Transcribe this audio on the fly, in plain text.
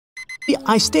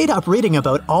I stayed up reading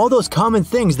about all those common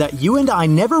things that you and I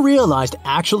never realized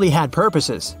actually had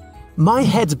purposes. My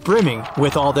head's brimming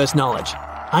with all this knowledge.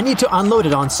 I need to unload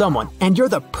it on someone, and you're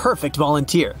the perfect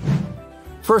volunteer.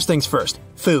 First things first,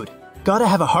 food. Gotta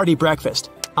have a hearty breakfast.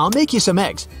 I'll make you some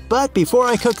eggs, but before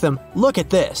I cook them, look at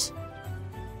this.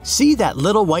 See that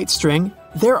little white string?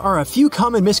 There are a few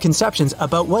common misconceptions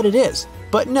about what it is,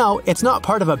 but no, it's not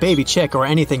part of a baby chick or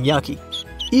anything yucky.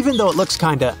 Even though it looks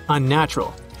kinda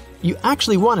unnatural. You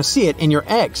actually want to see it in your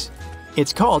eggs.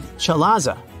 It's called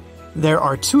chalaza. There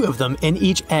are 2 of them in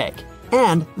each egg,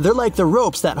 and they're like the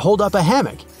ropes that hold up a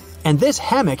hammock. And this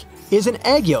hammock is an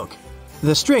egg yolk.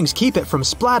 The strings keep it from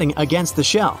splatting against the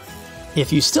shell.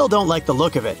 If you still don't like the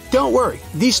look of it, don't worry,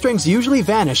 these strings usually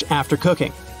vanish after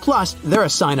cooking. Plus, they're a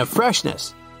sign of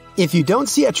freshness. If you don't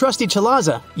see a trusty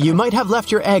chalaza, you might have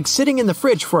left your eggs sitting in the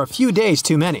fridge for a few days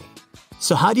too many.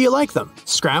 So how do you like them?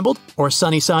 Scrambled or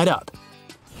sunny side up?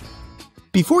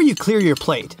 Before you clear your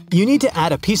plate, you need to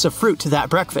add a piece of fruit to that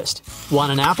breakfast.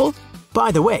 Want an apple?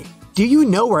 By the way, do you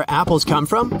know where apples come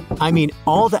from? I mean,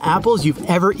 all the apples you've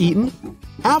ever eaten?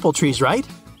 Apple trees, right?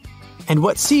 And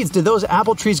what seeds do those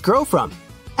apple trees grow from?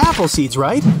 Apple seeds,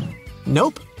 right?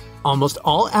 Nope. Almost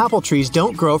all apple trees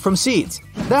don't grow from seeds.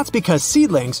 That's because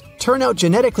seedlings turn out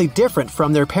genetically different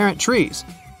from their parent trees.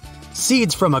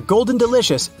 Seeds from a Golden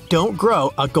Delicious don't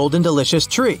grow a Golden Delicious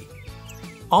tree.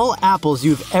 All apples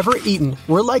you've ever eaten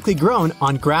were likely grown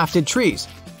on grafted trees.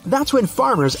 That's when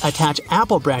farmers attach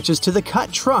apple branches to the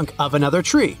cut trunk of another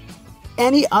tree.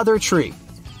 Any other tree.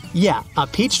 Yeah, a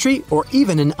peach tree or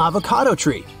even an avocado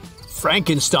tree.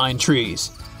 Frankenstein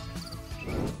trees.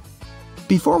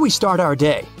 Before we start our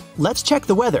day, let's check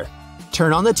the weather.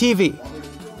 Turn on the TV.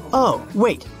 Oh,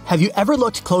 wait, have you ever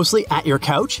looked closely at your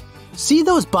couch? See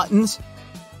those buttons?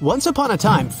 Once upon a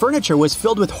time, furniture was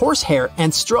filled with horsehair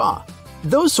and straw.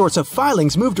 Those sorts of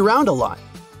filings moved around a lot.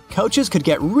 Couches could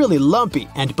get really lumpy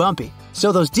and bumpy,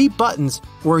 so those deep buttons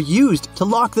were used to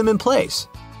lock them in place.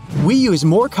 We use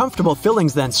more comfortable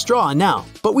fillings than straw now,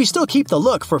 but we still keep the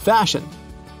look for fashion.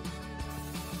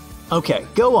 Okay,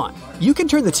 go on. You can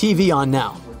turn the TV on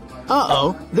now.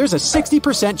 Uh-oh, there's a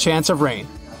 60% chance of rain.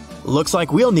 Looks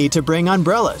like we'll need to bring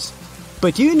umbrellas.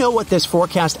 But do you know what this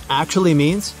forecast actually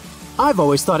means? I've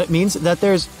always thought it means that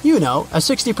there's, a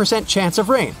 60% chance of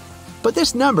rain. But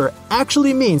this number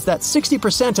actually means that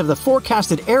 60% of the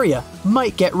forecasted area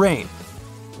might get rain.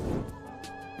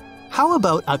 How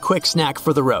about a quick snack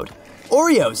for the road?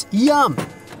 Oreos, yum!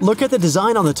 Look at the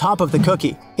design on the top of the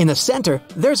cookie. In the center,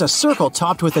 there's a circle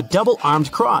topped with a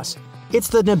double-armed cross. It's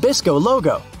the Nabisco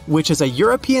logo, which is a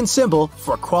European symbol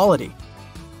for quality.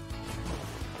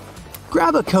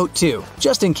 Grab a coat too,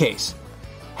 just in case.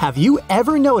 Have you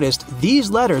ever noticed these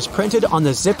letters printed on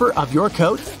the zipper of your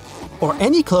coat? Or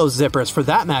any clothes zippers for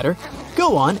that matter?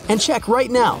 Go on and check right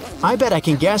now. I bet I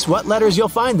can guess what letters you'll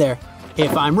find there.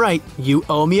 If I'm right, you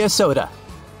owe me a soda.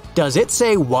 Does it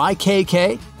say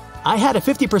YKK? I had a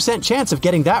 50% chance of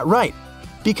getting that right,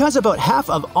 because about half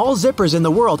of all zippers in the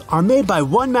world are made by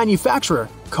one manufacturer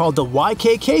called the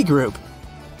YKK Group.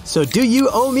 So do you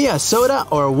owe me a soda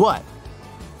or what?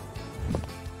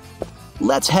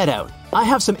 Let's head out. I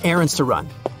have some errands to run.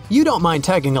 You don't mind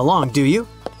tagging along, do you?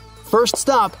 First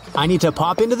stop, I need to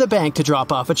pop into the bank to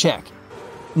drop off a check.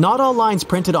 Not all lines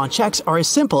printed on checks are as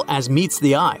simple as meets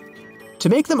the eye. To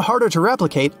make them harder to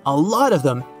replicate, a lot of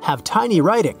them have tiny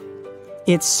writing.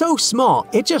 It's so small,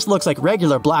 it just looks like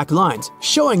regular black lines,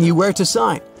 showing you where to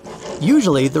sign.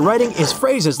 Usually, the writing is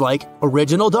phrases like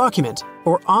original document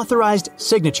or authorized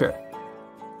signature.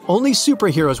 Only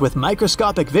superheroes with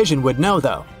microscopic vision would know,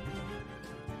 though.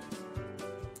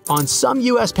 On some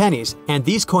US pennies, and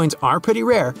these coins are pretty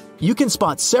rare, you can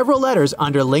spot several letters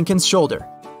under Lincoln's shoulder.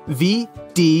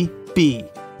 VDB.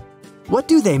 What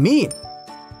do they mean?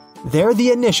 They're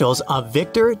the initials of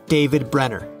Victor David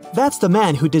Brenner. That's the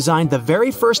man who designed the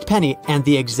very first penny and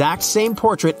the exact same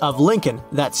portrait of Lincoln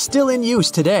that's still in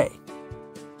use today.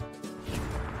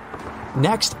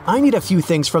 Next, I need a few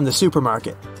things from the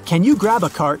supermarket. Can you grab a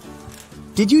cart?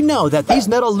 Did you know that these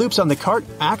metal loops on the cart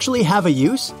actually have a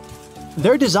use?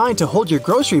 They're designed to hold your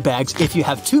grocery bags if you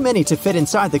have too many to fit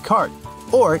inside the cart,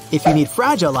 or if you need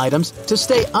fragile items to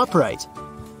stay upright.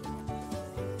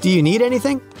 Do you need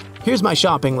anything? Here's my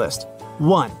shopping list.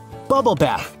 1. Bubble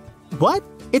bath. What?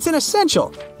 It's an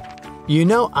essential! You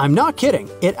know, I'm not kidding.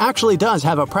 It actually does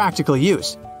have a practical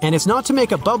use. And it's not to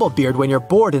make a bubble beard when you're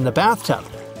bored in the bathtub.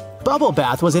 Bubble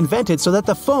bath was invented so that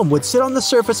the foam would sit on the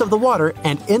surface of the water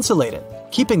and insulate it,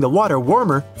 keeping the water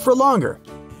warmer for longer.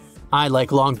 I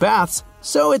like long baths,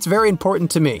 so it's very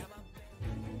important to me.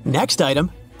 Next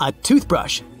item, A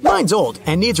toothbrush. Mine's old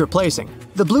and needs replacing.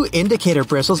 The blue indicator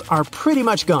bristles are pretty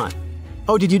much gone.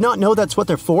 Oh, did you not know that's what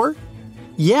they're for?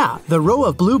 Yeah, the row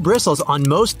of blue bristles on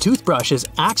most toothbrushes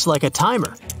acts like a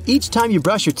timer. Each time you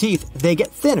brush your teeth, they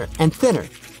get thinner and thinner.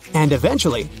 And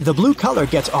eventually, the blue color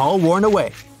gets all worn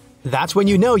away. That's when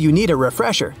you know you need a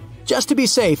refresher. Just to be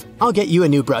safe, I'll get you a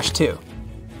new brush too.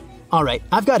 Alright,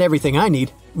 I've got everything I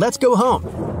need. Let's go home.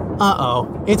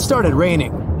 Uh-oh, it started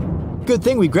raining. Good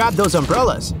thing we grabbed those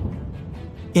umbrellas.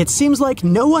 It seems like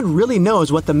no one really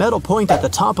knows what the metal point at the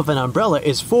top of an umbrella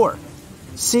is for.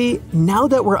 See, now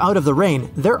that we're out of the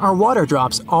rain, there are water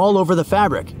drops all over the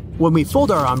fabric. When we fold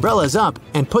our umbrellas up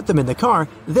and put them in the car,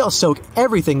 they'll soak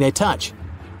everything they touch.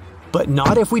 But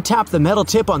not if we tap the metal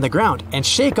tip on the ground and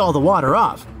shake all the water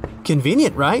off.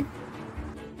 Convenient, right?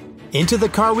 Into the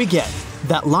car we get.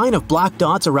 That line of black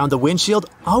dots around the windshield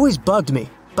always bugged me,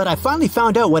 but I finally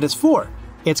found out what it's for.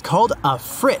 It's called a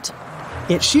frit.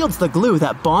 It shields the glue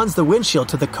that bonds the windshield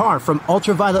to the car from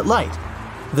ultraviolet light.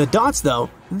 The dots, though,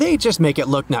 they just make it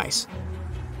look nice.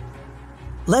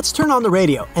 Let's turn on the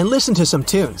radio and listen to some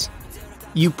tunes.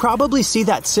 You probably see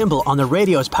that symbol on the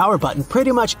radio's power button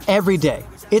pretty much every day.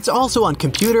 It's also on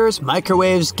computers,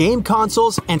 microwaves, game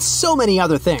consoles, and so many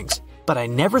other things. But I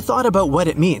never thought about what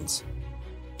it means.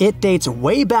 It dates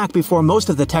way back before most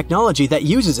of the technology that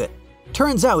uses it.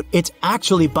 Turns out it's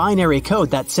actually binary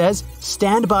code that says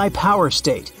standby power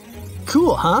state.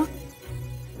 Cool, huh?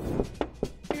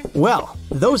 Well,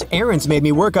 those errands made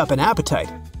me work up an appetite.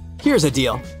 Here's a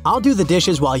deal. I'll do the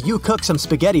dishes while you cook some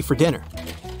spaghetti for dinner.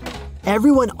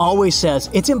 Everyone always says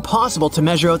it's impossible to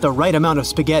measure out the right amount of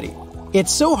spaghetti.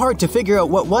 It's so hard to figure out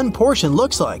what one portion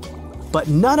looks like. But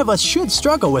none of us should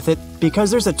struggle with it because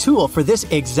there's a tool for this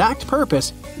exact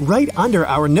purpose right under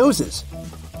our noses.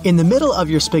 In the middle of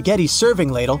your spaghetti serving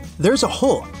ladle, there's a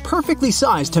hole perfectly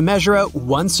sized to measure out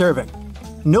one serving.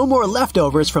 No more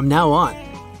leftovers from now on.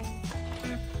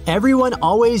 Everyone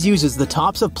always uses the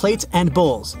tops of plates and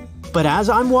bowls, but as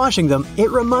I'm washing them, it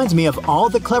reminds me of all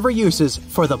the clever uses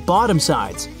for the bottom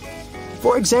sides.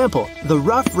 For example, the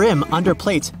rough rim under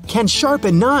plates can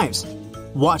sharpen knives.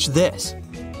 Watch this.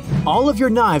 All of your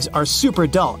knives are super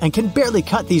dull and can barely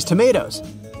cut these tomatoes.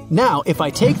 Now, if I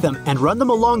take them and run them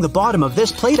along the bottom of this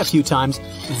plate a few times,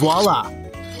 voila!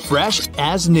 Fresh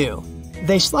as new.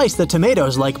 They slice the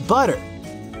tomatoes like butter.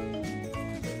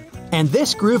 And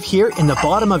this groove here in the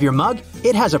bottom of your mug,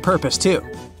 it has a purpose too.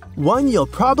 One you'll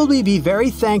probably be very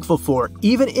thankful for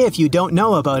even if you don't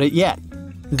know about it yet.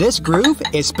 This groove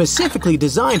is specifically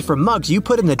designed for mugs you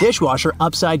put in the dishwasher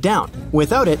upside down.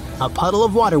 Without it, a puddle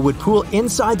of water would pool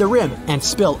inside the rim and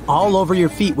spill all over your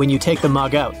feet when you take the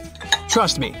mug out.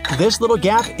 Trust me, this little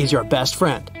gap is your best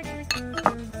friend.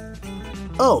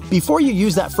 Oh, before you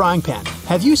use that frying pan,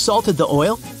 have you salted the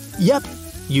oil? Yep,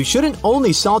 you shouldn't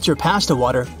only salt your pasta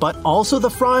water, but also the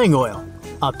frying oil.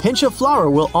 A pinch of flour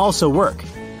will also work.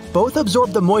 Both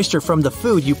absorb the moisture from the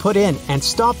food you put in and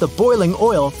stop the boiling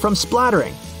oil from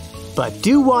splattering. But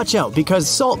do watch out because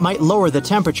salt might lower the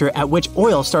temperature at which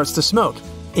oil starts to smoke.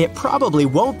 It probably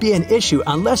won't be an issue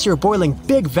unless you're boiling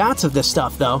big vats of this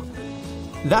stuff though.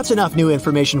 That's enough new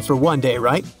information for one day,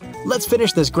 right? Let's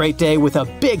finish this great day with a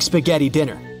big spaghetti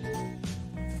dinner.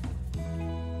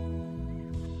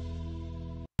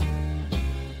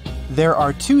 There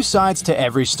are two sides to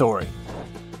every story.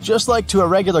 Just like to a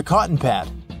regular cotton pad.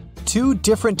 Two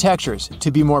different textures,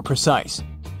 to be more precise.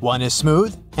 One is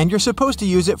smooth, and you're supposed to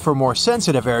use it for more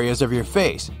sensitive areas of your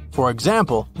face, for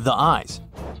example, the eyes.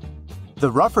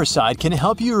 The rougher side can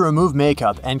help you remove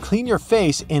makeup and clean your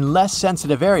face in less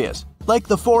sensitive areas, like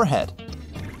the forehead.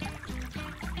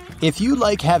 If you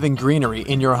like having greenery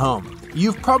in your home,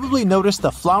 you've probably noticed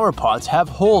the flower pots have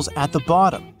holes at the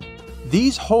bottom.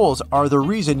 These holes are the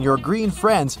reason your green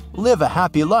friends live a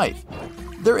happy life.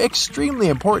 They're extremely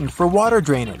important for water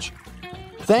drainage.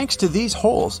 Thanks to these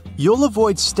holes, you'll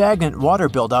avoid stagnant water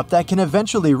buildup that can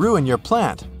eventually ruin your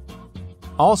plant.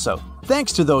 Also,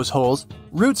 thanks to those holes,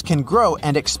 roots can grow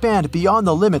and expand beyond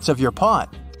the limits of your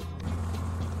pot.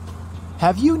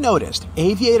 Have you noticed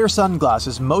aviator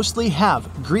sunglasses mostly have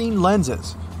green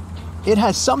lenses? It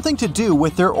has something to do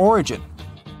with their origin.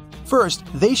 First,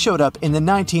 they showed up in the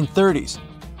 1930s.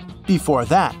 Before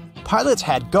that, pilots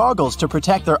had goggles to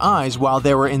protect their eyes while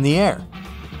they were in the air.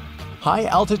 High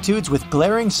altitudes with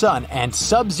glaring sun and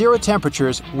sub-zero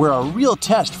temperatures were a real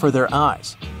test for their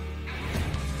eyes.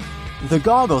 The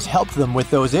goggles helped them with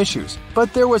those issues,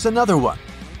 but there was another one.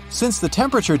 Since the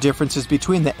temperature differences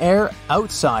between the air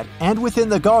outside and within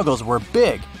the goggles were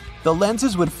big, the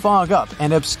lenses would fog up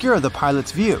and obscure the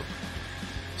pilot's view.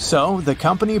 So, the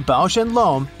company Bausch &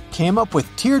 Lomb came up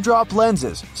with teardrop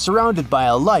lenses surrounded by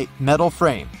a light metal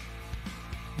frame.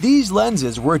 These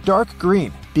lenses were dark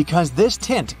green because this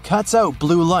tint cuts out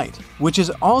blue light, which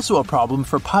is also a problem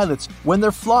for pilots when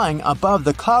they're flying above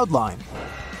the cloud line.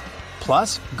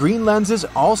 Plus, green lenses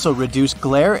also reduce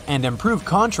glare and improve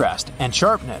contrast and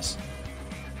sharpness.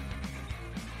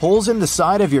 Holes in the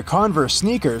side of your Converse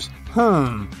sneakers?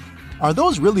 Are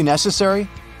those really necessary?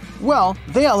 Well,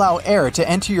 they allow air to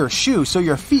enter your shoe so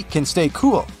your feet can stay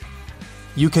cool.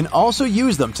 You can also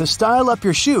use them to style up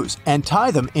your shoes and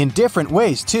tie them in different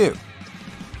ways too.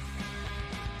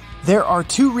 There are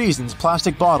 2 reasons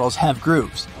plastic bottles have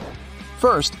grooves.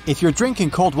 First, if you're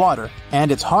drinking cold water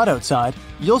and it's hot outside,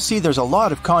 you'll see there's a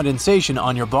lot of condensation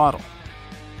on your bottle.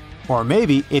 Or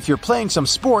maybe if you're playing some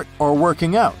sport or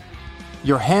working out.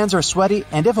 Your hands are sweaty,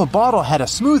 and if a bottle had a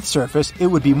smooth surface, it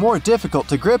would be more difficult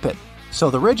to grip it,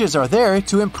 so the ridges are there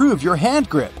to improve your hand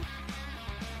grip.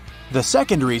 The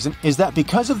second reason is that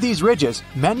because of these ridges,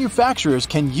 manufacturers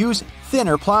can use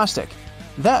thinner plastic.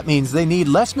 That means they need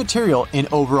less material in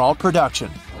overall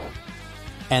production.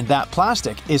 And that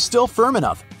plastic is still firm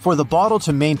enough for the bottle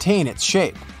to maintain its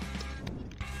shape.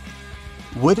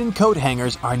 Wooden coat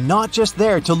hangers are not just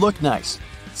there to look nice.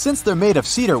 Since they're made of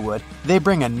cedar wood, they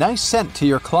bring a nice scent to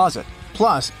your closet.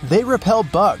 Plus, they repel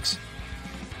bugs.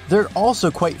 They're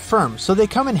also quite firm, so they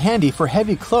come in handy for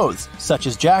heavy clothes, such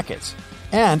as jackets.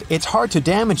 And it's hard to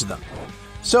damage them.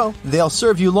 So, they'll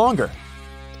serve you longer.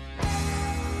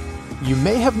 You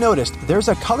may have noticed there's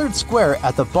a colored square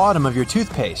at the bottom of your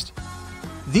toothpaste.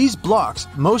 These blocks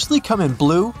mostly come in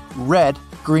blue, red,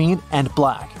 green, and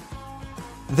black.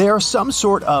 They are some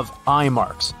sort of eye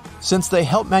marks, since they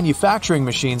help manufacturing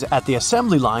machines at the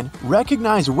assembly line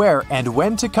recognize where and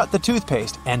when to cut the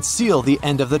toothpaste and seal the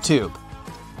end of the tube.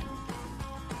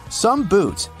 Some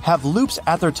boots have loops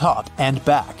at their top and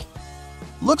back.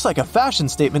 Looks like a fashion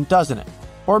statement, doesn't it?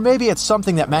 Or maybe it's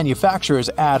something that manufacturers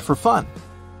add for fun.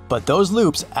 But those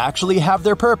loops actually have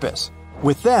their purpose.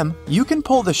 With them, you can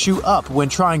pull the shoe up when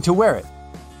trying to wear it.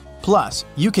 Plus,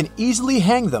 you can easily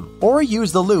hang them or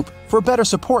use the loop for better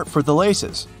support for the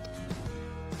laces.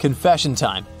 Confession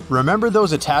time. Remember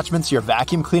those attachments your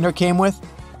vacuum cleaner came with?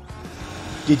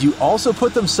 Did you also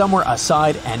put them somewhere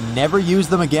aside and never use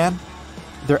them again?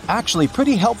 They're actually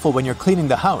pretty helpful when you're cleaning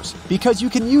the house because you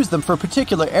can use them for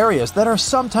particular areas that are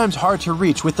sometimes hard to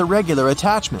reach with the regular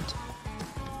attachment.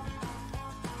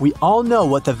 We all know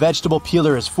what the vegetable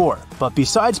peeler is for, but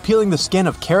besides peeling the skin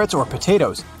of carrots or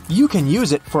potatoes, you can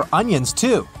use it for onions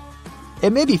too.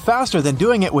 It may be faster than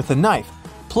doing it with a knife,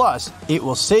 plus it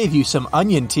will save you some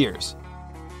onion tears.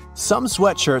 Some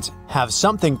sweatshirts have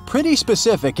something pretty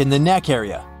specific in the neck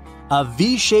area. A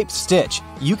V-shaped stitch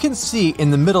you can see in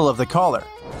the middle of the collar.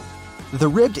 The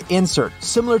ribbed insert,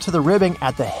 similar to the ribbing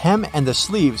at the hem and the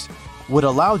sleeves, would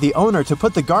allow the owner to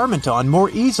put the garment on more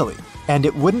easily, and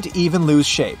it wouldn't even lose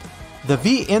shape. The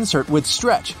V insert would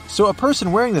stretch, so a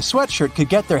person wearing the sweatshirt could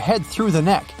get their head through the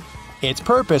neck. Its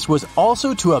purpose was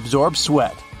also to absorb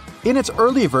sweat. In its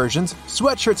early versions,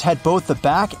 sweatshirts had both the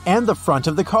back and the front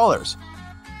of the collars.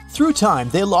 Through time,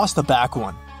 they lost the back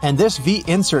one, and this V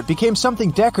insert became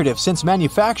something decorative since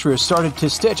manufacturers started to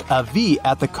stitch a V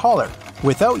at the collar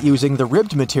without using the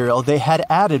ribbed material they had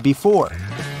added before.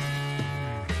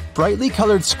 Brightly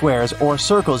colored squares or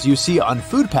circles you see on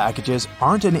food packages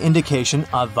aren't an indication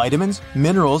of vitamins,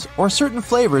 minerals, or certain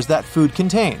flavors that food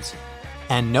contains.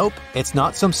 And nope, it's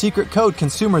not some secret code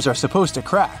consumers are supposed to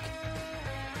crack.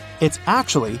 It's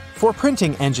actually for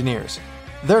printing engineers.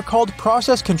 They're called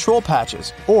process control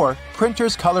patches or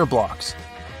printer's color blocks.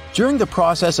 During the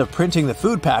process of printing the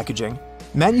food packaging,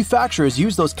 manufacturers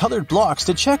use those colored blocks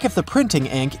to check if the printing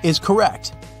ink is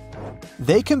correct.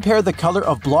 They compare the color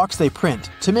of blocks they print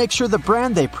to make sure the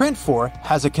brand they print for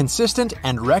has a consistent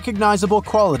and recognizable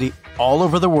quality all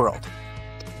over the world.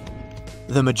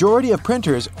 The majority of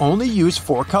printers only use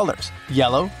 4 colors: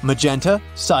 yellow, magenta,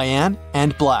 cyan,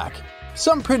 and black.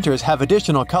 Some printers have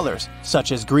additional colors,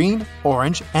 such as green,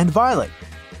 orange, and violet.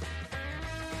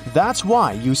 That's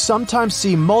why you sometimes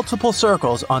see multiple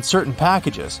circles on certain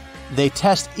packages. They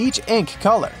test each ink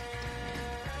color.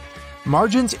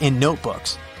 Margins in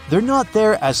notebooks. They're not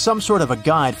there as some sort of a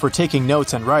guide for taking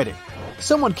notes and writing.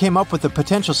 Someone came up with a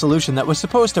potential solution that was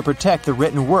supposed to protect the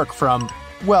written work from,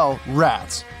 well,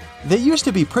 rats. They used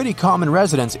to be pretty common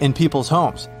residents in people's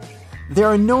homes. They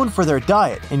are known for their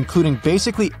diet, including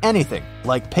basically anything,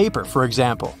 like paper, for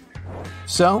example.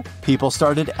 So, people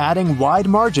started adding wide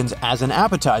margins as an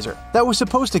appetizer that was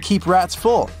supposed to keep rats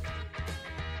full.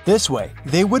 This way,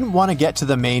 they wouldn't want to get to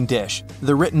the main dish,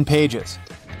 the written pages.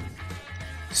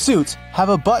 Suits have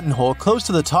a buttonhole close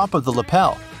to the top of the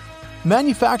lapel.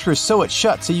 Manufacturers sew it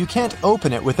shut so you can't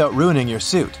open it without ruining your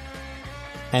suit.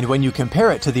 And when you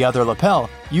compare it to the other lapel,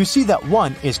 you see that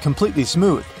one is completely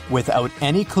smooth, without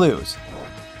any clues.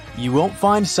 You won't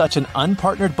find such an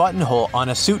unpartnered buttonhole on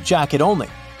a suit jacket only.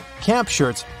 Camp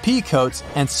shirts, pea coats,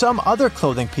 and some other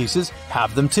clothing pieces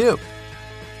have them too.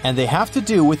 And they have to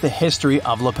do with the history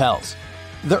of lapels.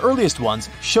 The earliest ones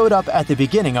showed up at the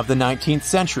beginning of the 19th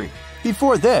century.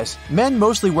 Before this, men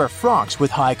mostly wear frocks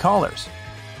with high collars.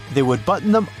 They would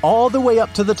button them all the way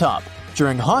up to the top.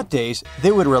 During hot days,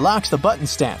 they would relax the button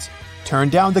stance, turn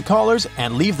down the collars,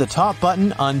 and leave the top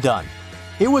button undone.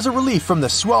 It was a relief from the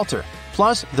swelter,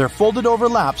 plus their folded over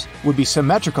laps would be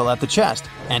symmetrical at the chest,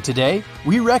 and today,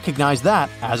 we recognize that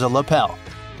as a lapel.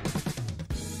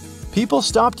 People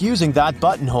stopped using that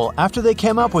buttonhole after they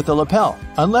came up with the lapel,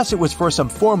 unless it was for some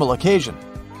formal occasion.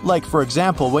 Like for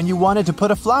example when you wanted to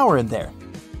put a flower in there.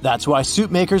 That's why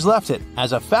suit makers left it,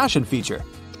 as a fashion feature.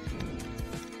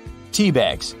 Tea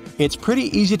bags. It's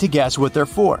pretty easy to guess what they're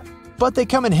for, but they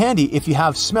come in handy if you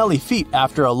have smelly feet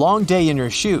after a long day in your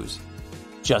shoes.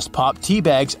 Just pop tea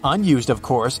bags, unused of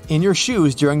course, in your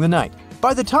shoes during the night.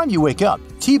 By the time you wake up,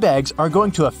 tea bags are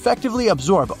going to effectively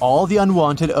absorb all the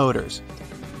unwanted odors.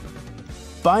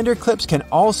 Binder clips can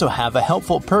also have a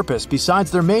helpful purpose besides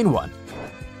their main one.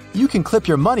 You can clip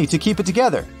your money to keep it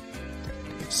together.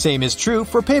 Same is true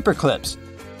for paper clips.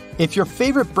 If your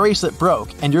favorite bracelet broke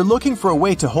and you're looking for a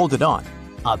way to hold it on,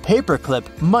 a paper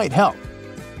clip might help.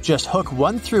 Just hook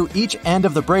one through each end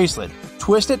of the bracelet,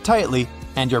 twist it tightly,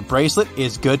 and your bracelet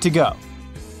is good to go.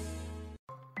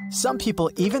 Some people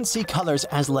even see colors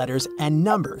as letters and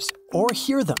numbers, or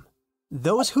hear them.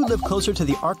 Those who live closer to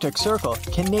the Arctic Circle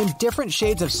can name different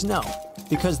shades of snow,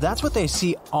 because that's what they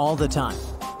see all the time.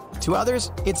 To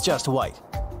others, it's just white.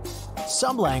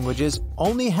 Some languages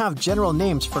only have general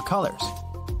names for colors.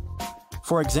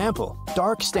 For example,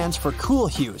 dark stands for cool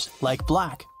hues like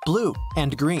black, blue,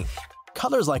 and green.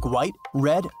 Colors like white,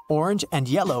 red, orange, and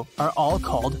yellow are all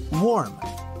called warm.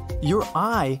 Your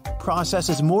eye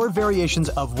processes more variations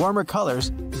of warmer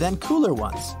colors than cooler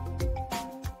ones.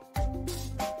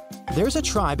 There's a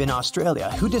tribe in Australia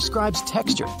who describes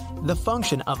texture, the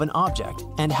function of an object,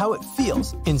 and how it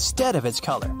feels instead of its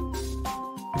color.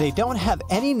 They don't have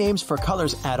any names for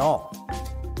colors at all.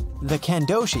 The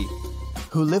Kandoshi,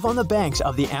 who live on the banks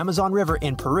of the Amazon River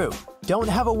in Peru, don't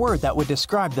have a word that would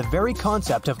describe the very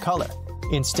concept of color.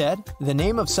 Instead, the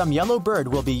name of some yellow bird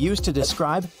will be used to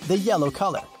describe the yellow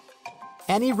color.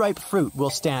 Any ripe fruit will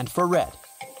stand for red,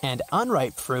 and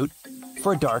unripe fruit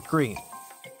for dark green.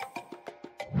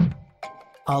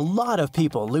 A lot of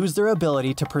people lose their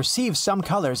ability to perceive some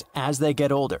colors as they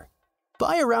get older.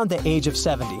 By around the age of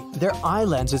 70, their eye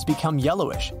lenses become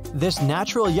yellowish. This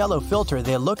natural yellow filter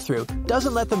they look through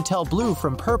doesn't let them tell blue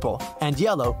from purple and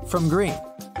yellow from green.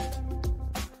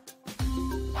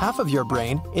 Half of your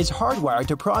brain is hardwired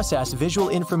to process visual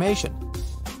information.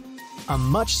 A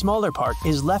much smaller part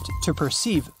is left to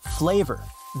perceive flavor.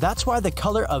 That's why the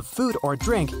color of food or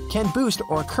drink can boost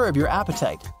or curb your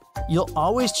appetite. You'll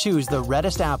always choose the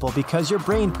reddest apple because your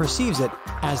brain perceives it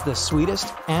as the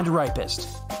sweetest and ripest.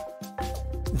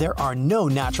 There are no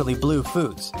naturally blue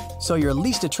foods, so you're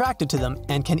least attracted to them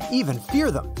and can even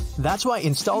fear them. That's why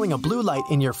installing a blue light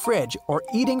in your fridge or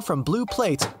eating from blue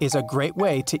plates is a great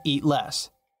way to eat less.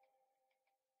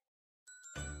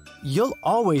 You'll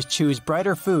always choose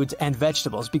brighter foods and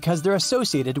vegetables because they're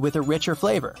associated with a richer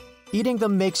flavor. Eating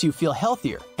them makes you feel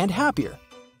healthier and happier.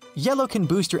 Yellow can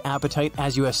boost your appetite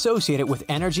as you associate it with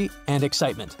energy and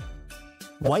excitement.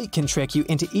 White can trick you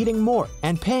into eating more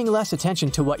and paying less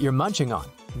attention to what you're munching on.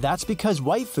 That's because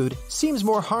white food seems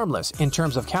more harmless in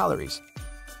terms of calories.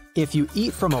 If you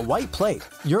eat from a white plate,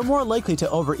 you're more likely to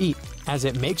overeat as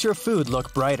it makes your food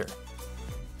look brighter.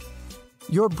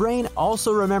 Your brain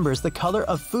also remembers the color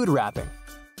of food wrapping.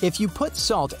 If you put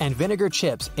salt and vinegar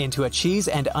chips into a cheese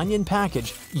and onion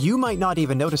package, you might not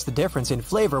even notice the difference in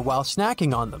flavor while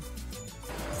snacking on them.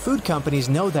 Food companies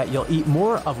know that you'll eat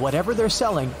more of whatever they're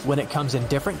selling when it comes in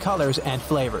different colors and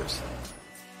flavors.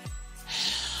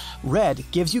 Red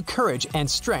gives you courage and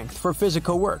strength for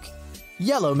physical work.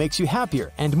 Yellow makes you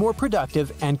happier and more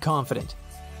productive and confident.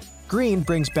 Green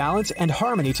brings balance and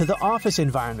harmony to the office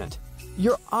environment.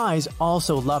 Your eyes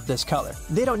also love this color.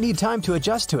 They don't need time to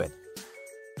adjust to it.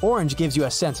 Orange gives you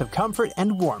a sense of comfort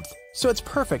and warmth, so it's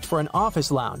perfect for an office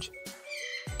lounge.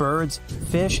 Birds,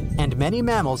 fish, and many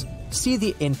mammals see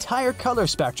the entire color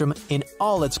spectrum in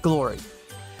all its glory,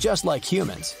 just like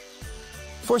humans.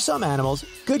 For some animals,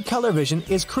 good color vision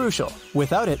is crucial.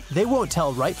 Without it, they won't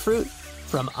tell ripe fruit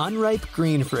from unripe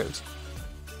green fruit.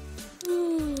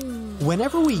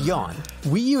 Whenever we yawn,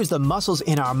 We use the muscles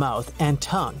in our mouth and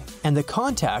tongue, and the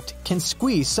contact can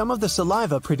squeeze some of the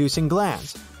saliva-producing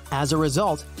glands. As a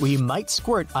result, we might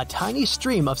squirt a tiny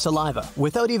stream of saliva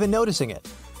without even noticing it.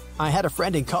 I had a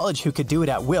friend in college who could do it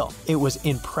at will. It was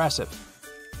impressive.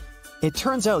 It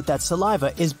turns out that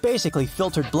saliva is basically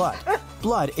filtered blood.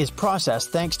 Blood is processed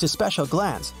thanks to special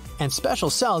glands, and special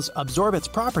cells absorb its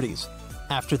properties.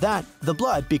 After that, the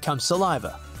blood becomes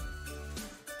saliva.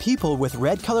 People with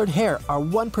red-colored hair are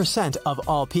 1% of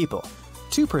all people.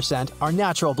 2% are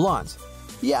natural blondes.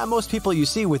 Yeah, most people you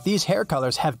see with these hair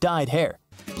colors have dyed hair.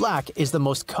 Black is the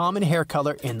most common hair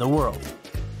color in the world.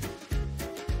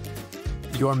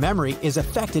 Your memory is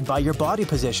affected by your body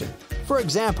position. For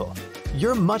example,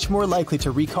 you're much more likely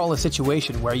to recall a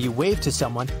situation where you wave to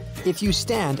someone if you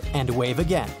stand and wave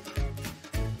again.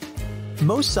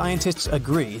 Most scientists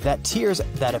agree that tears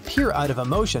that appear out of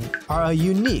emotion are a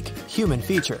unique human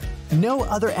feature. No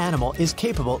other animal is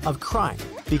capable of crying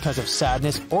because of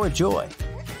sadness or joy.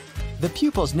 The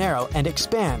pupils narrow and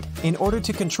expand in order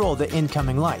to control the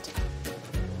incoming light.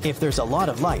 If there's a lot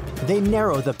of light, they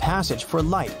narrow the passage for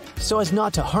light so as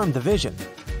not to harm the vision.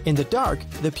 In the dark,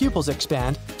 the pupils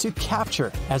expand to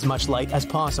capture as much light as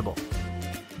possible.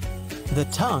 The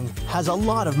tongue has a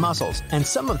lot of muscles, and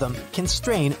some of them can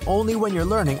strain only when you're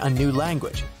learning a new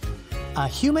language. A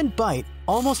human bite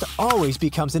almost always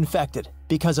becomes infected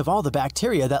because of all the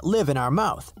bacteria that live in our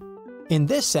mouth. In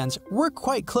this sense, we're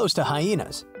quite close to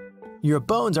hyenas. Your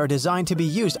bones are designed to be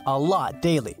used a lot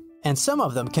daily, and some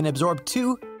of them can absorb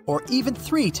 2 or even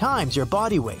 3 times your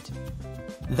body weight.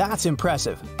 That's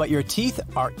impressive, but your teeth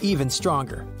are even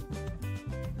stronger.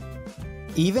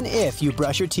 Even if you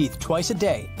brush your teeth twice a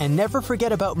day and never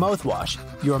forget about mouthwash,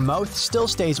 your mouth still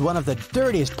stays one of the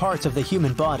dirtiest parts of the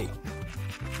human body.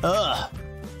 Ugh!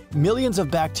 Millions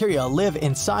of bacteria live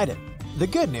inside it. The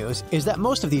good news is that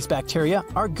most of these bacteria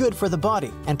are good for the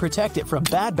body and protect it from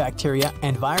bad bacteria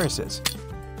and viruses.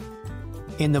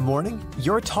 In the morning,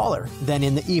 you're taller than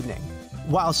in the evening.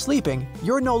 While sleeping,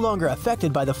 you're no longer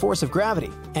affected by the force of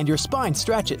gravity, and your spine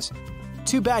stretches.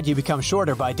 Too bad you become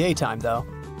shorter by daytime, though.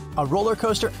 A roller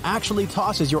coaster actually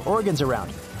tosses your organs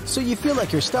around, so you feel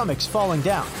like your stomach's falling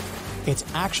down. It's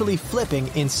actually flipping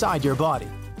inside your body.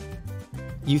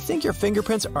 You think your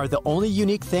fingerprints are the only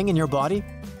unique thing in your body?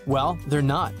 Well, they're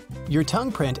not. Your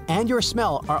tongue print and your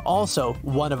smell are also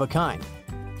one of a kind.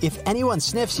 If anyone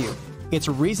sniffs you, it's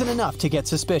reason enough to get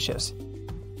suspicious.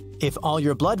 If all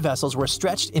your blood vessels were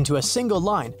stretched into a single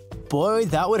line, boy,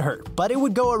 that would hurt, but it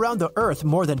would go around the Earth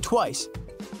more than twice.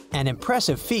 An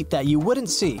impressive feat that you wouldn't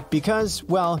see because,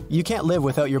 well, you can't live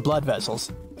without your blood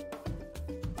vessels.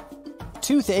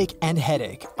 Toothache and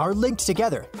headache are linked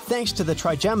together thanks to the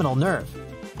trigeminal nerve.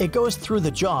 It goes through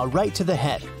the jaw right to the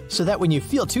head, so that when you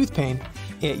feel tooth pain,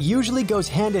 it usually goes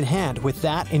hand in hand with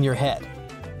that in your head.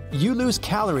 You lose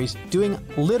calories doing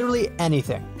literally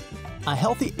anything. A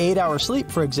healthy 8-hour sleep,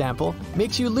 for example,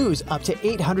 makes you lose up to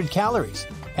 800 calories.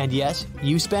 And yes,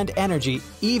 you spend energy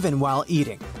even while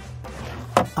eating.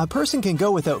 A person can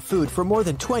go without food for more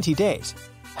than 20 days.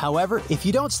 However, if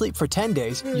you don't sleep for 10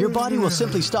 days, your body will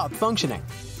simply stop functioning.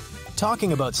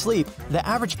 Talking about sleep, the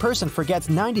average person forgets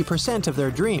 90% of their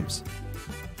dreams.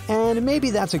 And maybe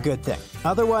that's a good thing.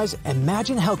 Otherwise,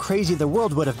 imagine how crazy the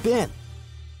world would have been.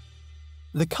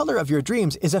 The color of your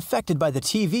dreams is affected by the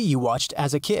TV you watched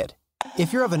as a kid.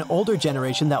 If you're of an older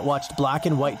generation that watched black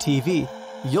and white TV,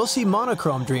 you'll see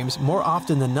monochrome dreams more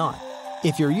often than not.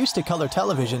 If you're used to color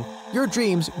television, your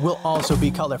dreams will also be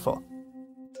colorful.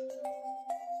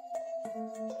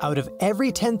 Out of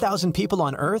every 10,000 people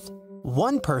on Earth,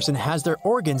 one person has their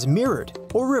organs mirrored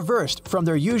or reversed from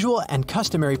their usual and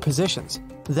customary positions.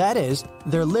 That is,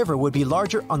 their liver would be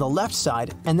larger on the left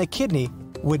side and the kidney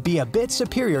would be a bit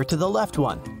superior to the left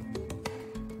one.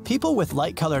 People with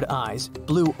light-colored eyes,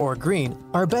 blue or green,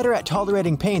 are better at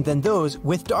tolerating pain than those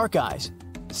with dark eyes.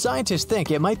 Scientists think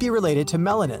it might be related to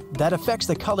melanin that affects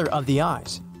the color of the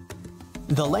eyes.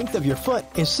 The length of your foot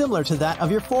is similar to that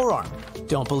of your forearm.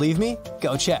 Don't believe me?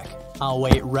 Go check. I'll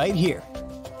wait right here.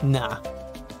 Nah.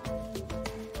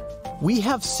 We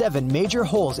have 7 major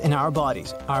holes in our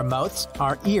bodies: our mouths,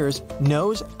 our ears,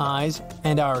 nose, eyes,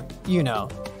 and our,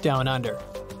 down under.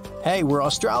 Hey, we're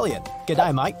Australian.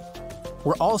 G'day, mate.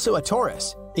 We're also a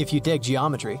torus, if you dig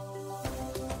geometry.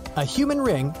 A human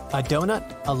ring, a donut,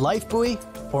 a life buoy,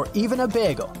 or even a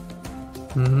bagel.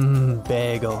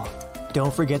 Bagel.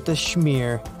 Don't forget the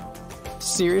schmear.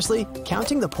 Seriously,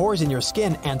 counting the pores in your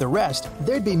skin and the rest,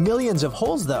 there'd be millions of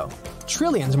holes though.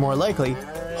 Trillions more likely.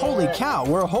 Holy cow,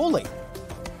 we're holy!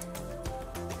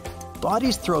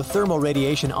 Bodies throw thermal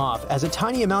radiation off as a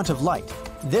tiny amount of light.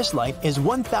 This light is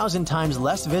 1,000 times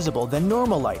less visible than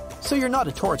normal light, so you're not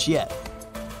a torch yet.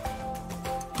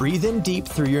 Breathe in deep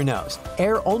through your nose.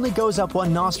 Air only goes up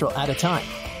one nostril at a time,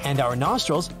 and our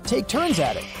nostrils take turns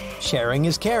at it. Sharing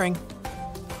is caring.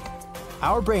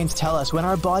 Our brains tell us when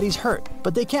our bodies hurt,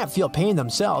 but they can't feel pain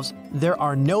themselves. There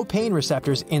are no pain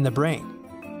receptors in the brain.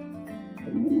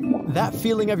 That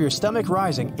feeling of your stomach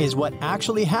rising is what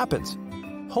actually happens.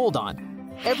 Hold on.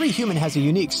 Every human has a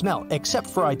unique smell except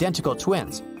for identical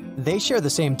twins. They share the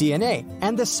same DNA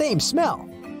and the same smell.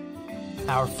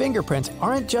 Our fingerprints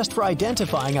aren't just for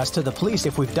identifying us to the police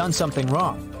if we've done something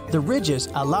wrong. The ridges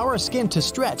allow our skin to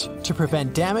stretch to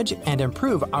prevent damage and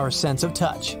improve our sense of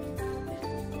touch.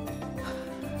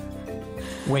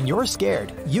 When you're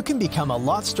scared, you can become a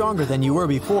lot stronger than you were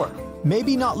before.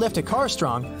 Maybe not lift a car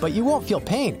strong, but you won't feel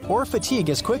pain or fatigue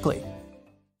as quickly.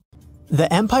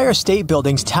 The Empire State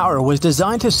Building's tower was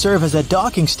designed to serve as a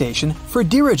docking station for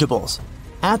dirigibles.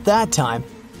 At that time,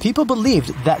 people believed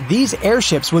that these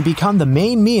airships would become the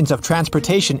main means of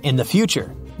transportation in the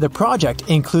future. The project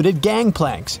included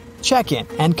gangplanks, check-in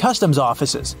and customs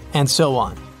offices, and so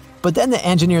on. But then the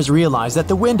engineers realized that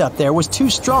the wind up there was too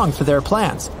strong for their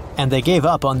plans, and they gave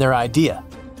up on their idea.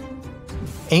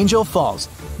 Angel Falls,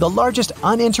 the largest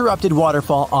uninterrupted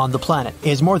waterfall on the planet,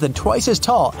 is more than twice as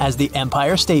tall as the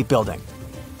Empire State Building.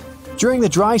 During the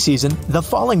dry season, the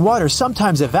falling water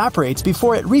sometimes evaporates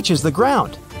before it reaches the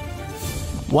ground.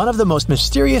 One of the most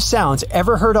mysterious sounds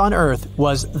ever heard on Earth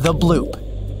was the bloop.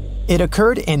 It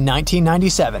occurred in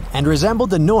 1997 and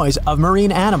resembled the noise of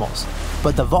marine animals,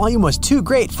 but the volume was too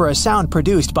great for a sound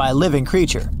produced by a living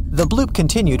creature. The bloop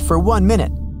continued for 1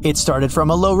 minute. It started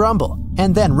from a low rumble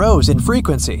and then rose in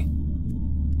frequency.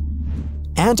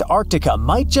 Antarctica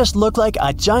might just look like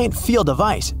a giant field of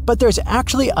ice, but there's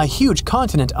actually a huge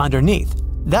continent underneath.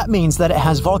 That means that it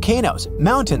has volcanoes,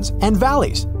 mountains, and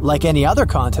valleys, like any other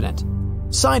continent.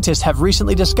 Scientists have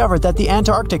recently discovered that the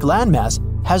Antarctic landmass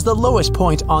has the lowest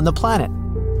point on the planet,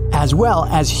 as well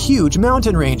as huge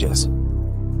mountain ranges.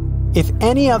 If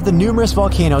any of the numerous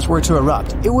volcanoes were to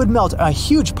erupt, it would melt a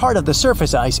huge part of the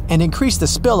surface ice and increase the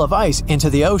spill of ice into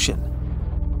the ocean.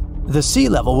 The sea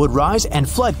level would rise and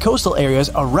flood coastal areas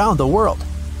around the world.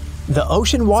 The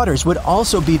ocean waters would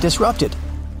also be disrupted,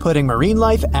 putting marine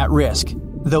life at risk,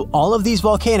 though all of these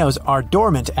volcanoes are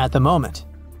dormant at the moment.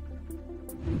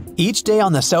 Each day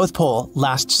on the South Pole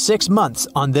lasts 6 months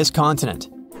on this continent.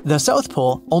 The South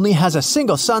Pole only has a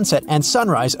single sunset and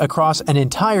sunrise across an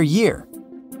entire year.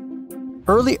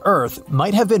 Early Earth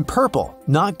might have been purple,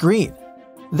 not green.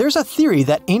 There's a theory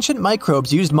that ancient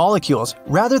microbes used molecules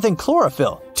rather than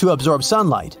chlorophyll to absorb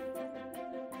sunlight.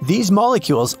 These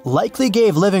molecules likely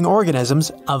gave living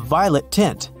organisms a violet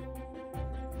tint.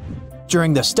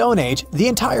 During the Stone Age, the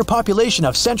entire population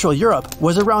of Central Europe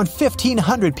was around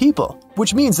 1,500 people,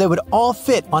 which means they would all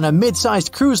fit on a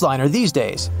mid-sized cruise liner these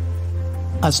days.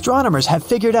 Astronomers have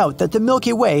figured out that the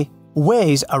Milky Way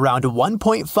weighs around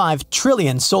 1.5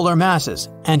 trillion solar masses,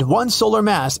 and one solar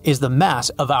mass is the mass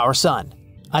of our Sun.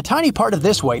 A tiny part of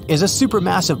this weight is a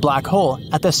supermassive black hole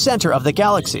at the center of the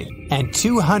galaxy, and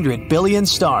 200 billion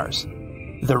stars.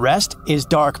 The rest is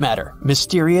dark matter,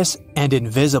 mysterious and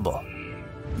invisible.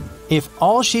 If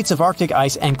all sheets of Arctic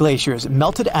ice and glaciers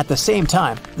melted at the same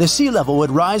time, the sea level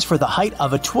would rise for the height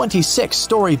of a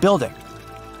 26-story building.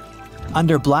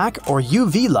 Under black or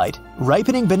UV light,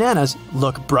 ripening bananas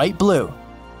look bright blue.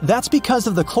 That's because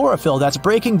of the chlorophyll that's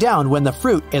breaking down when the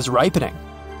fruit is ripening.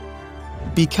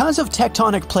 Because of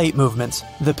tectonic plate movements,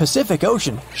 the Pacific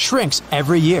Ocean shrinks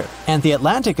every year, and the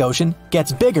Atlantic Ocean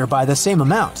gets bigger by the same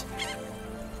amount.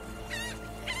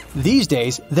 These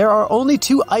days, there are only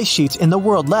 2 ice sheets in the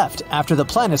world left after the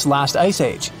planet's last ice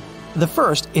age. The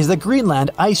first is the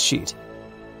Greenland ice sheet.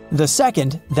 The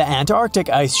second, the Antarctic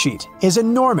ice sheet, is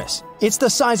enormous. It's the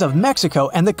size of Mexico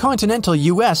and the continental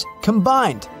US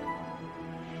combined.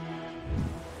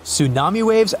 Tsunami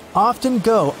waves often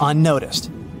go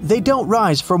unnoticed. They don't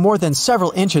rise for more than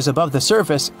several inches above the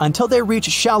surface until they reach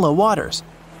shallow waters.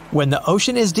 When the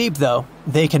ocean is deep, though,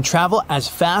 they can travel as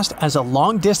fast as a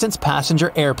long-distance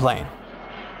passenger airplane.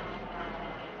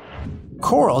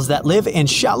 Corals that live in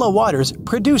shallow waters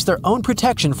produce their own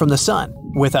protection from the sun.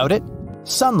 Without it,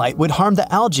 sunlight would harm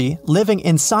the algae living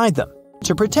inside them.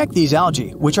 To protect these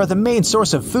algae, which are the main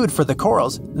source of food for the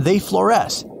corals, they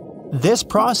fluoresce. This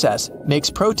process makes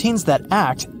proteins that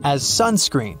act as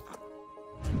sunscreen.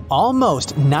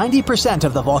 Almost 90%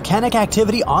 of the volcanic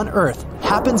activity on Earth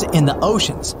happens in the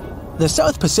oceans. The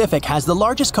South Pacific has the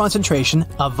largest concentration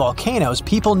of volcanoes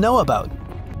people know about.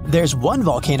 There's one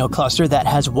volcano cluster that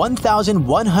has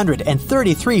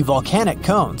 1,133 volcanic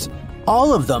cones.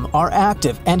 All of them are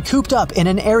active and cooped up in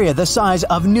an area the size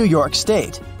of New York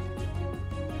State.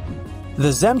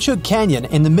 The Zemchug Canyon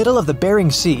in the middle of the Bering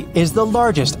Sea is the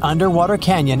largest underwater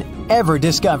canyon ever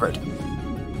discovered.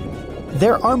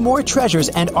 There are more treasures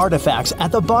and artifacts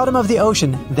at the bottom of the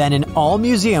ocean than in all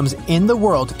museums in the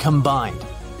world combined.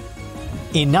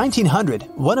 In 1900,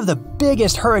 one of the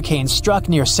biggest hurricanes struck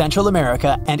near Central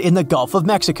America and in the Gulf of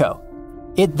Mexico.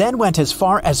 It then went as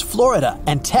far as Florida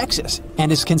and Texas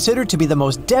and is considered to be the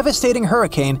most devastating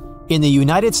hurricane in the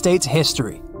United States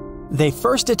history. They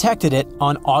first detected it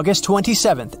on August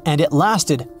 27th, and it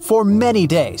lasted for many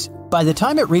days. By the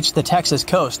time it reached the Texas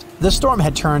coast, the storm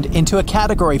had turned into a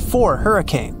Category 4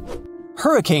 hurricane.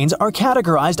 Hurricanes are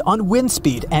categorized on wind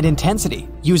speed and intensity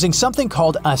using something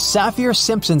called a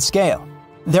Saffir-Simpson scale.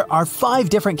 There are 5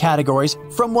 different categories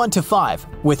from 1 to 5,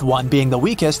 with 1 being the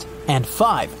weakest and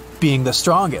 5 being the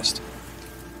strongest.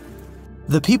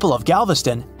 The people of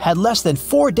Galveston had less than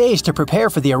 4 days to prepare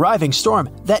for the arriving storm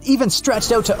that even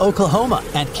stretched out to Oklahoma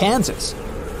and Kansas.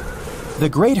 The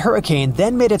Great Hurricane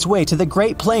then made its way to the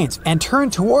Great Plains and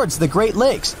turned towards the Great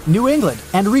Lakes, New England,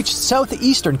 and reached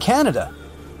southeastern Canada.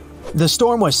 The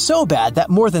storm was so bad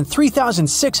that more than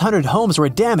 3,600 homes were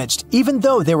damaged, even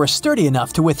though they were sturdy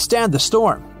enough to withstand the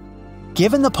storm.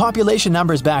 Given the population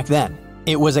numbers back then,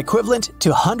 it was equivalent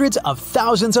to hundreds of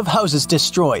thousands of houses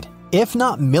destroyed, if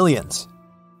not millions.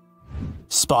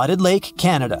 Spotted Lake,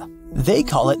 Canada. They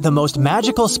call it the most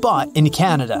magical spot in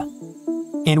Canada.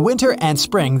 In winter and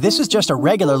spring, this is just a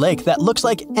regular lake that looks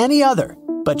like any other,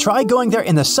 but try going there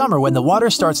in the summer when the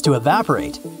water starts to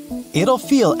evaporate. It'll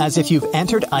feel as if you've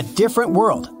entered a different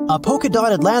world, a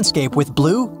polka-dotted landscape with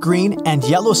blue, green, and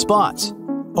yellow spots.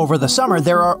 Over the summer,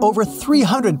 there are over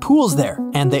 300 pools there,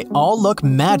 and they all look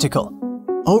magical.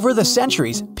 Over the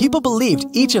centuries, people believed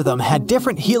each of them had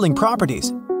different healing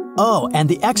properties. Oh, and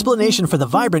the explanation for the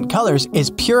vibrant colors is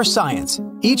pure science.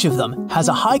 Each of them has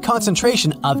a high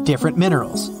concentration of different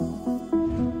minerals.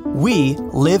 We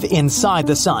live inside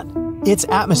the sun. Its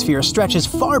atmosphere stretches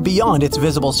far beyond its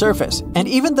visible surface, and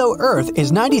even though Earth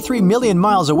is 93 million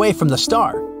miles away from the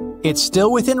star, it's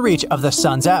still within reach of the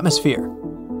sun's atmosphere.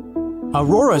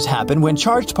 Auroras happen when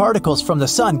charged particles from the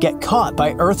sun get caught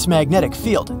by Earth's magnetic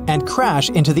field and crash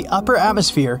into the upper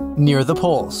atmosphere near the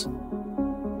poles.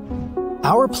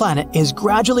 Our planet is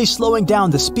gradually slowing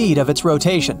down the speed of its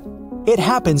rotation. It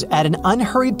happens at an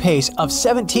unhurried pace of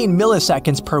 17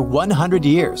 milliseconds per 100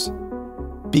 years.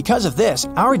 Because of this,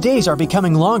 our days are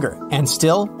becoming longer, and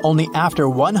still, only after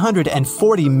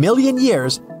 140 million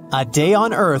years, a day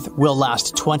on Earth will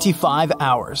last 25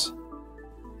 hours.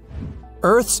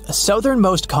 Earth's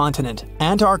southernmost continent,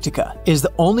 Antarctica, is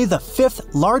only the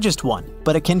 5th largest one,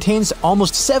 but it contains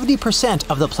almost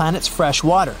 70% of the planet's fresh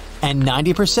water and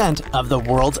 90% of the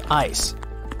world's ice.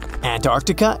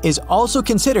 Antarctica is also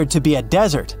considered to be a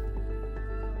desert.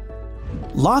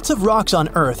 Lots of rocks on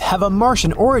Earth have a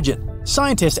Martian origin.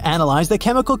 Scientists analyze the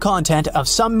chemical content of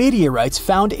some meteorites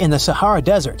found in the Sahara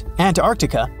Desert,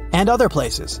 Antarctica, and other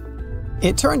places.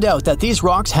 It turned out that these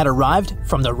rocks had arrived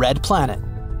from the Red Planet.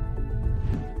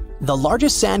 The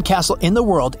largest sandcastle in the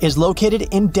world is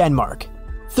located in Denmark.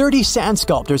 30 sand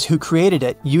sculptors who created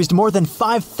it used more than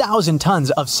 5,000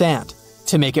 tons of sand.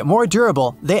 To make it more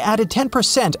durable, they added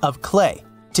 10% of clay,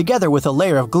 together with a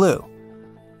layer of glue.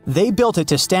 They built it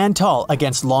to stand tall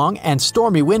against long and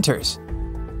stormy winters.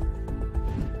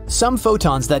 Some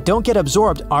photons that don't get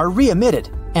absorbed are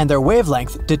re-emitted, and their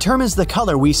wavelength determines the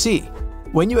color we see.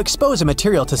 When you expose a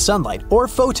material to sunlight or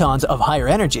photons of higher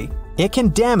energy, it can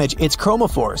damage its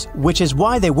chromophores, which is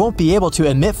why they won't be able to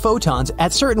emit photons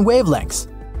at certain wavelengths.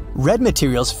 Red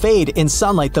materials fade in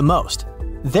sunlight the most.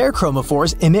 Their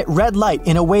chromophores emit red light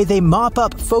in a way they mop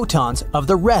up photons of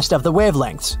the rest of the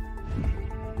wavelengths.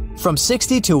 From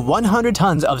 60 to 100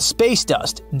 tons of space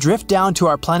dust drift down to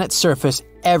our planet's surface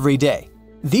every day.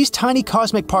 These tiny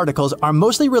cosmic particles are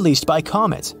mostly released by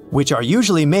comets, which are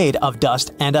usually made of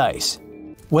dust and ice.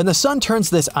 When the sun turns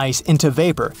this ice into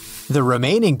vapor, the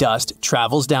remaining dust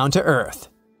travels down to Earth.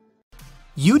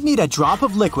 You'd need a drop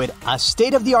of liquid, a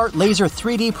state-of-the-art laser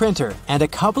 3D printer, and a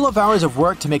couple of hours of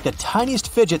work to make the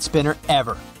tiniest fidget spinner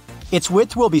ever. Its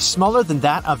width will be smaller than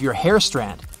that of your hair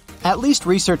strand. At least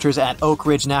researchers at Oak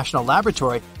Ridge National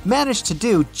Laboratory managed to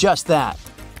do just that.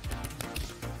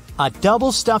 A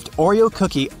double-stuffed Oreo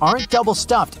cookie aren't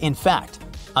double-stuffed, in fact.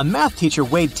 A math teacher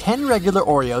weighed 10 regular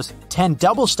Oreos, 10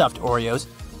 double-stuffed Oreos,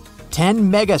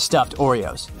 10 mega-stuffed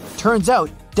Oreos. Turns out,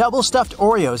 double-stuffed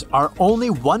Oreos are only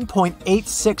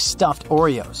 1.86 stuffed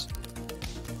Oreos.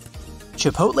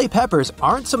 Chipotle peppers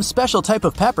aren't some special type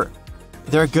of pepper.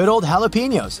 They're good old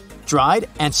jalapenos. Dried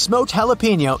and smoked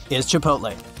jalapeno is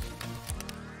chipotle.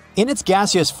 In its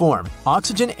gaseous form,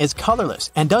 oxygen is colorless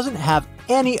and doesn't have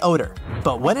any odor.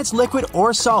 But when it's liquid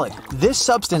or solid, this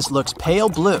substance looks pale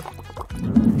blue.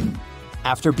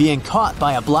 After being caught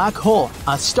by a black hole,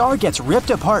 a star gets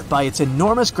ripped apart by its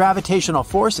enormous gravitational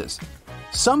forces.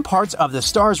 Some parts of the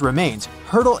star's remains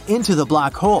hurtle into the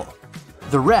black hole.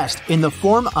 The rest, in the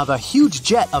form of a huge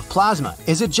jet of plasma,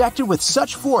 is ejected with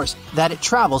such force that it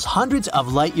travels hundreds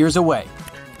of light years away.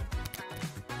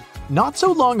 Not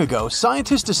so long ago,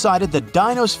 scientists decided the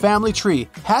dino's family tree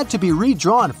had to be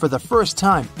redrawn for the first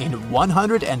time in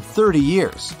 130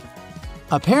 years.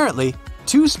 Apparently,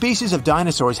 two species of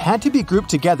dinosaurs had to be grouped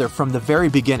together from the very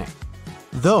beginning.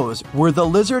 Those were the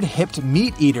lizard-hipped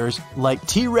meat-eaters like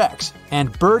T-Rex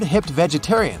and bird-hipped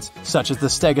vegetarians such as the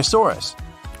Stegosaurus.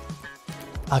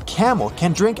 A camel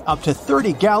can drink up to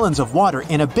 30 gallons of water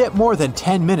in a bit more than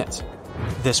 10 minutes.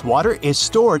 This water is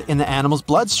stored in the animal's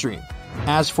bloodstream.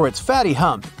 As for its fatty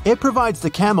hump, it provides the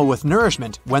camel with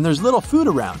nourishment when there's little food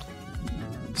around.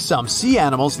 Some sea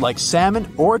animals like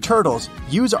salmon or turtles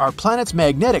use our planet's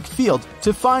magnetic field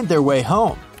to find their way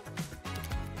home.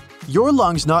 Your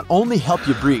lungs not only help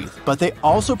you breathe, but they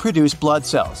also produce blood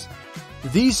cells.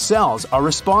 These cells are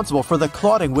responsible for the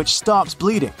clotting which stops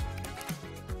bleeding.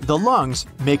 The lungs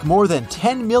make more than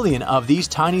 10 million of these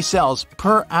tiny cells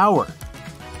per hour.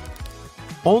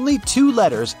 Only two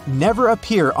letters never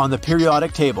appear on the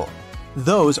periodic table.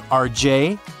 Those are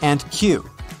J and Q.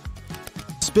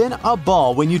 Spin a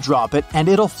ball when you drop it and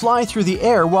it'll fly through the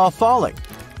air while falling.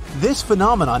 This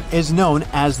phenomenon is known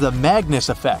as the Magnus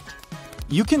effect.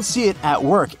 You can see it at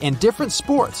work in different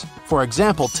sports, for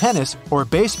example tennis or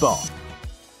baseball.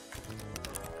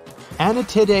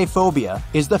 Anatidaephobia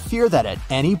is the fear that at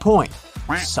any point,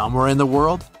 somewhere in the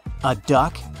world, a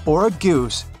duck or a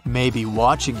goose may be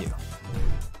watching you.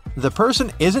 The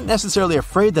person isn't necessarily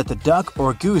afraid that the duck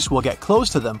or goose will get close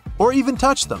to them or even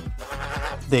touch them.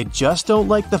 They just don't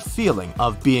like the feeling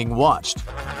of being watched.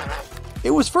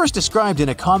 It was first described in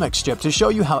a comic strip to show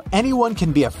you how anyone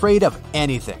can be afraid of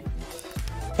anything.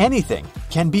 Anything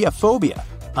can be a phobia.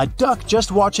 A duck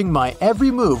just watching my every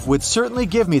move would certainly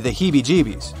give me the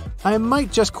heebie-jeebies. I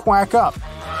might just quack up.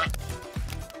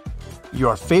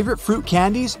 Your favorite fruit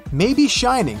candies may be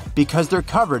shining because they're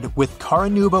covered with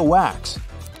carnauba wax.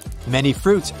 Many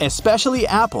fruits, especially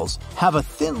apples, have a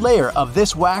thin layer of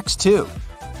this wax too.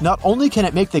 Not only can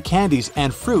it make the candies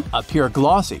and fruit appear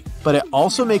glossy, but it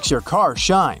also makes your car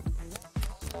shine.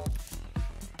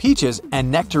 Peaches and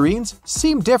nectarines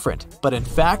seem different, but in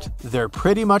fact, they're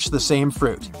pretty much the same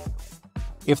fruit.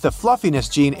 If the fluffiness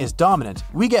gene is dominant,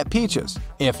 we get peaches.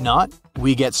 If not,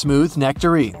 we get smooth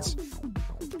nectarines.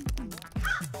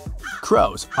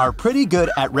 Crows are pretty good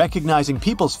at recognizing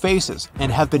people's faces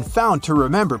and have been found to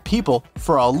remember people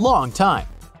for a long time.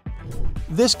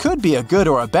 This could be a good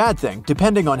or a bad thing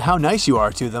depending on how nice you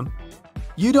are to them.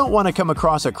 You don't want to come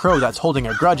across a crow that's holding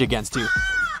a grudge against you.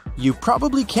 You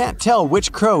probably can't tell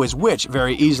which crow is which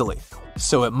very easily,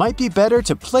 so it might be better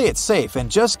to play it safe and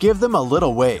just give them a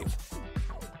little wave.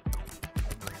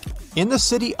 In the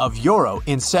city of Yoro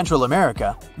in Central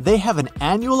America, they have an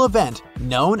annual event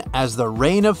known as the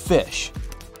Rain of Fish.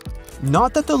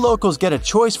 Not that the locals get a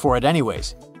choice for it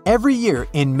anyways. Every year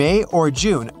in May or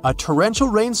June, a torrential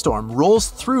rainstorm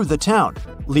rolls through the town,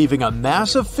 leaving a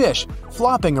mass of fish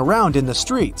flopping around in the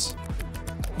streets.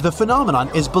 The phenomenon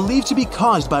is believed to be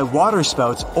caused by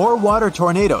waterspouts or water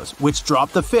tornadoes, which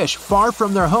drop the fish far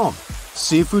from their home.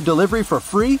 Seafood delivery for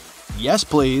free? Yes,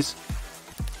 please.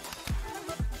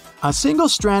 A single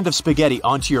strand of spaghetti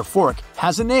onto your fork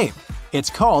has a name.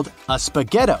 It's called a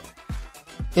spaghetto.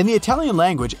 In the Italian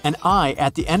language, an I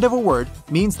at the end of a word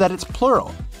means that it's plural,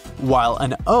 while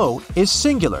an O is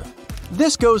singular.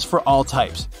 This goes for all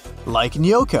types, like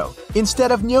gnocco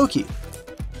instead of gnocchi,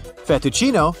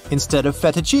 fettuccino instead of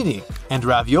fettuccini, and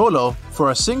raviolo for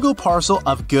a single parcel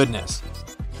of goodness.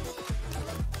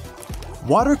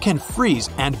 Water can freeze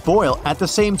and boil at the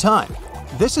same time.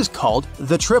 This is called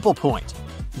the triple point.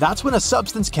 That's when a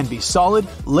substance can be solid,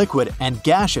 liquid, and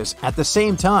gaseous at the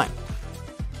same time.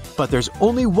 But there's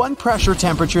only one pressure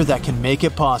temperature that can make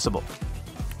it possible.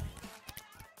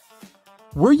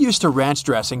 We're used to ranch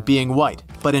dressing being white,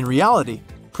 but in reality,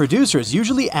 producers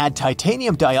usually add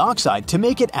titanium dioxide to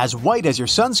make it as white as your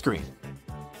sunscreen.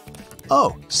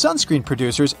 Oh, sunscreen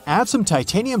producers add some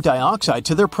titanium dioxide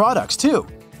to their products too.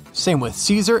 Same with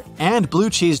Caesar and blue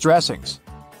cheese dressings.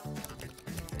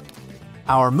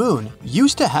 Our moon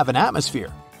used to have an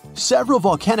atmosphere. Several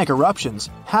volcanic eruptions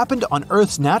happened on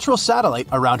Earth's natural satellite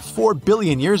around 4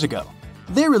 billion years ago.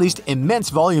 They released immense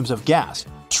volumes of gas,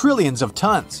 trillions of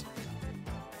tons.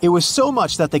 It was so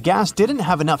much that the gas didn't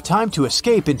have enough time to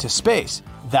escape into space.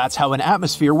 That's how an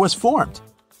atmosphere was formed.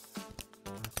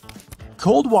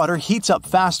 Cold water heats up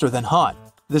faster than hot.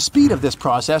 The speed of this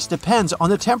process depends on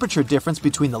the temperature difference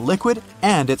between the liquid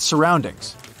and its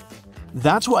surroundings.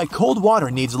 That's why cold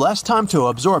water needs less time to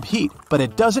absorb heat, but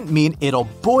it doesn't mean it'll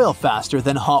boil faster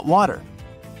than hot water.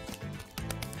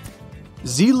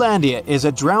 Zealandia is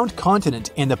a drowned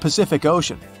continent in the Pacific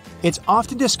Ocean. It's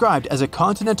often described as a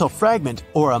continental fragment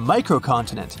or a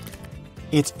microcontinent.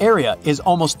 Its area is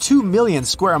almost 2 million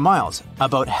square miles,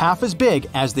 about half as big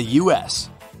as the US.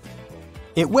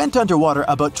 It went underwater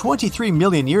about 23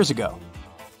 million years ago.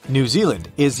 New Zealand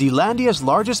is Zealandia's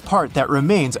largest part that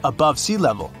remains above sea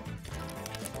level.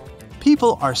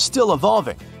 People are still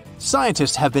evolving.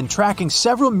 Scientists have been tracking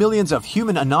several millions of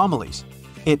human anomalies.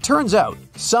 It turns out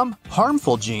some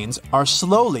harmful genes are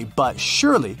slowly but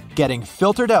surely getting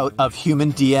filtered out of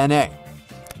human DNA.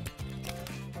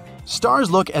 Stars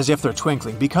look as if they're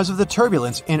twinkling because of the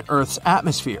turbulence in Earth's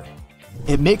atmosphere.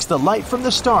 It makes the light from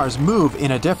the stars move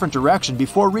in a different direction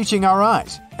before reaching our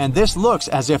eyes, and this looks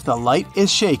as if the light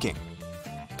is shaking.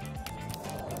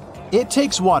 It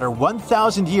takes water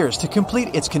 1,000 years to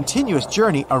complete its continuous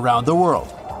journey around the world.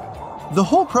 The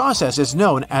whole process is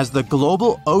known as the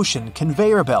global ocean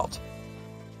conveyor belt.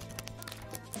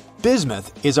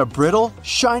 Bismuth is a brittle,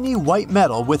 shiny white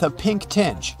metal with a pink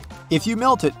tinge. If you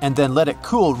melt it and then let it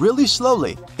cool really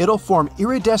slowly, it'll form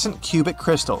iridescent cubic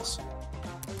crystals.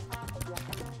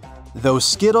 Those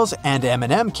Skittles and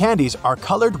M&M candies are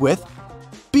colored with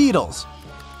beetles.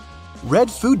 Red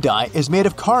food dye is made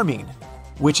of carmine,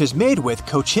 which is made with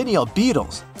cochineal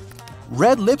beetles.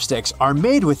 Red lipsticks are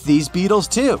made with these beetles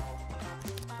too.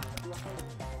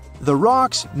 The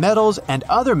rocks, metals, and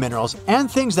other minerals and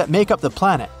things that make up the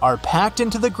planet are packed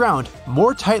into the ground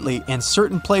more tightly in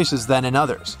certain places than in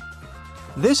others.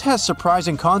 This has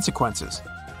surprising consequences.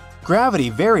 Gravity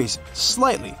varies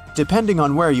slightly depending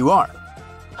on where you are.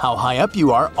 How high up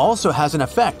you are also has an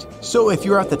effect, so if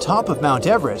you're at the top of Mount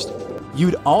Everest,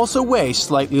 you'd also weigh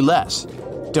slightly less.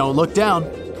 Don't look down.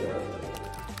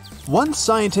 One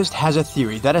scientist has a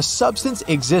theory that a substance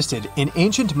existed in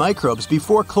ancient microbes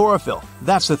before chlorophyll,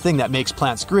 that's the thing that makes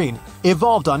plants green,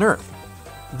 evolved on Earth.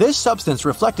 This substance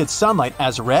reflected sunlight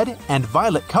as red and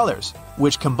violet colors,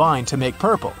 which combined to make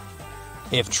purple.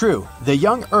 If true, the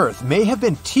young Earth may have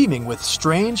been teeming with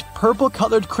strange,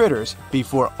 purple-colored critters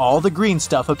before all the green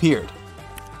stuff appeared.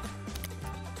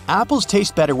 Apples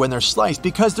taste better when they're sliced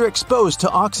because they're exposed to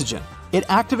oxygen. It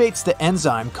activates the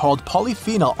enzyme called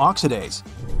polyphenol oxidase,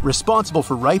 responsible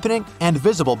for ripening and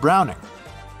visible browning.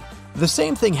 The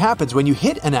same thing happens when you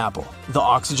hit an apple. The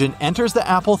oxygen enters the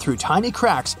apple through tiny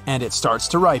cracks and it starts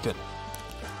to ripen.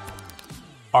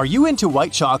 Are you into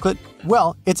white chocolate?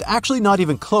 Well, it's actually not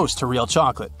even close to real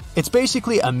chocolate. It's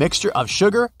basically a mixture of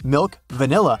sugar, milk,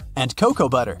 vanilla, and cocoa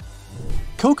butter.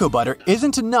 Cocoa butter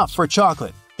isn't enough for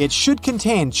chocolate. It should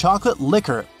contain chocolate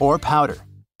liquor or powder.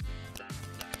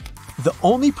 The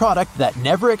only product that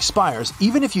never expires,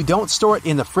 even if you don't store it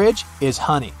in the fridge, is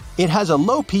honey. It has a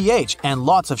low pH and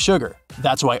lots of sugar.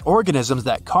 That's why organisms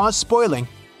that cause spoiling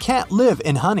can't live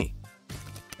in honey.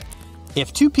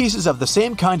 If two pieces of the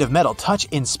same kind of metal touch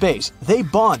in space, they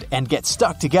bond and get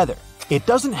stuck together. It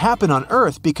doesn't happen on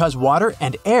Earth because water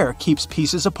and air keeps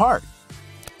pieces apart.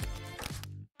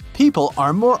 People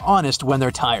are more honest when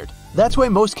they're tired. That's why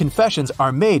most confessions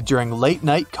are made during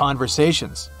late-night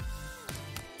conversations.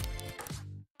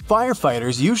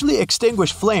 Firefighters usually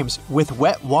extinguish flames with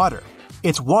wet water.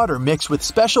 It's water mixed with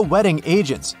special wetting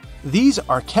agents. These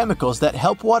are chemicals that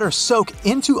help water soak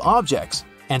into objects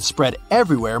and spread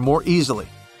everywhere more easily.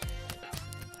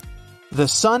 The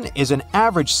Sun is an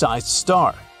average-sized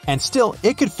star, and still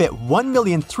it could fit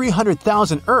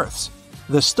 1,300,000 Earths.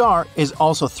 The star is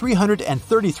also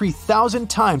 333,000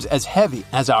 times as heavy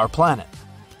as our planet.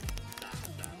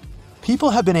 People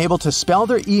have been able to spell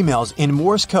their emails in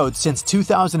Morse code since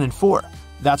 2004.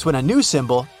 That's when a new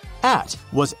symbol,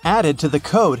 @ was added to the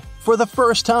code for the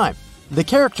first time. The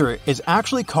character is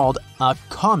actually called a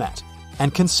comet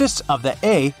and consists of the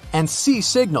A and C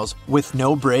signals with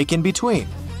no break in between.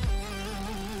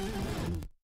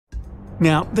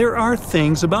 Now, there are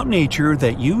things about nature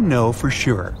that you know for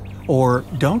sure, or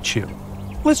don't you?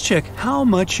 Let's check how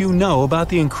much you know about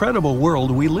the incredible world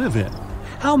we live in.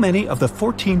 How many of the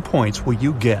 14 points will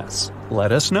you guess?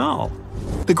 Let us know.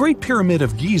 The Great Pyramid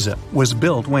of Giza was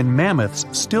built when mammoths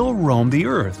still roamed the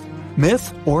earth.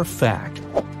 Myth or fact?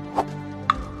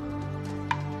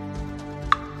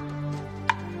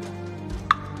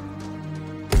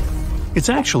 It's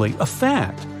actually a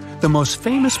fact. The most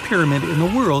famous pyramid in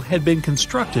the world had been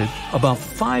constructed about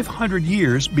 500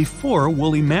 years before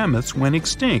woolly mammoths went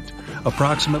extinct,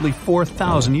 approximately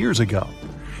 4,000 years ago.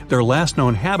 Their last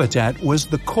known habitat was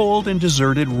the cold and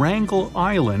deserted Wrangel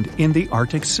Island in the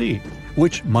Arctic Sea,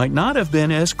 which might not have been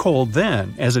as cold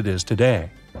then as it is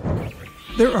today.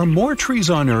 There are more trees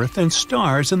on Earth than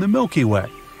stars in the Milky Way.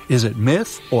 Is it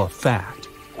myth or fact?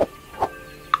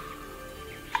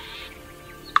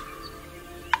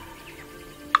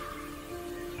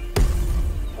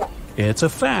 It's a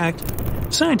fact.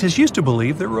 Scientists used to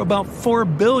believe there were about 4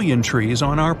 billion trees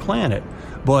on our planet,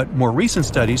 but more recent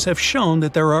studies have shown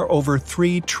that there are over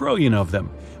 3 trillion of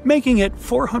them, making it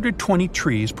 420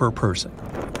 trees per person.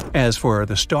 As for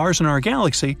the stars in our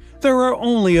galaxy, there are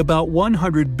only about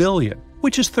 100 billion,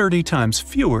 which is 30 times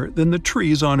fewer than the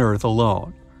trees on Earth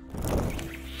alone.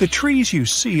 The trees you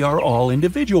see are all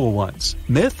individual ones,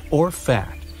 myth or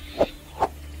fact?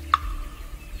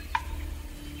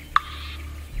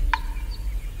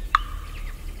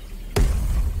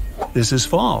 This is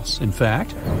false. In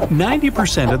fact,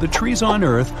 90% of the trees on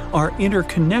Earth are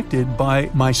interconnected by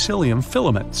mycelium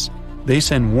filaments. They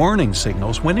send warning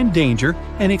signals when in danger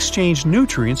and exchange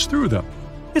nutrients through them.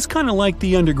 It's kind of like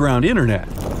the underground internet.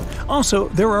 Also,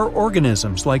 there are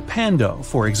organisms like Pando,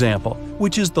 for example,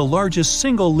 which is the largest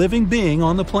single living being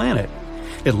on the planet.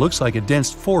 It looks like a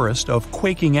dense forest of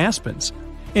quaking aspens.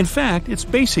 In fact, it's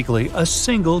basically a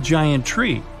single giant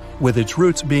tree, with its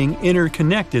roots being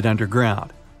interconnected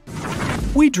underground.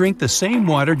 We drink the same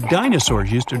water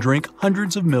dinosaurs used to drink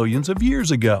hundreds of millions of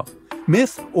years ago.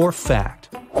 Myth or fact?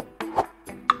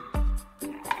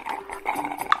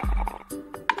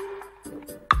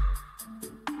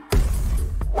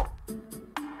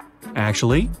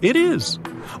 Actually, it is.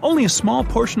 Only a small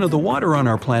portion of the water on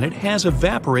our planet has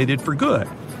evaporated for good.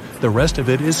 The rest of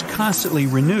it is constantly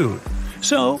renewed.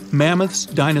 So, mammoths,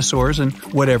 dinosaurs, and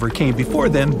whatever came before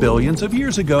them billions of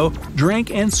years ago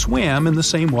drank and swam in the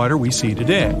same water we see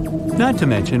today. Not to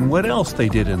mention what else they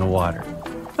did in the water.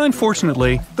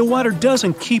 Unfortunately, the water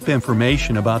doesn't keep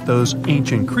information about those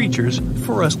ancient creatures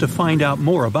for us to find out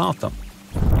more about them.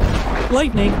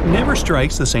 Lightning never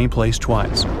strikes the same place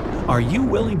twice. Are you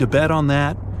willing to bet on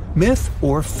that? Myth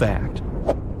or fact?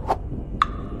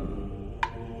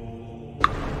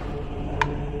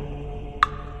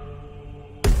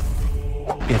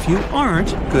 If you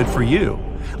aren't, good for you.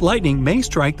 Lightning may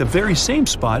strike the very same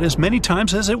spot as many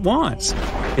times as it wants.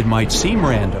 It might seem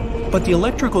random, but the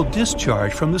electrical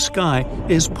discharge from the sky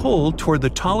is pulled toward the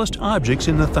tallest objects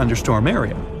in the thunderstorm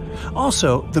area.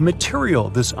 Also, the material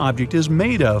this object is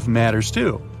made of matters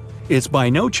too. It's by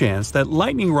no chance that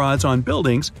lightning rods on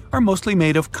buildings are mostly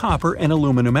made of copper and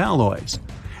aluminum alloys.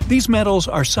 These metals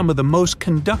are some of the most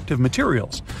conductive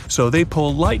materials, so they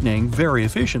pull lightning very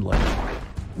efficiently.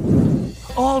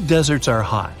 All deserts are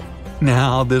hot.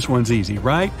 Now, this one's easy,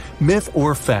 right? Myth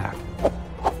or fact?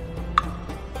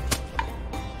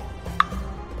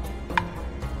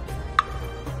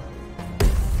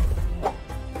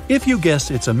 If you guessed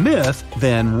it's a myth,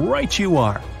 then right you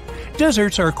are.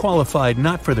 Deserts are qualified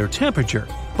not for their temperature,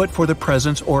 but for the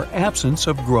presence or absence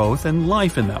of growth and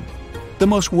life in them. The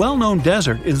most well-known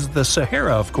desert is the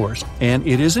Sahara, of course, and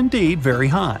it is indeed very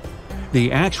hot.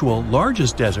 The actual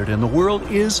largest desert in the world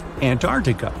is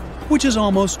Antarctica, which is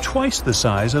almost twice the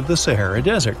size of the Sahara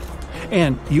Desert.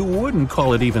 And you wouldn't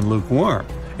call it even lukewarm.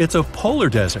 It's a polar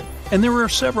desert, and there are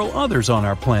several others on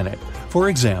our planet. For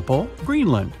example,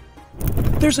 Greenland.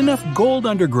 There's enough gold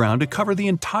underground to cover the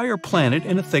entire planet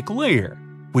in a thick layer.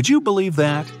 Would you believe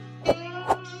that?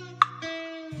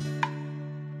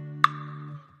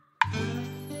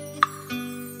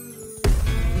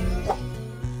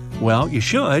 Well, you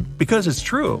should, because it's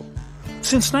true.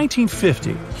 Since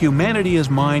 1950, humanity has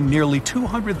mined nearly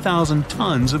 200,000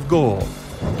 tons of gold.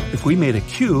 If we made a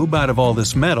cube out of all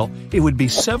this metal, it would be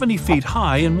 70 feet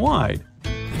high and wide.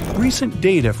 Recent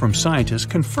data from scientists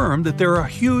confirm that there are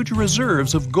huge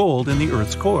reserves of gold in the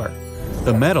Earth's core.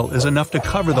 The metal is enough to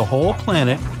cover the whole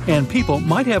planet, and people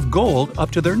might have gold up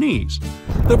to their knees.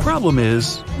 The problem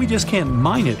is, we just can't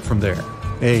mine it from there.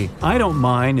 Hey, I don't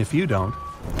mine if you don't.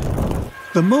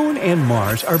 The Moon and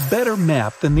Mars are better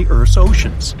mapped than the Earth's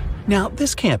oceans. Now,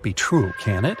 this can't be true,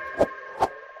 can it?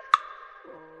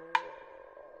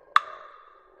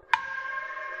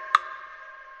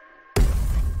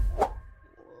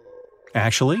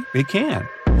 Actually, it can.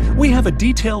 We have a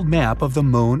detailed map of the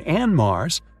Moon and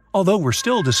Mars, although we're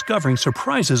still discovering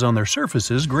surprises on their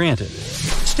surfaces, granted.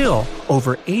 Still,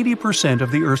 over 80%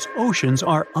 of the Earth's oceans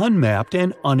are unmapped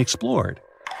and unexplored.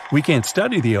 We can't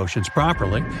study the oceans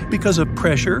properly because of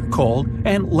pressure, cold,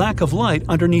 and lack of light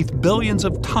underneath billions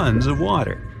of tons of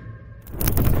water.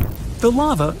 The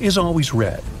lava is always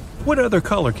red. What other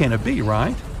color can it be,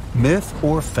 right? Myth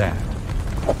or fact?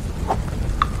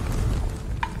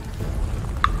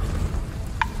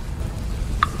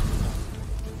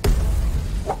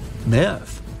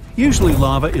 Myth. Usually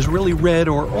lava is really red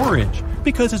or orange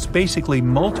because it's basically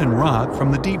molten rock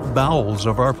from the deep bowels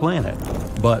of our planet.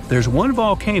 But there's one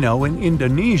volcano in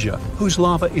Indonesia whose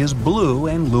lava is blue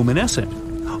and luminescent.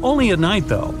 Only at night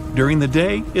though. During the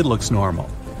day, it looks normal.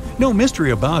 No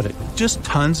mystery about it, just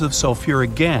tons of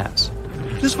sulfuric gas.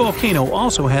 This volcano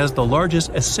also has the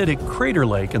largest acidic crater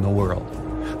lake in the world.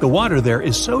 The water there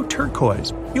is so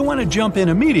turquoise, you want to jump in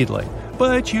immediately,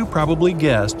 but you probably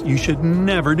guessed you should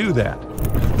never do that.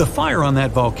 The fire on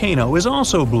that volcano is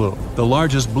also blue, the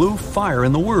largest blue fire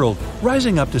in the world,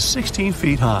 rising up to 16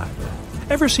 feet high.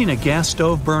 Ever seen a gas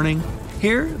stove burning?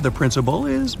 Here, the principle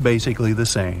is basically the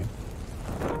same.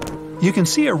 You can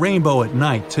see a rainbow at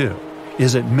night, too.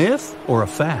 Is it myth or a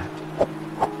fact?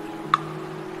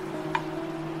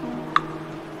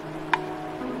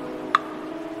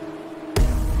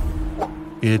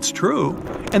 It's true,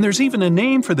 and there's even a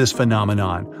name for this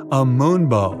phenomenon, a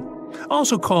moonbow.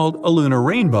 Also called a lunar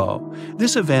rainbow,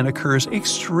 this event occurs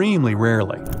extremely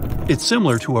rarely. It's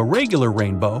similar to a regular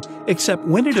rainbow, except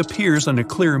when it appears on a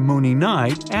clear moony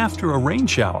night after a rain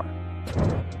shower.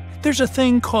 There's a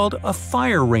thing called a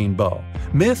fire rainbow,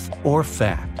 myth or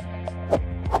fact.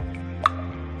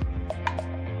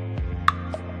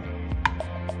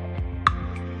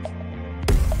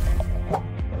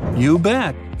 You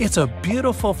bet! It's a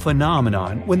beautiful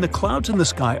phenomenon when the clouds in the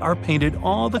sky are painted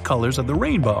all the colors of the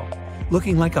rainbow,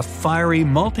 looking like a fiery,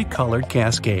 multicolored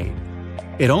cascade.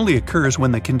 It only occurs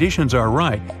when the conditions are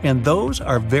right, and those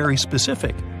are very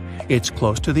specific. It's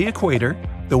close to the equator,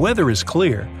 the weather is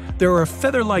clear, there are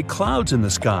feather-like clouds in the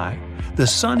sky, the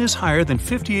sun is higher than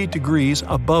 58 degrees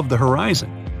above the horizon.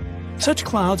 Such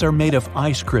clouds are made of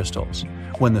ice crystals.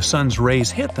 When the sun's rays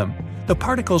hit them, the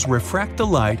particles refract the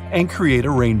light and create a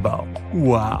rainbow.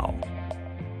 Wow!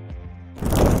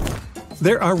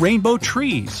 There are rainbow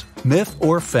trees, myth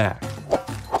or fact.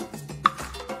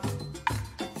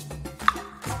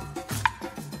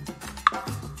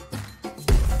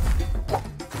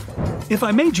 If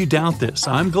I made you doubt this,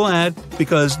 I'm glad,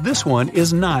 because this one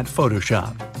is not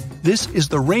photoshopped. This is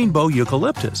the rainbow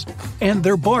eucalyptus, and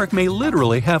their bark may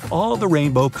literally have all the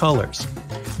rainbow colors.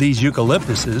 These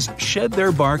eucalyptuses shed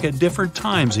their bark at different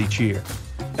times each year.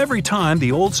 Every time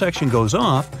the old section goes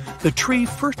off, the tree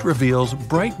first reveals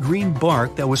bright green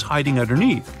bark that was hiding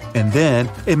underneath, and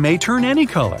then it may turn any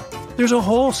color. There's a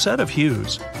whole set of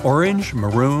hues: orange,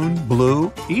 maroon,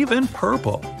 blue, even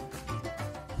purple.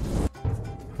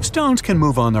 Stones can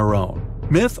move on their own.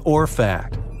 Myth or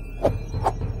fact?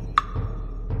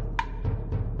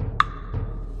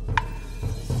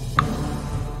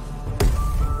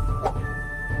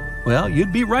 Well,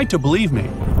 you'd be right to believe me.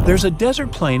 There's a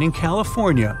desert plain in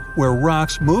California where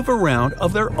rocks move around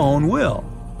of their own will.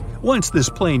 Once this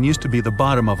plain used to be the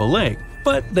bottom of a lake,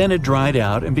 but then it dried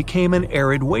out and became an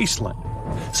arid wasteland.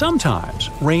 Sometimes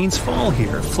rains fall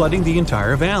here, flooding the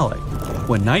entire valley.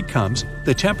 When night comes,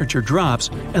 the temperature drops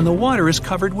and the water is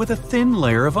covered with a thin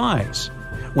layer of ice.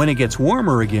 When it gets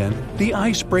warmer again, the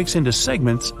ice breaks into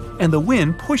segments and the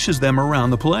wind pushes them around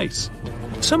the place.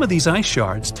 Some of these ice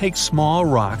shards take small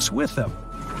rocks with them.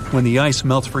 When the ice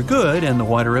melts for good and the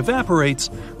water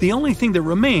evaporates, the only thing that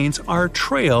remains are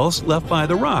trails left by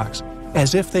the rocks,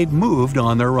 as if they'd moved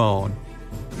on their own.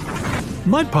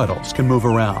 Mud puddles can move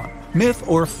around. Myth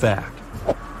or fact?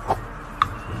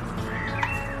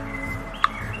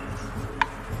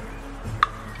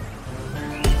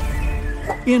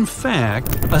 In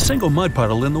fact, a single mud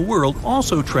puddle in the world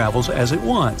also travels as it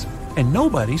wants, and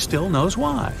nobody still knows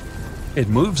why. It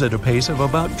moves at a pace of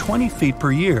about 20 feet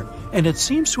per year, and it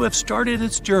seems to have started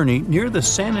its journey near the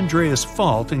San Andreas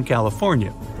Fault in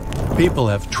California. People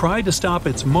have tried to stop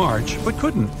its march, but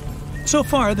couldn't. So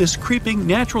far, this creeping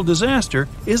natural disaster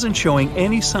isn't showing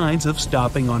any signs of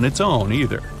stopping on its own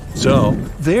either. So,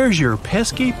 there's your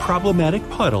pesky, problematic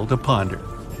puddle to ponder.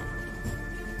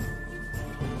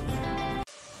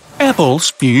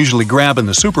 Apples you usually grab in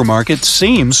the supermarket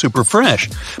seem super fresh,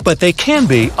 but they can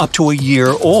be up to a year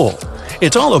old.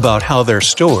 It's all about how they're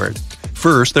stored.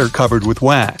 First, they're covered with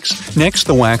wax. Next,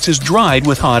 the wax is dried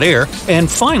with hot air, and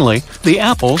finally, the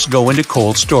apples go into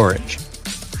cold storage.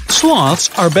 Sloths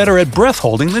are better at breath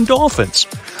holding than dolphins.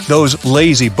 Those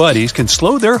lazy buddies can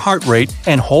slow their heart rate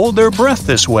and hold their breath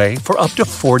this way for up to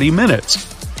 40 minutes.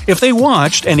 If they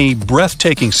watched any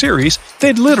breathtaking series,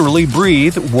 they'd literally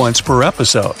breathe once per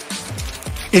episode.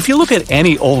 If you look at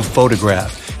any old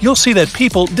photograph, you'll see that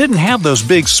people didn't have those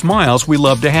big smiles we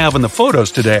love to have in the photos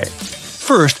today.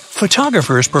 First,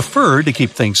 photographers preferred to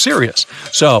keep things serious,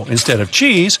 so instead of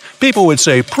cheese, people would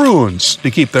say prunes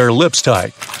to keep their lips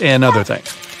tight, and other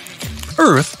things.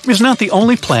 Earth is not the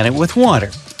only planet with water.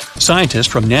 Scientists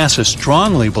from NASA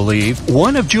strongly believe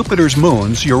one of Jupiter's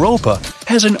moons, Europa,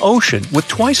 has an ocean with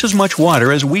twice as much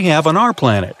water as we have on our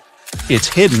planet. It's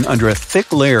hidden under a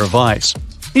thick layer of ice.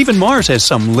 Even Mars has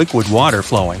some liquid water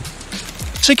flowing.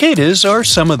 Cicadas are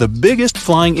some of the biggest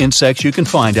flying insects you can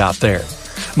find out there.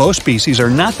 Most species are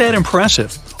not that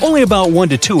impressive, only about 1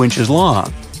 to 2 inches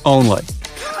long. Only.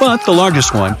 But the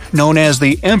largest one, known as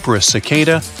the empress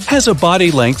cicada, has a body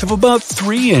length of about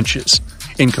 3 inches.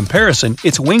 In comparison,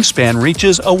 its wingspan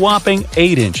reaches a whopping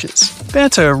 8 inches.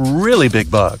 That's a really big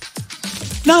bug.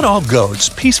 Not all goats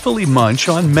peacefully munch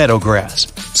on meadow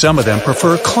grass. Some of them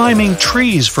prefer climbing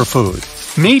trees for food.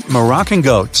 Meet Moroccan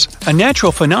goats, a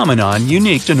natural phenomenon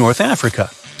unique to North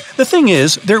Africa. The thing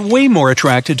is, they're way more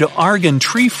attracted to argan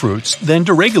tree fruits than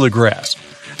to regular grass.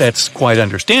 That's quite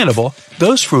understandable.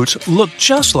 Those fruits look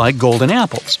just like golden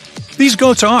apples. These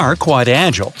goats are quite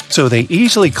agile, so they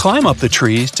easily climb up the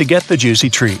trees to get the juicy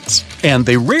treats. And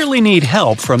they rarely need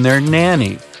help from their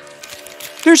nanny.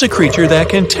 There's a creature that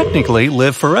can technically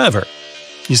live forever.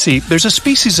 You see, there's a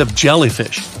species of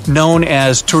jellyfish known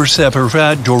as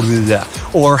Turcephora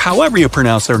dorluda, or however you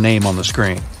pronounce their name on the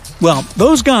screen. Well,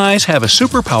 those guys have a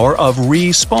superpower of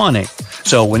respawning.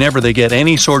 So whenever they get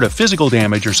any sort of physical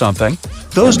damage or something,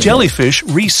 those jellyfish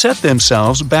reset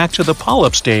themselves back to the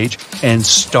polyp stage and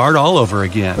start all over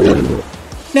again.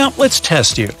 Now, let's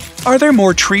test you. Are there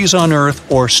more trees on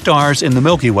Earth or stars in the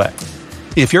Milky Way?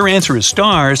 If your answer is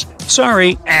stars,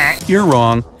 sorry, you're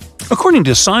wrong. According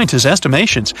to scientists'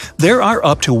 estimations, there are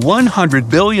up to 100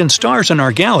 billion stars in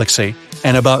our galaxy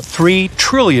and about 3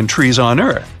 trillion trees on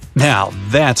Earth. Now,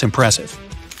 that's impressive.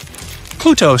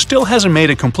 Pluto still hasn't made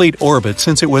a complete orbit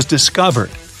since it was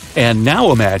discovered. And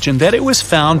now imagine that it was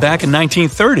found back in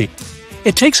 1930.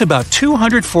 It takes about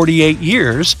 248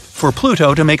 years for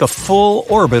Pluto to make a full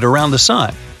orbit around the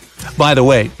Sun. By the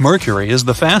way, Mercury is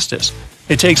the fastest.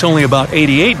 It takes only about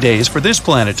 88 days for this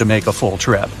planet to make a full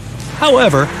trip.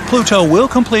 However, Pluto will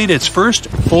complete its first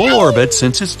full orbit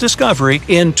since its discovery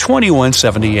in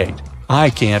 2178. I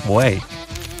can't wait.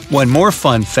 One more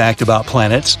fun fact about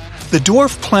planets. The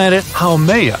dwarf planet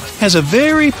Haumea has a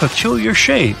very peculiar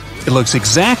shape. It looks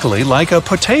exactly like a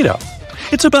potato.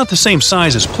 It's about the same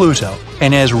size as Pluto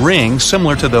and has rings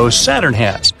similar to those Saturn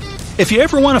has. If you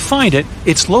ever want to find it,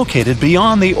 it's located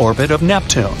beyond the orbit of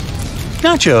Neptune.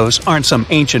 Nachos aren't some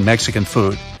ancient Mexican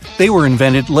food. They were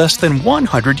invented less than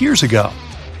 100 years ago.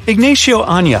 Ignacio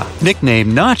Aña,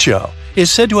 nicknamed Nacho,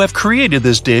 is said to have created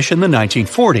this dish in the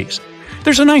 1940s.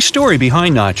 There's a nice story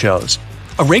behind nachos.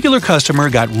 A regular customer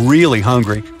got really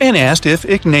hungry and asked if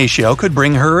Ignacio could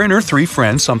bring her and her 3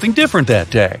 friends something different that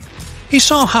day. He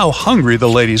saw how hungry the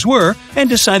ladies were and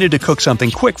decided to cook something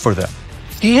quick for them.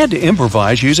 He had to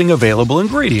improvise using available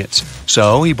ingredients,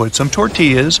 so he put some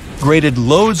tortillas, grated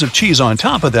loads of cheese on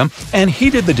top of them, and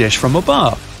heated the dish from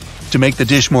above. To make the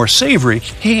dish more savory,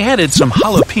 he added some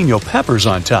jalapeno peppers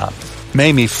on top.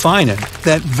 Mamie Finan,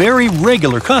 that very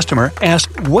regular customer,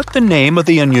 asked what the name of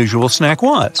the unusual snack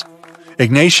was.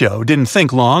 Ignacio didn't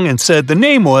think long and said the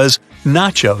name was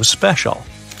Nacho Special.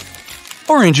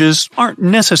 Oranges aren't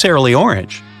necessarily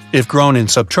orange. If grown in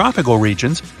subtropical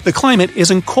regions, the climate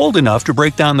isn't cold enough to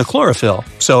break down the chlorophyll,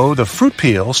 so the fruit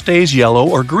peel stays yellow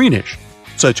or greenish.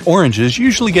 Such oranges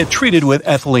usually get treated with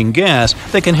ethylene gas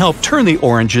that can help turn the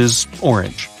oranges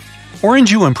orange.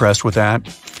 Aren't you impressed with that?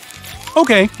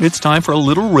 Okay, it's time for a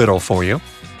little riddle for you.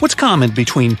 What's common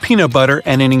between peanut butter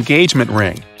and an engagement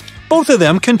ring? Both of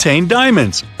them contain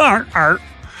diamonds.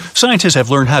 Scientists have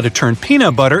learned how to turn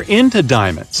peanut butter into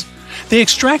diamonds. They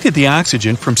extracted the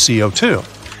oxygen from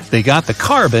CO2. They got the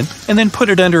carbon and then put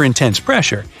it under intense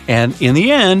pressure, and in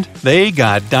the end, they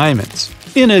got diamonds.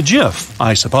 In a jiff,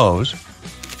 I suppose.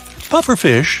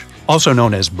 Pufferfish, also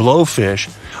known as blowfish,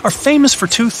 are famous for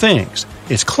 2 things.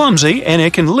 It's clumsy and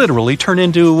it can literally turn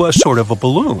into a sort of a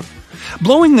balloon.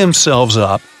 Blowing themselves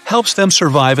up helps them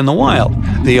survive in the wild.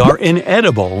 They are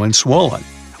inedible when swollen.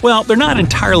 Well, they're not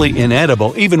entirely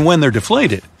inedible even when they're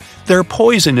deflated. Their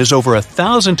poison is over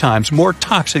 1,000 times more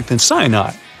toxic than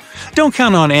cyanide. Don't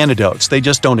count on antidotes, they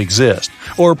just don't exist.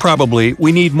 Or probably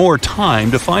we need more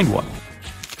time to find one.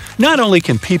 Not only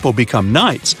can people become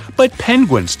knights, but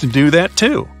penguins can do that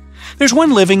too. There's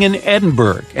one living in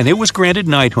Edinburgh, and it was granted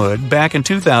knighthood back in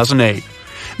 2008.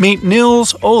 Meet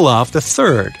Nils Olaf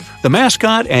III, the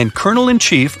mascot and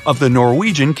colonel-in-chief of the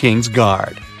Norwegian King's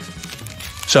Guard.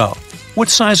 So, what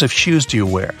size of shoes do you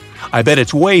wear? I bet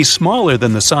it's way smaller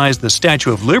than the size the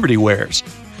Statue of Liberty wears.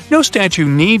 No statue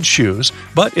needs shoes,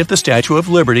 but if the Statue of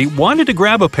Liberty wanted to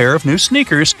grab a pair of new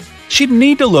sneakers, she'd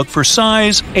need to look for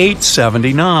size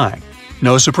 879.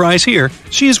 No surprise here,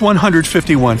 she's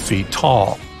 151 feet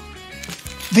tall.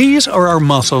 These are our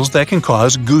muscles that can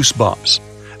cause goosebumps.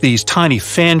 These tiny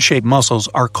fan-shaped muscles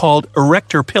are called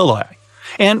erector pili,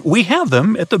 and we have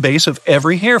them at the base of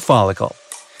every hair follicle.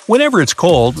 Whenever it's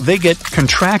cold, they get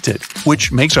contracted,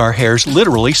 which makes our hairs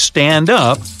literally stand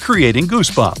up, creating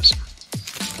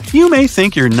goosebumps. You may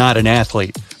think you're not an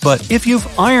athlete, but if you've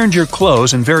ironed your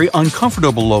clothes in very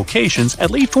uncomfortable locations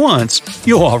at least once,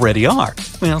 you already are.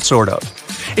 Well, sort of.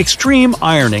 Extreme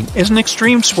ironing is an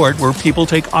extreme sport where people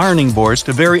take ironing boards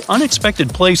to very unexpected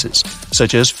places,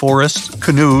 such as forests,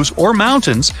 canoes, or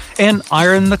mountains, and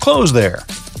iron the clothes there.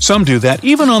 Some do that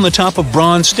even on the top of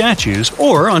bronze statues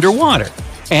or underwater.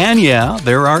 And yeah,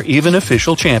 there are even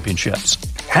official championships.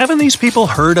 Haven't these people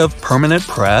heard of permanent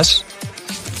press?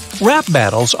 Rap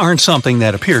battles aren't something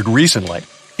that appeared recently.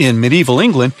 In medieval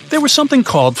England, there was something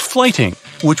called flyting,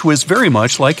 which was very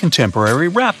much like contemporary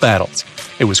rap battles.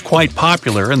 It was quite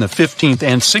popular in the 15th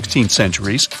and 16th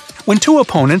centuries, when two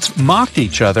opponents mocked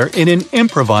each other in an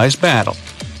improvised battle.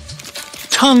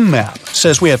 Tongue map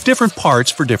says we have different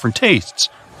parts for different tastes.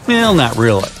 Well, not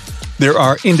really. There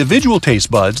are individual taste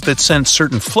buds that sense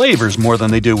certain flavors more than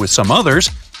they do with some others,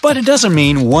 but it doesn't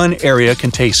mean one area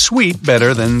can taste sweet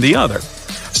better than the other.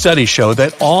 Studies show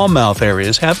that all mouth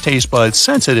areas have taste buds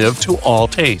sensitive to all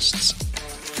tastes.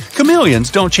 Chameleons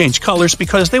don't change colors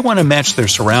because they want to match their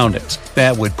surroundings.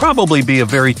 That would probably be a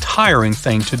very tiring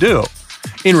thing to do.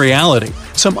 In reality,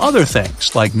 some other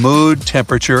things like mood,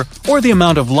 temperature, or the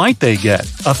amount of light they get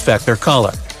affect their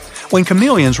color. When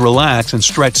chameleons relax and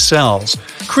stretch cells,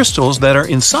 crystals that are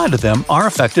inside of them are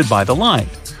affected by the light.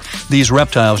 These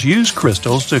reptiles use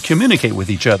crystals to communicate with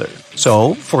each other.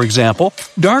 So, for example,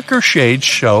 darker shades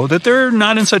show that they're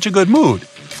not in such a good mood.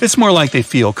 It's more like they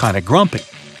feel kind of grumpy.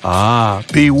 Ah,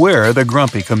 beware the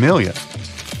grumpy chameleon.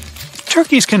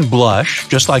 Turkeys can blush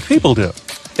just like people do.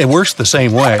 It works the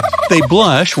same way. They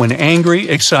blush when angry,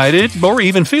 excited, or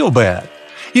even feel bad.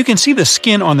 You can see the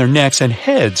skin on their necks and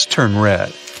heads turn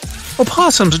red.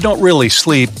 Opossums don't really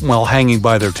sleep while hanging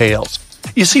by their tails.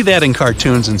 You see that in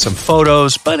cartoons and some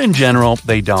photos, but in general,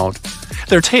 they don't.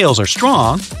 Their tails are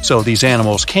strong, so these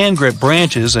animals can grip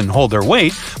branches and hold their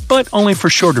weight, but only for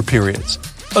shorter periods.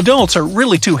 Adults are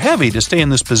really too heavy to stay in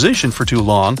this position for too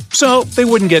long, so they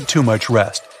wouldn't get too much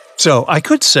rest. So I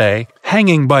could say,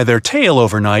 hanging by their tail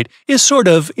overnight is sort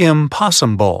of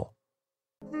impossible.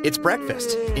 It's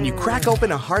breakfast, and you crack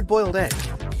open a hard-boiled egg.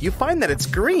 You find that it's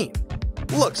green.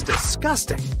 Looks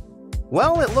disgusting.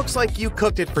 Well, it looks like you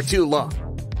cooked it for too long.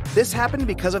 This happened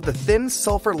because of the thin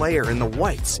sulfur layer in the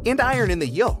whites and iron in the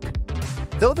yolk.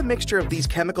 Though the mixture of these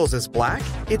chemicals is black,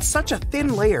 it's such a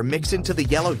thin layer mixed into the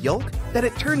yellow yolk that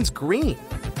it turns green.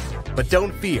 But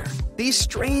don't fear, these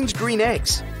strange green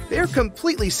eggs, they're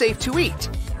completely safe to eat.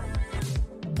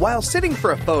 While sitting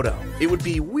for a photo, it would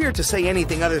be weird to say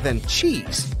anything other than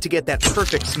cheese to get that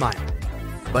perfect smile.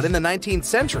 But in the 19th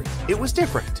century, it was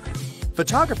different.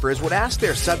 Photographers would ask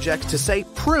their subjects to say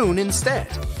prune instead.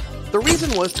 The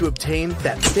reason was to obtain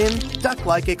that thin,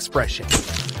 duck-like expression.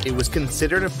 It was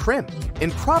considered a prim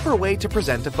and proper way to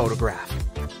present a photograph.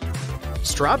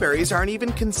 Strawberries aren't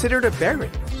even considered a berry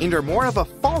and are more of a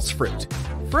false fruit,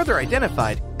 further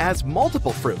identified as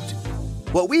multiple fruit.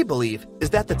 What we believe is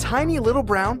that the tiny little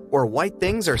brown or white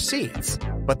things are seeds,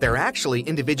 but they're actually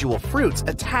individual fruits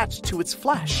attached to its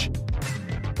flesh.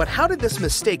 But how did this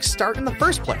mistake start in the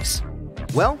first place?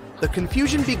 Well, the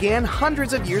confusion began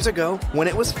hundreds of years ago when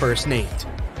it was first named.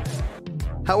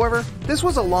 However, this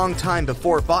was a long time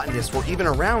before botanists were even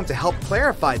around to help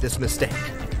clarify this mistake.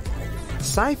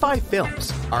 Sci-fi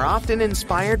films are often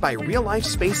inspired by real-life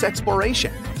space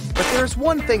exploration, but there's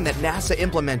one thing that NASA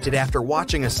implemented after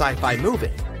watching a sci-fi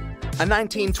movie. A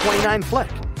 1929 flick,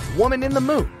 Woman in the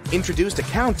Moon, introduced a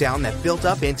countdown that built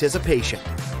up anticipation.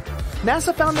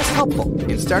 NASA found this helpful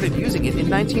and started using it in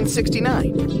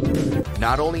 1969.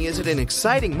 Not only is it an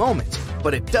exciting moment,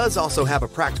 but it does also have a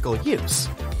practical use.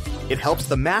 It helps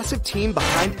the massive team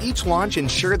behind each launch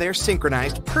ensure they're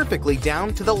synchronized perfectly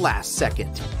down to the last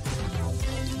second.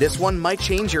 This one might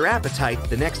change your appetite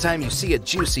the next time you see a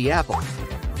juicy apple.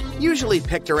 Usually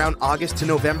picked around August to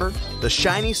November, the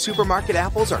shiny supermarket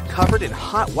apples are covered in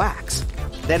hot wax,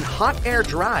 then hot air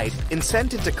dried and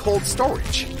sent into cold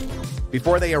storage.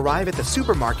 Before they arrive at the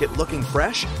supermarket looking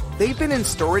fresh, they've been in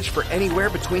storage for anywhere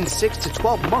between 6 to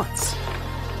 12 months.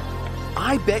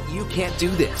 I bet you can't do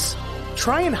this.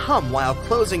 Try and hum while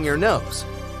closing your nose.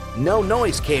 No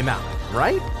noise came out,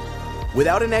 right?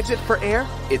 Without an exit for air,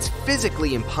 it's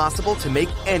physically impossible to make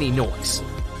any noise.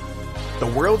 The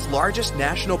world's largest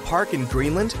national park in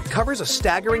Greenland covers a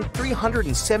staggering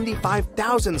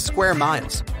 375,000 square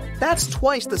miles. That's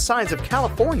twice the size of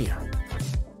California.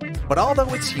 But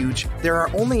although it's huge, there are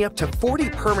only up to 40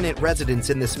 permanent residents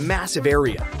in this massive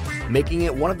area, making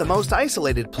it one of the most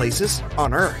isolated places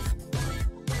on Earth.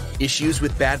 Issues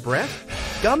with bad breath?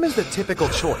 Gum is the typical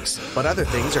choice, but other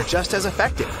things are just as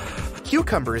effective.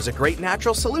 Cucumber is a great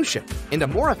natural solution and a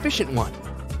more efficient one.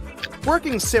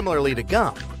 Working similarly to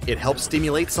gum, it helps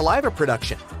stimulate saliva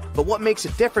production, but what makes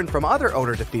it different from other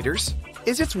odor defeaters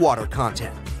is its water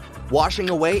content. Washing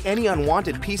away any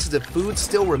unwanted pieces of food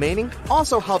still remaining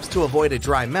also helps to avoid a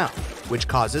dry mouth, which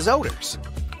causes odors.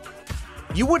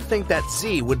 You would think that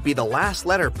Z would be the last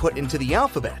letter put into the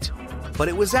alphabet, but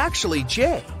it was actually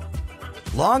J.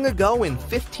 Long ago in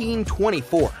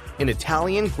 1524, an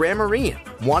Italian grammarian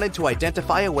wanted to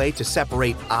identify a way to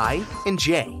separate I and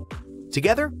J.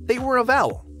 Together, they were a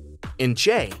vowel, and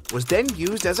J was then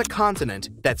used as a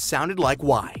consonant that sounded like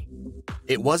Y.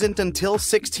 It wasn't until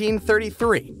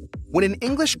 1633 when an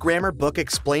English grammar book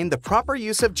explained the proper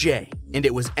use of J, and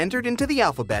it was entered into the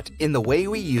alphabet in the way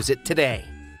we use it today.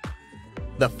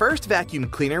 The first vacuum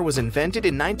cleaner was invented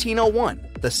in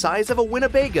 1901, the size of a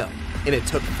Winnebago, and it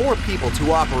took 4 people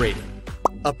to operate it.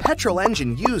 A petrol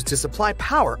engine used to supply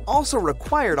power also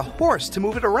required a horse to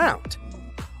move it around.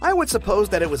 I would suppose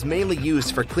that it was mainly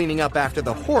used for cleaning up after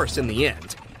the horse in the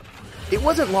end. It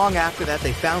wasn't long after that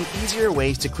they found easier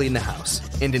ways to clean the house,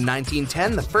 and in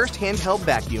 1910 the first handheld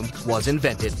vacuum was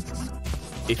invented.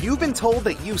 If you've been told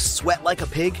that you sweat like a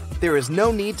pig, there is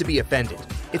no need to be offended.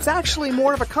 It's actually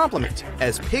more of a compliment,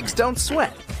 as pigs don't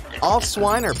sweat. All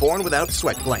swine are born without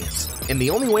sweat glands, and the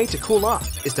only way to cool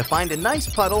off is to find a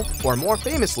nice puddle, or more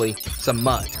famously, some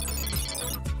mud.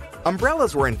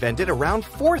 Umbrellas were invented around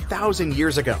 4,000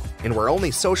 years ago and were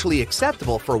only socially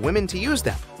acceptable for women to use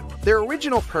them. Their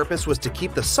original purpose was to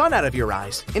keep the sun out of your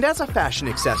eyes and as a fashion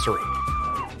accessory.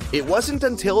 It wasn't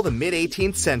until the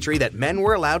mid-18th century that men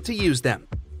were allowed to use them.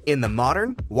 In the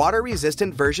modern,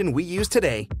 water-resistant version we use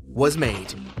today was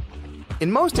made.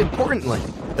 And most importantly,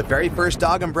 the very first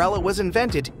dog umbrella was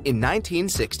invented in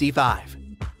 1965.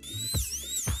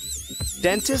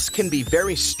 Dentists can be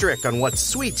very strict on what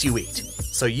sweets you eat,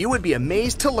 so you would be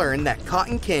amazed to learn that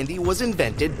cotton candy was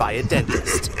invented by a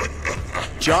dentist.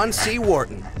 John C.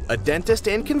 Wharton, a dentist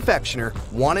and confectioner,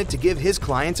 wanted to give his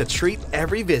clients a treat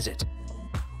every visit.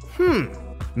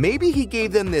 Maybe he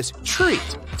gave them this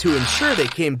treat to ensure they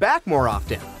came back more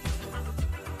often.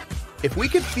 If we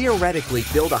could theoretically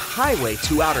build a highway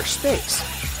to outer space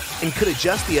and could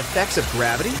adjust the effects of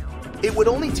gravity, it would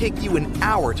only take you an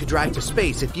hour to drive to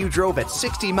space if you drove at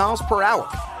 60 miles per hour.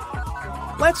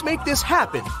 Let's make this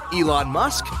happen, Elon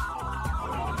Musk.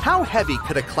 How heavy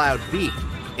could a cloud be?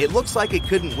 It looks like it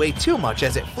couldn't weigh too much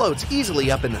as it floats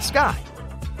easily up in the sky.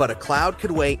 But a cloud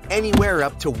could weigh anywhere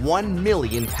up to 1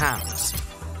 million pounds.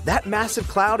 That massive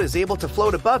cloud is able to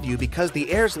float above you because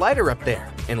the air's lighter up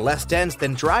there and less dense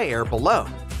than dry air below.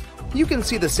 You can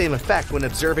see the same effect when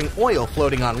observing oil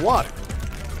floating on water.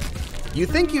 You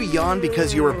think you yawn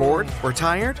because you were bored or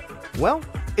tired? Well,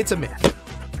 it's a myth.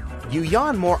 You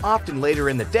yawn more often later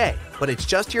in the day, but it's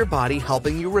just your body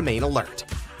helping you remain alert.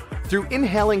 Through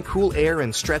inhaling cool air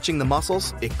and stretching the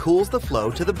muscles, it cools the flow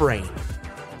to the brain.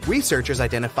 Researchers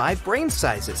identified brain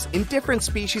sizes in different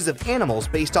species of animals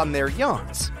based on their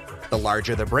yawns. The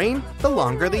larger the brain, the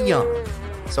longer the yawn.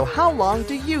 So how long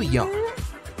do you yawn?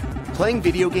 Playing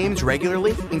video games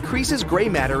regularly increases gray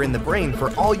matter in the brain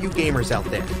for all you gamers out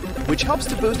there, which helps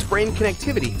to boost brain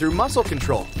connectivity through muscle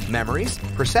control, memories,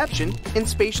 perception, and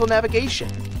spatial navigation.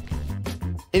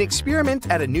 An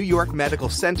experiment at a New York medical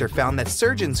center found that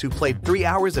surgeons who played 3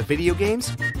 hours of video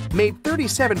games made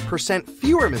 37%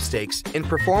 fewer mistakes and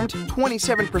performed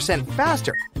 27%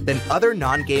 faster than other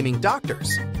non-gaming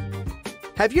doctors.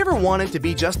 Have you ever wanted to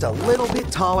be just a little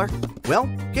bit taller? Well,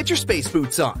 get your space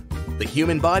boots on. The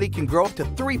human body can grow up to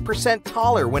 3%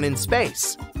 taller when in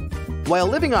space. While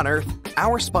living on Earth,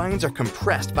 our spines are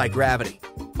compressed by gravity.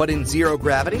 But in zero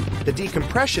gravity, the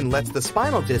decompression lets the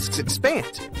spinal discs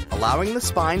expand, allowing the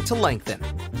spine to lengthen.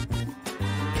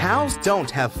 Cows don't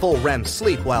have full REM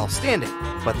sleep while standing,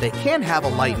 but they can have a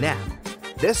light nap.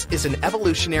 This is an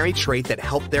evolutionary trait that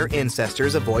helped their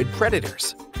ancestors avoid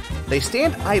predators. They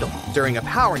stand idle during a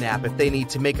power nap if they need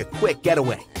to make a quick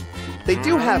getaway. They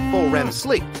do have full REM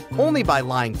sleep, only by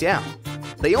lying down.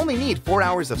 They only need 4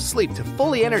 hours of sleep to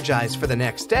fully energize for the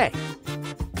next day.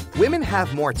 Women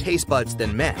have more taste buds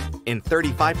than men, and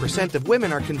 35% of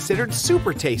women are considered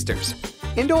super tasters,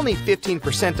 and only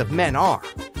 15% of men are.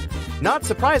 Not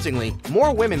surprisingly,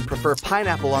 more women prefer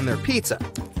pineapple on their pizza.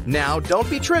 Now, don't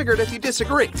be triggered if you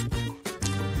disagree.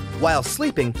 While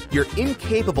sleeping, you're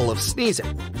incapable of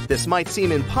sneezing. This might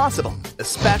seem impossible,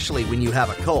 especially when you have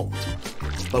a cold.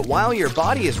 But while your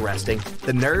body is resting,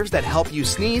 the nerves that help you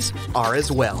sneeze are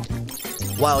as well.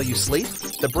 While you sleep,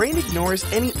 the brain ignores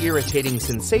any irritating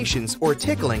sensations or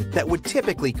tickling that would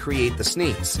typically create the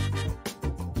sneeze.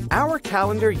 Our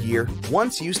calendar year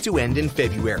once used to end in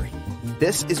February.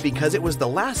 This is because it was the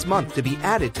last month to be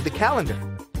added to the calendar.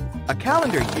 A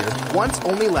calendar year once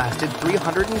only lasted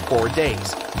 304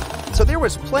 days, so there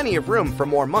was plenty of room for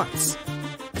more months.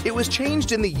 It was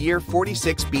changed in the year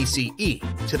 46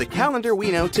 BCE to the calendar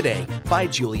we know today by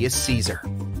Julius Caesar.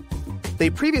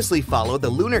 They previously followed the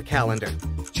lunar calendar.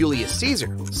 Julius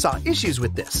Caesar saw issues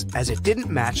with this as it didn't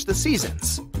match the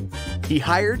seasons. He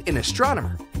hired an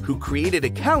astronomer who created a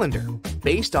calendar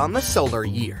based on the solar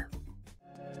year.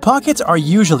 Pockets are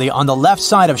usually on the left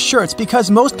side of shirts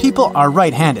because most people are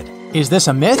right-handed. Is this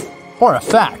a myth or a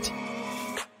fact?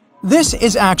 This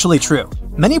is actually true.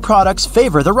 Many products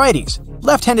favor the righties.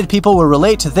 Left-handed people will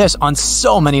relate to this on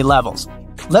so many levels.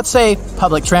 Let's say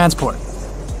public transport.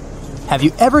 Have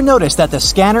you ever noticed that the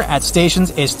scanner at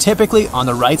stations is typically on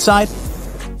the right side?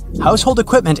 Household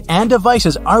equipment and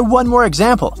devices are one more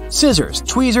example. Scissors,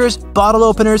 tweezers, bottle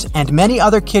openers, and many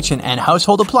other kitchen and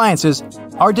household appliances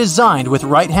are designed with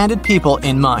right-handed people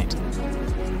in mind.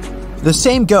 The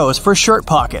same goes for shirt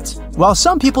pockets. While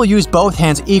some people use both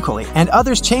hands equally and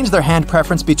others change their hand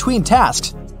preference between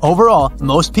tasks, overall,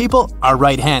 most people are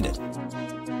right-handed.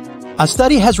 A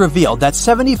study has revealed that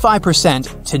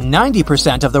 75% to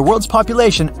 90% of the world's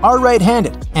population are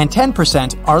right-handed and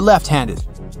 10% are left-handed.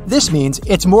 This means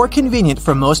it's more convenient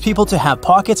for most people to have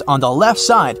pockets on the left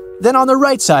side than on the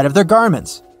right side of their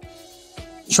garments.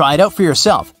 Try it out for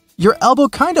yourself. Your elbow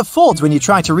kind of folds when you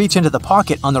try to reach into the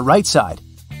pocket on the right side.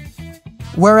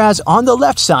 Whereas on the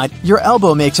left side, your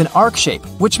elbow makes an arc shape,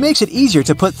 which makes it easier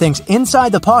to put things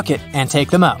inside the pocket and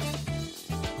take them out.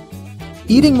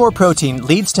 Eating more protein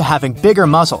leads to having bigger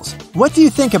muscles. What do you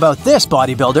think about this,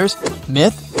 bodybuilders?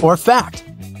 Myth or fact?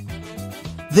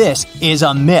 This is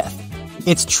a myth.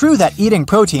 It's true that eating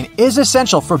protein is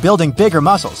essential for building bigger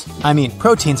muscles. I mean,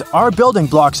 proteins are building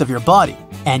blocks of your body,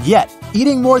 and yet,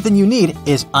 eating more than you need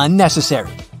is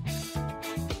unnecessary.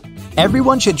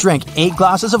 Everyone should drink 8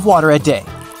 glasses of water a day.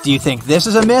 Do you think this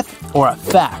is a myth or a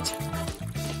fact?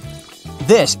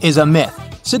 This is a myth,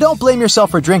 so don't blame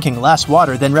yourself for drinking less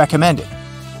water than recommended.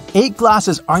 8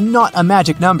 glasses are not a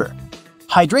magic number.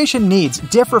 Hydration needs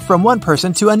differ from one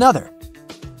person to another.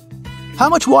 How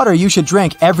much water you should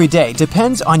drink every day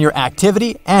depends on your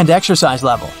activity and exercise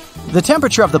level. The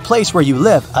temperature of the place where you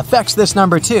live affects this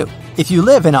number too. If you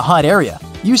live in a hot area,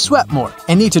 you sweat more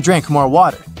and need to drink more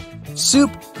water. Soup,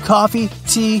 coffee,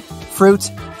 tea, fruits,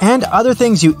 and other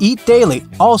things you eat daily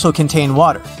also contain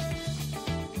water.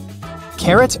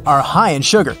 Carrots are high in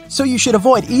sugar, so you should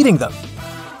avoid eating them.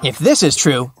 If this is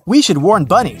true, we should warn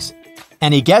bunnies.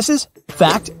 Any guesses?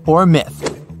 Fact or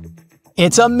myth?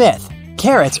 It's a myth.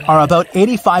 Carrots are about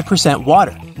 85%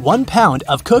 water. 1 pound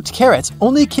of cooked carrots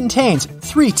only contains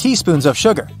 3 teaspoons of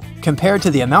sugar. Compared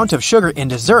to the amount of sugar in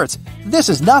desserts, this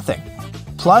is nothing.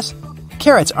 Plus,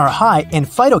 carrots are high in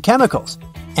phytochemicals,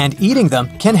 and eating them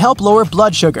can help lower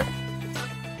blood sugar.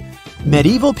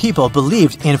 Medieval people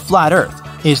believed in flat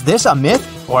Earth. Is this a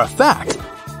myth or a fact?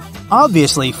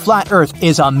 Obviously, flat Earth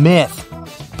is a myth.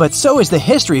 But so is the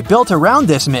history built around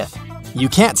this myth. You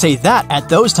can't say that at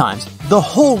those times. The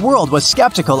whole world was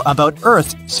skeptical about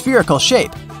Earth's spherical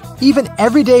shape. Even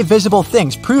everyday visible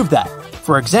things prove that.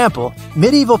 For example,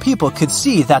 medieval people could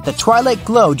see that the twilight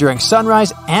glow during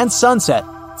sunrise and sunset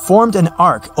formed an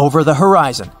arc over the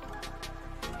horizon.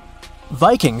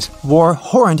 Vikings wore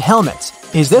horned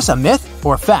helmets. Is this a myth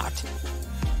or fact?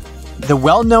 The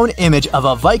well-known image of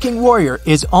a Viking warrior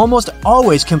is almost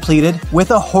always completed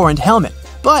with a horned helmet,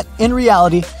 but in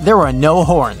reality, there were no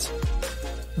horns.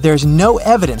 There's no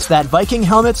evidence that Viking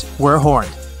helmets were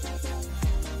horned.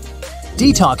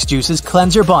 Detox juices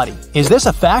cleanse your body. Is this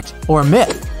a fact or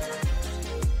myth?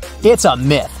 It's a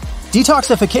myth.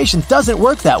 Detoxification doesn't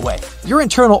work that way. Your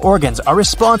internal organs are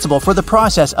responsible for the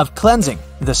process of cleansing: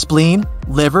 the spleen,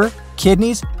 liver,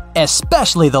 kidneys,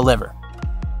 especially the liver.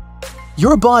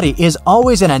 Your body is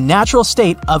always in a natural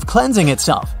state of cleansing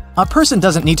itself. A person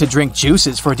doesn't need to drink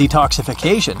juices for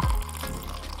detoxification.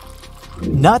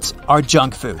 Nuts are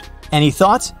junk food. Any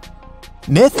thoughts?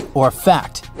 Myth or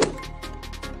fact?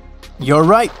 You're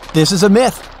right, this is a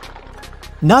myth.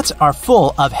 Nuts are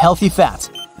full of healthy fats.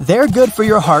 They're good for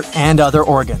your heart and other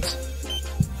organs.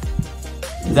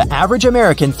 The average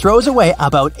American throws away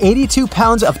about 82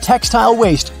 pounds of textile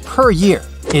waste per year.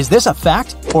 Is this a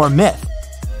fact or myth?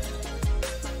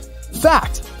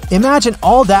 Fact! Imagine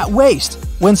all that waste.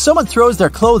 When someone throws their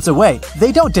clothes away,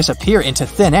 they don't disappear into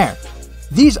thin air.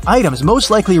 These items most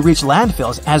likely reach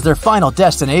landfills as their final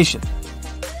destination.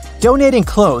 Donating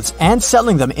clothes and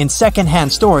selling them in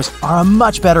second-hand stores are a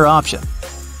much better option.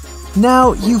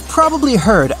 Now, you've probably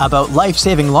heard about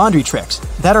life-saving laundry tricks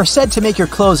that are said to make your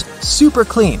clothes super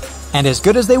clean and as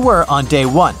good as they were on day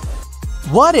one.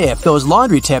 What if those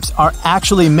laundry tips are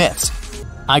actually myths?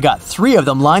 I got 3 of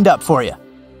them lined up for you.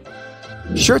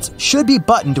 Shirts should be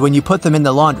buttoned when you put them in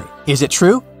the laundry. Is it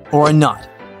true or not?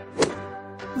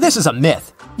 This is a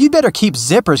myth. You'd better keep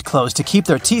zippers closed to keep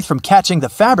their teeth from catching the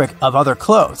fabric of other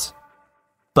clothes.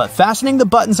 But fastening the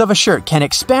buttons of a shirt can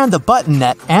expand the button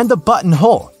net and the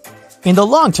buttonhole. In the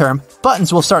long term,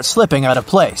 buttons will start slipping out of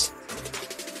place.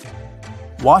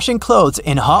 Washing clothes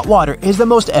in hot water is the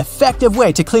most effective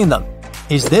way to clean them.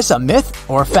 Is this a myth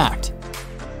or fact?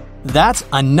 That's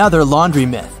another laundry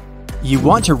myth. You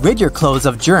want to rid your clothes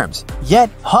of germs, yet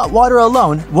hot water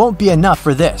alone won't be enough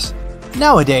for this.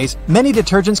 Nowadays, many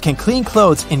detergents can clean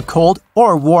clothes in cold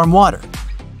or warm water.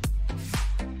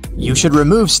 You should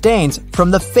remove stains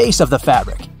from the face of the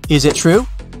fabric. Is it true?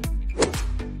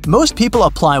 Most people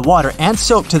apply water and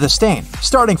soap to the stain,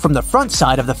 starting from the front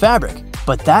side of the fabric,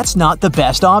 but that's not the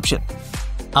best option.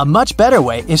 A much better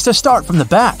way is to start from the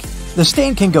back. The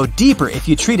stain can go deeper if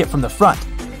you treat it from the front.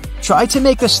 Try to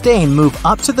make the stain move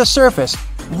up to the surface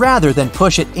rather than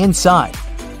push it inside.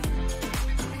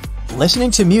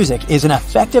 Listening to music is an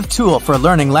effective tool for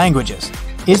learning languages.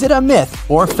 Is it a myth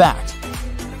or fact?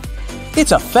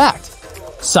 It's a fact.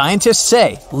 Scientists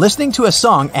say listening to a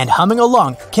song and humming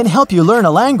along can help you learn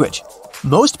a language.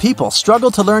 Most people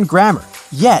struggle to learn grammar,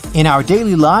 yet in our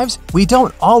daily lives, we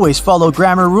don't always follow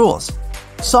grammar rules.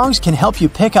 Songs can help you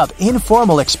pick up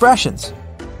informal expressions.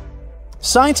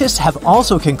 Scientists have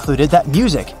also concluded that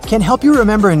music can help you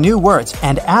remember new words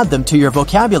and add them to your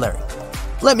vocabulary.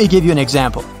 Let me give you an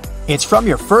example. It's from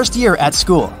your first year at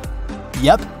school.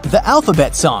 Yep, the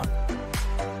alphabet song.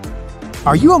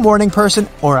 Are you a morning person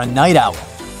or a night owl?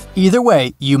 Either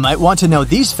way, you might want to know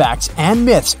these facts and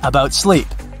myths about sleep.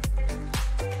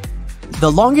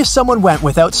 The longest someone went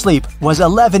without sleep was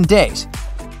 11 days.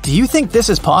 Do you think this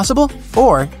is possible,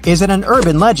 or is it an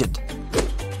urban legend?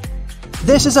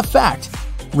 This is a fact.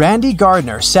 Randy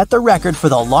Gardner set the record for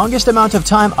the longest amount of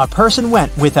time a person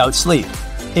went without sleep.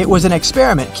 It was an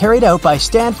experiment carried out by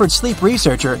Stanford sleep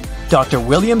researcher Dr.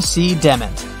 William C.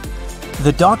 Dement.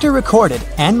 The doctor recorded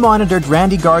and monitored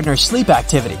Randy Gardner's sleep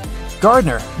activity.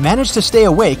 Gardner managed to stay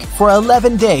awake for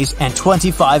 11 days and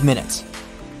 25 minutes.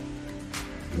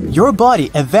 Your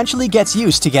body eventually gets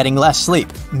used to getting less sleep.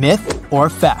 Myth or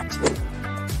fact?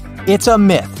 It's a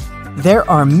myth. There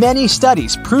are many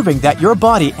studies proving that your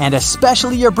body and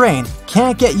especially your brain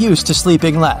can't get used to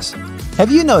sleeping less.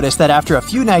 Have you noticed that after a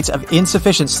few nights of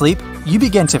insufficient sleep, you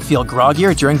begin to feel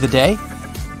groggier during the day?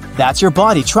 That's your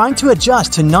body trying to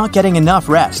adjust to not getting enough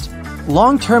rest.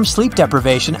 Long-term sleep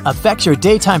deprivation affects your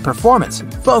daytime performance,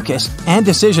 focus, and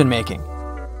decision-making.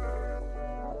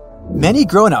 Many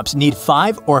grown-ups need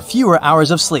 5 or fewer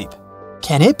hours of sleep.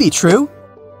 Can it be true?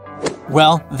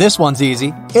 Well, this one's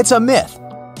easy. It's a myth.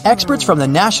 Experts from the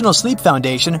National Sleep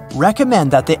Foundation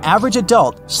recommend that the average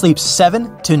adult sleeps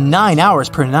 7 to 9 hours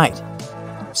per night.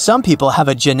 Some people have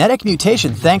a genetic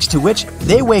mutation thanks to which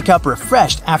they wake up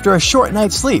refreshed after a short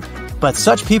night's sleep, but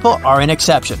such people are an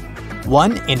exception.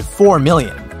 1 in 4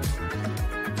 million.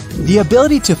 The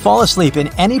ability to fall asleep in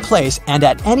any place and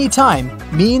at any time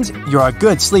means you're a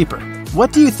good sleeper.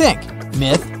 What do you think?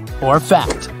 Myth or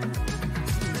fact?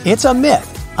 It's a myth.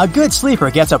 A good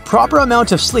sleeper gets a proper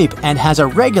amount of sleep and has a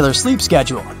regular sleep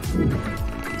schedule.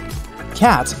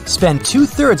 Cats spend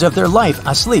 2/3 of their life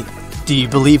asleep. Do you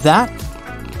believe that?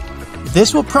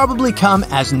 This will probably come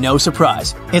as no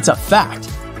surprise. It's a fact.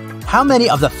 How many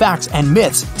of the facts and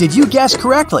myths did you guess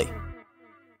correctly?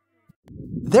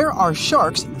 There are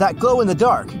sharks that glow in the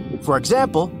dark. For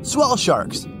example, swell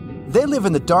sharks. They live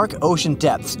in the dark ocean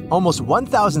depths, almost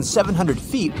 1,700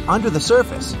 feet under the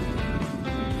surface.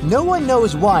 No one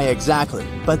knows why exactly,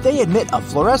 but they emit a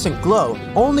fluorescent glow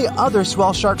only other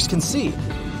swell sharks can see.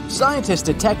 Scientists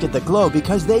detected the glow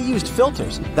because they used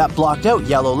filters that blocked out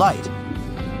yellow light.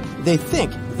 They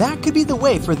think that could be the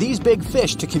way for these big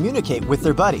fish to communicate with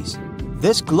their buddies.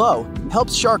 This glow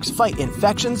helps sharks fight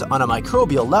infections on a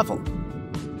microbial level.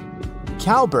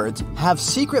 Cowbirds have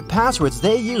secret passwords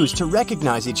they use to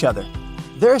recognize each other.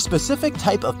 They're a specific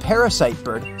type of parasite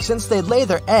bird since they lay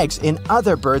their eggs in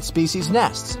other bird species'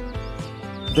 nests.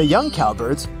 The young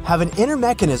cowbirds have an inner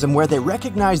mechanism where they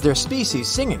recognize their species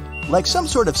singing, like some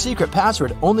sort of secret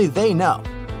password only they know.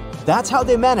 That's how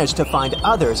they manage to find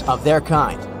others of their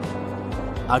kind.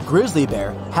 A grizzly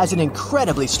bear has an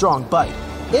incredibly strong bite.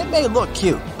 It may look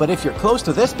cute, but if you're close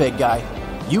to this big guy,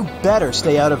 you better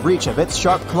stay out of reach of its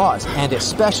sharp claws and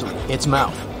especially its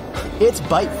mouth. Its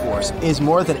bite force is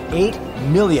more than 8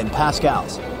 million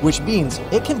pascals, which means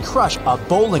it can crush a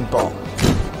bowling ball.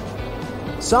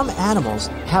 Some animals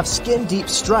have skin-deep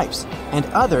stripes, and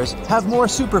others have more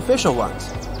superficial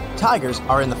ones. Tigers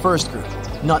are in the first group.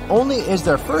 Not only is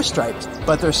their fur striped,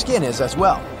 but their skin is as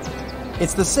well.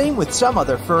 It's the same with some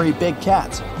other furry big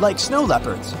cats, like snow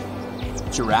leopards.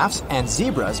 Giraffes and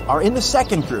zebras are in the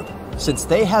second group, since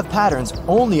they have patterns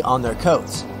only on their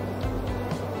coats.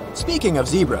 Speaking of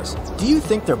zebras, do you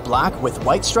think they're black with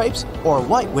white stripes or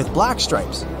white with black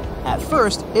stripes? At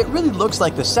first, it really looks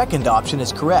like the second option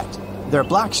is correct. Their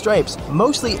black stripes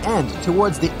mostly end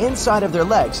towards the inside of their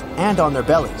legs and on their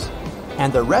bellies,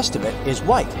 and the rest of it is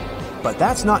white. But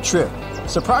that's not true.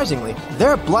 Surprisingly,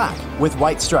 they're black with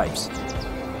white stripes.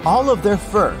 All of their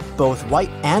fur, both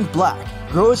white and black,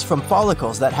 grows from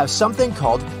follicles that have something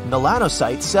called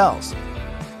melanocyte cells.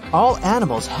 All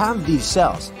animals have these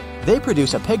cells. They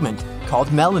produce a pigment called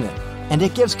melanin, and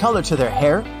it gives color to their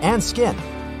hair and skin.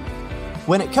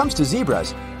 When it comes to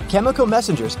zebras, chemical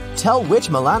messengers tell which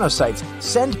melanocytes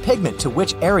send pigment to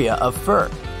which area of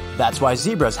fur. That's why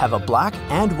zebras have a black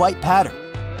and white pattern.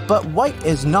 But white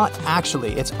is not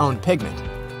actually its own pigment.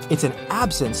 It's an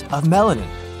absence of melanin.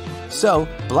 So,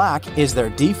 black is their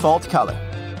default color.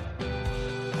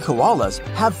 Koalas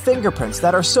have fingerprints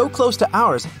that are so close to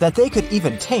ours that they could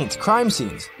even taint crime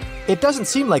scenes. It doesn't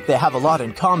seem like they have a lot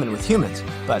in common with humans,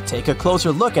 but take a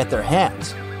closer look at their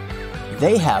hands.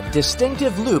 They have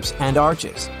distinctive loops and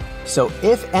arches. So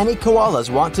if any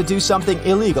koalas want to do something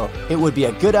illegal, it would be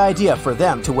a good idea for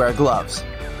them to wear gloves.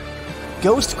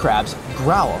 Ghost crabs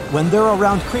growl when they're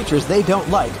around creatures they don't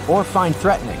like or find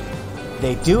threatening.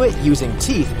 They do it using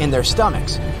teeth in their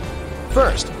stomachs.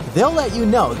 First, they'll let you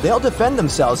know they'll defend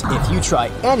themselves if you try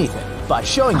anything by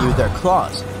showing you their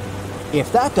claws.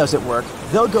 If that doesn't work,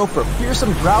 they'll go for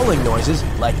fearsome growling noises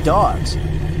like dogs.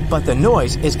 But the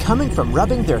noise is coming from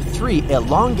rubbing their 3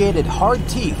 elongated hard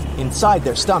teeth inside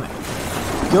their stomach.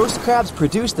 Ghost crabs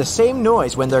produce the same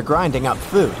noise when they're grinding up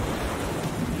food.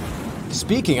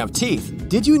 Speaking of teeth,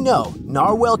 did you know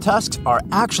narwhal tusks are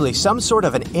actually some sort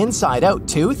of an inside-out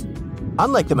tooth?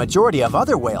 Unlike the majority of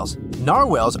other whales,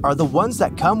 narwhals are the ones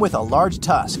that come with a large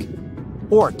tusk,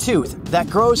 or tooth that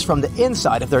grows from the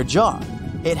inside of their jaw.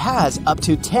 It has up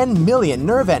to 10 million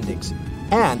nerve endings,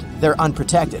 and they're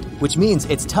unprotected, which means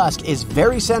its tusk is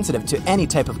very sensitive to any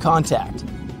type of contact.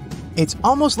 It's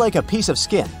almost like a piece of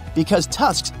skin, because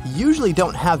tusks usually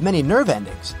don't have many nerve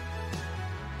endings.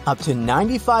 Up to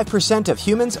 95% of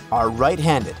humans are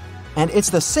right-handed, and it's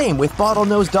the same with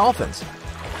bottlenose dolphins.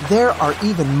 There are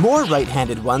even more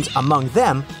right-handed ones among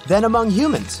them than among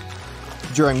humans.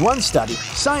 During one study,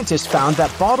 scientists found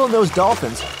that bottlenose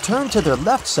dolphins turn to their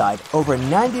left side over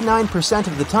 99%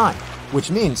 of the time, which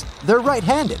means they're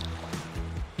right-handed.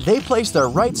 They place their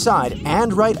right side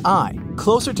and right eye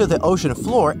closer to the ocean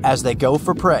floor as they go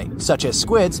for prey, such as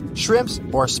squids, shrimps,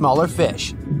 or smaller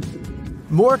fish.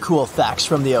 More cool facts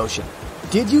from the ocean.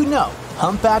 Did you know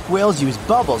humpback whales use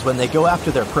bubbles when they go after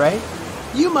their prey?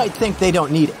 You might think they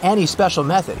don't need any special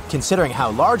method considering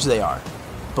how large they are.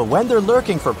 But when they're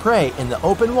lurking for prey in the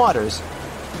open waters,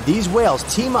 these whales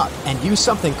team up and use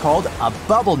something called a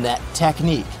bubble net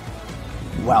technique.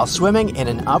 While swimming in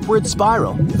an upward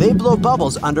spiral, they blow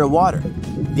bubbles underwater.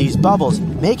 These bubbles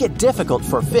make it difficult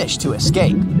for fish to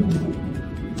escape.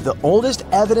 The oldest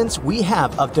evidence we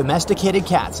have of domesticated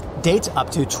cats dates up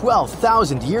to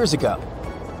 12,000 years ago.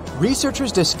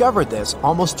 Researchers discovered this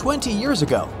almost 20 years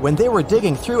ago when they were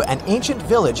digging through an ancient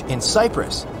village in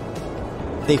Cyprus.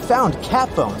 They found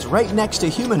cat bones right next to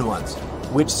human ones,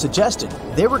 which suggested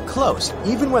they were close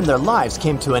even when their lives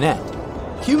came to an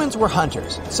end. Humans were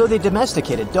hunters, so they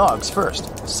domesticated dogs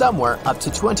first, somewhere up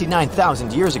to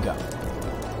 29,000 years ago.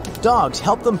 Dogs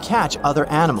helped them catch other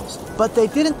animals, but they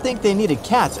didn't think they needed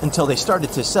cats until they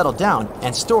started to settle down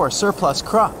and store surplus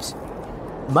crops.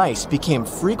 Mice became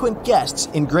frequent guests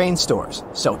in grain stores,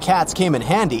 so cats came in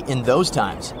handy in those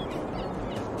times.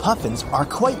 Puffins are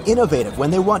quite innovative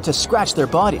when they want to scratch their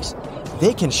bodies.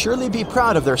 They can surely be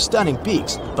proud of their stunning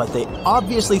beaks, but they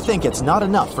obviously think it's not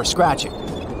enough for scratching.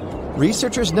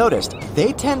 Researchers noticed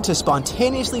they tend to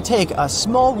spontaneously take a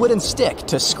small wooden stick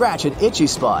to scratch an itchy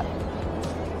spot.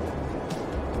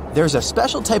 There's a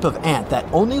special type of ant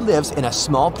that only lives in a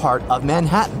small part of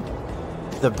Manhattan.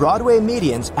 The Broadway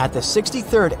medians at the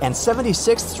 63rd and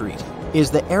 76th Street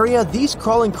is the area these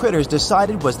crawling critters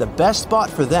decided was the best spot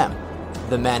for them.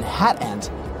 The Manhattan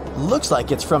looks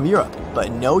like it's from Europe,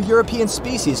 but no European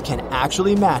species can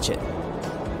actually match it.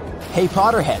 Hey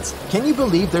Potterheads, can you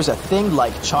believe there's a thing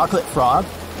like chocolate frog?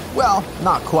 Well,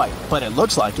 not quite, but it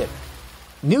looks like it.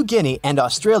 New Guinea and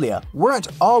Australia weren't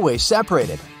always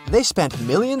separated. They spent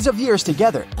millions of years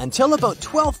together until about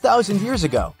 12,000 years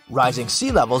ago, rising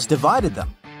sea levels divided them.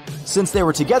 Since they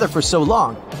were together for so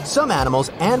long, some animals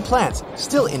and plants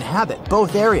still inhabit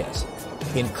both areas,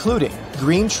 including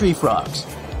green tree frogs.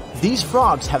 These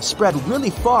frogs have spread really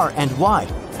far and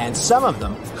wide, and some of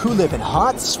them, who live in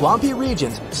hot, swampy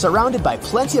regions surrounded by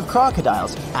plenty of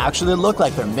crocodiles, actually look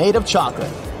like they're made of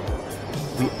chocolate.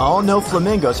 We all know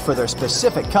flamingos for their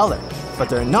specific color, but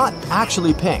they're not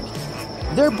actually pink.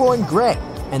 They're born gray,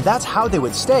 and that's how they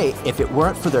would stay if it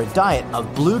weren't for their diet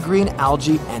of blue-green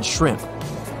algae and shrimp.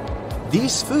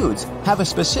 These foods have a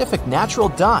specific natural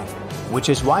dye, which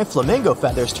is why flamingo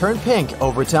feathers turn pink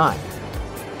over time.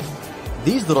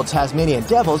 These little Tasmanian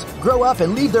devils grow up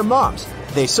and leave their moms.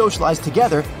 They socialize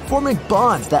together, forming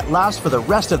bonds that last for the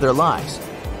rest of their lives.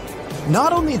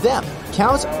 Not only them,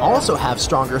 cows also have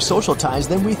stronger social ties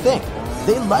than we think.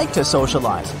 They like to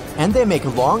socialize, and they make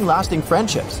long-lasting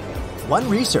friendships. One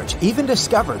research even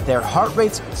discovered their heart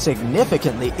rates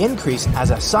significantly increase as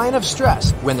a sign of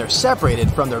stress when they're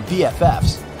separated from their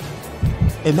BFFs.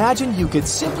 Imagine you could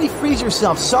simply freeze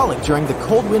yourself solid during the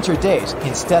cold winter days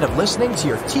instead of listening to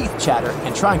your teeth chatter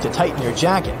and trying to tighten your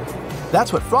jacket.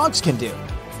 That's what frogs can do.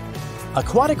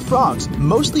 Aquatic frogs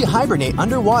mostly hibernate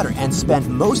underwater and spend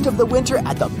most of the winter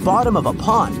at the bottom of a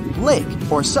pond, lake,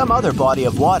 or some other body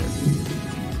of water.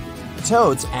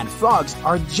 Toads and frogs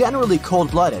are generally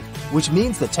cold-blooded, which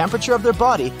means the temperature of their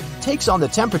body takes on the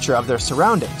temperature of their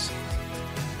surroundings.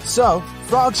 So,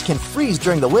 frogs can freeze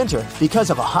during the winter because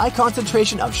of a high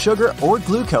concentration of sugar or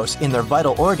glucose in their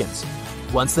vital organs.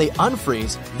 Once they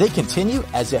unfreeze, they continue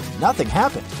as if nothing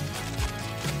happened.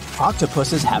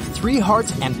 Octopuses have 3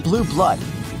 hearts and blue blood.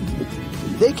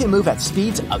 They can move at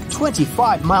speeds of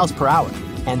 25 miles per hour,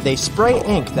 and they spray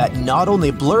ink that not only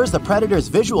blurs the predator's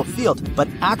visual field, but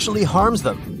actually harms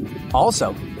them.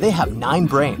 Also, they have 9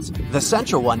 brains, the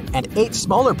central one and 8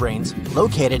 smaller brains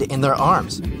located in their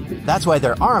arms. That's why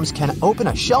their arms can open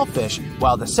a shellfish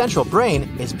while the central brain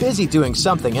is busy doing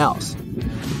something else.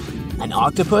 An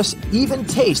octopus even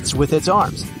tastes with its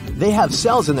arms. They have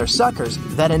cells in their suckers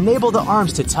that enable the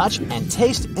arms to touch and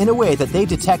taste in a way that they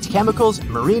detect chemicals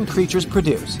marine creatures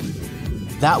produce.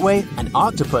 That way, an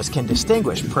octopus can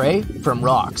distinguish prey from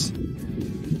rocks.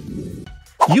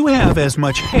 You have as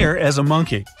much hair as a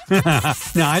monkey.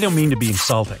 Now, I don't mean to be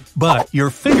insulting, but your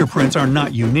fingerprints are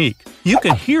not unique. You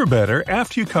can hear better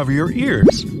after you cover your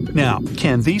ears. Now,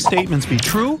 can these statements be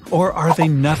true, or are they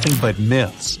nothing but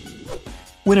myths?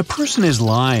 When a person is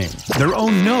lying, their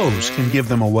own nose can give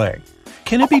them away.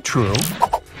 Can it be true?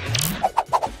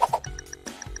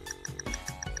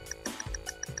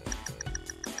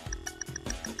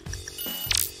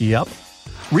 Yep.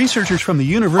 Researchers from the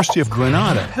University of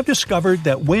Granada have discovered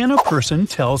that when a person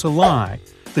tells a lie,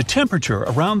 the temperature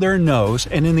around their nose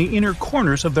and in the inner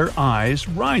corners of their eyes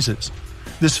rises.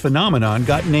 This phenomenon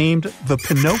got named the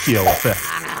Pinocchio effect.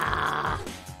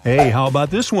 Hey, how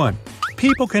about this one?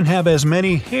 People can have as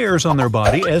many hairs on their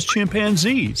body as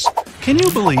chimpanzees. Can you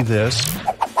believe this?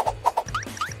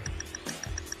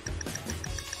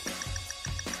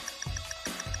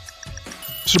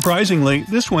 Surprisingly,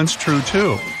 this one's true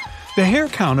too. The hair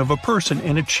count of a person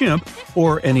and a chimp,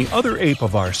 or any other ape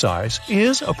of our size,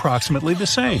 is approximately the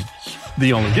same.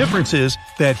 The only difference is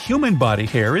that human body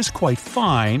hair is quite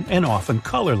fine and often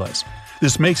colorless.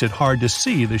 This makes it hard to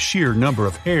see the sheer number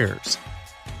of hairs.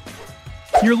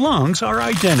 Your lungs are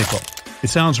identical. It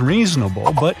sounds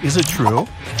reasonable, but is it true?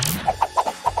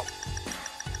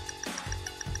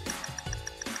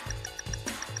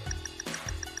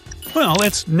 Well,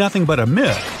 it's nothing but a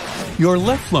myth. Your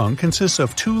left lung consists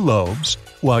of 2 lobes,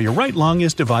 while your right lung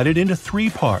is divided into 3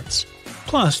 parts.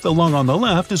 Plus, the lung on the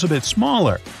left is a bit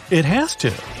smaller. It has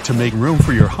to make room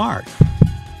for your heart.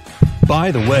 By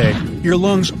the way, your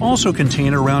lungs also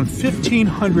contain around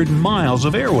 1,500 miles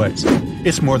of airways.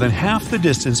 It's more than half the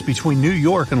distance between New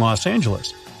York and Los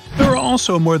Angeles. There are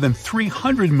also more than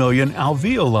 300 million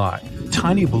alveoli,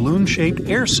 tiny balloon-shaped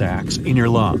air sacs in your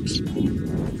lungs.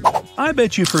 I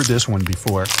bet you've heard this one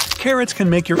before. Carrots can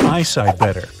make your eyesight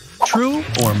better. True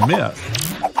or myth?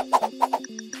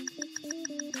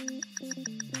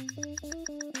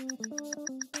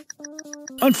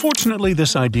 Unfortunately,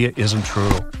 this idea isn't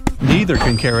true. Neither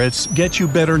can carrots get you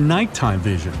better nighttime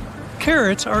vision.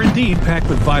 Carrots are indeed packed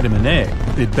with vitamin A.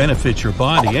 It benefits your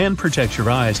body and protects your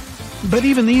eyes. But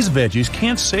even these veggies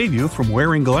can't save you from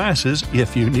wearing glasses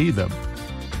if you need them.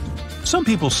 Some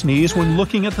people sneeze when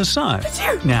looking at the sun.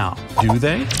 Now, do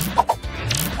they?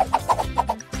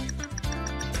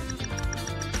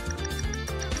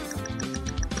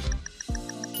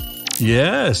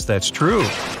 Yes, that's true.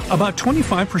 About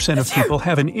 25% of people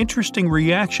have an interesting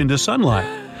reaction to sunlight.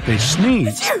 They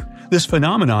sneeze. This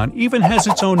phenomenon even has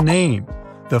its own name,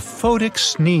 the photic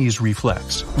sneeze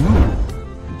reflex.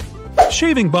 Ooh.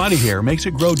 Shaving body hair makes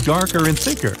it grow darker and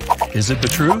thicker. Is it the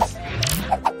truth?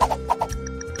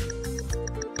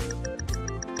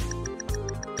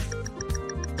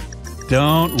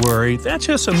 Don't worry, that's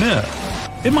just a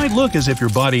myth. It might look as if your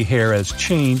body hair has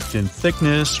changed in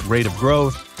thickness, rate of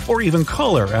growth, or even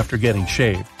color after getting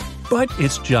shaved. But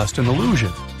it's just an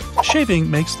illusion. Shaving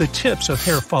makes the tips of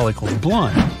hair follicles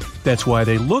blunt. That's why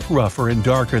they look rougher and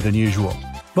darker than usual.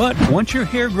 But once your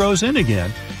hair grows in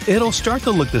again, it'll start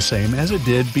to look the same as it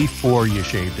did before you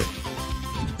shaved it.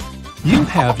 You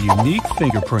have unique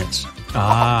fingerprints.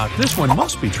 Ah, this one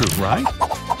must be true, right?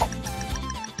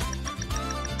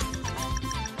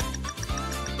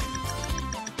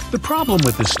 The problem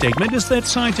with this statement is that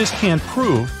scientists can't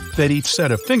prove that each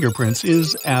set of fingerprints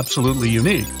is absolutely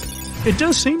unique. It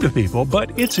does seem to people,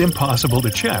 but it's impossible to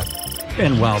check.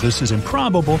 And while this is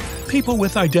improbable, people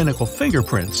with identical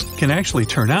fingerprints can actually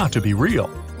turn out to be real.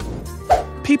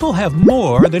 People have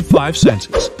more than 5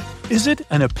 senses. Is it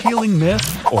an appealing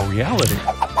myth or reality?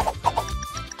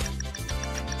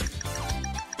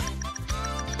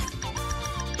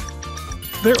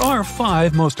 There are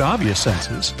 5 most obvious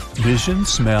senses: vision,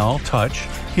 smell, touch,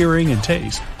 hearing, and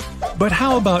taste. But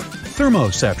how about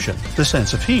thermoception, the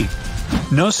sense of heat?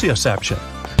 Nociception,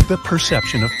 the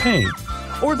perception of pain,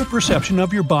 or the perception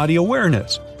of your body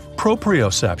awareness.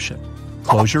 Proprioception,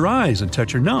 close your eyes and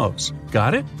touch your nose.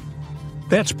 Got it?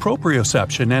 That's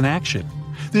proprioception in action.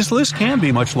 This list can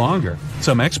be much longer.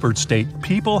 Some experts state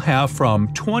people have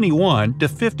from 21 to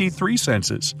 53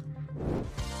 senses.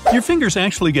 Your fingers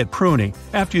actually get pruny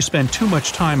after you spend too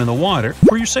much time in the water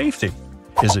for your safety.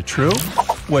 Is it true?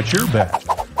 What's your bet?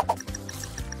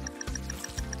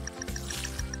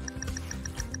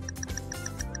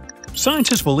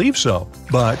 Scientists believe so,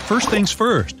 but first things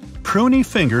first, pruny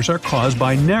fingers are caused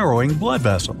by narrowing blood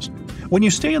vessels. When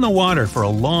you stay in the water for a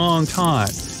long time,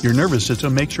 your nervous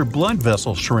system makes your blood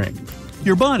vessels shrink.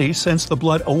 Your body sends the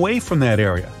blood away from that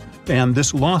area, and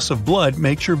this loss of blood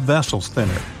makes your vessels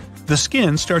thinner. The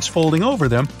skin starts folding over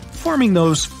them, forming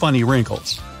those funny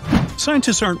wrinkles.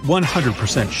 Scientists aren't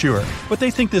 100% sure, but they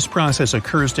think this process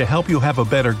occurs to help you have a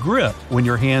better grip when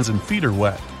your hands and feet are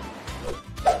wet.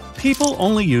 People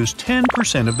only use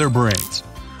 10% of their brains.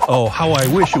 Oh, how I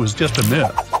wish it was just a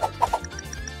myth.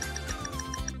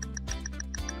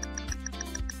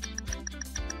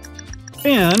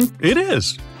 And it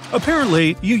is.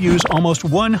 Apparently, you use almost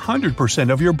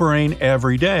 100% of your brain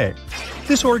every day.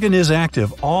 This organ is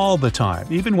active all the time,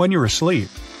 even when you're asleep.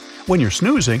 When you're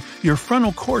snoozing, your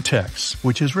frontal cortex,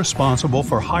 which is responsible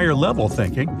for higher-level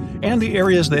thinking, and the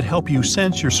areas that help you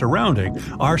sense your surrounding,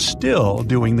 are still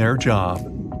doing their job.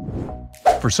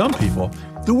 For some people,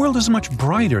 the world is much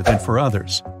brighter than for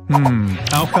others.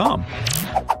 How come?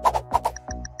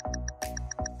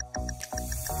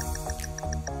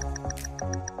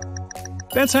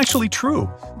 That's actually true.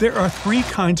 There are 3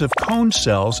 kinds of cone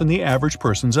cells in the average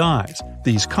person's eyes.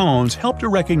 These cones help to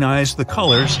recognize the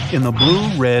colors in the blue,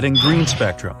 red, and green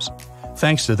spectrums.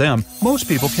 Thanks to them, most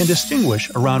people can distinguish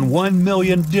around 1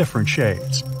 million different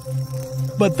shades.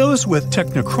 But those with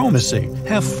technochromacy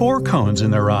have 4 cones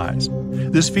in their eyes.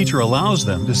 This feature allows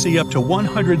them to see up to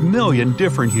 100 million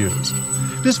different hues.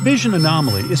 This vision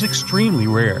anomaly is extremely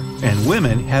rare, and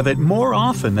women have it more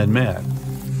often than men.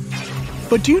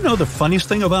 But do you know the funniest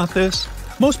thing about this?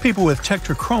 Most people with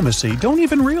technochromacy don't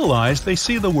even realize they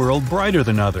see the world brighter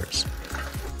than others.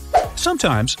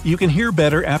 Sometimes you can hear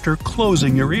better after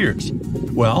closing your ears.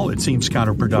 Well, it seems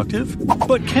counterproductive,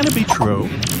 but can it be true?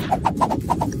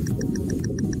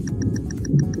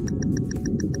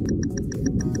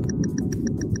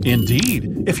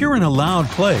 Indeed, if you're in a loud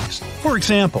place, for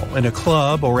example, in a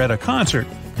club or at a concert,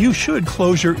 you should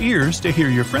close your ears to hear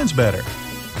your friends better.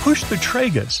 Push the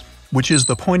tragus, which is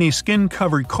the pointy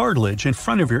skin-covered cartilage in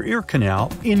front of your ear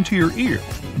canal, into your ear.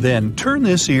 Then turn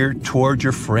this ear toward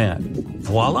your friend.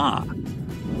 Voila!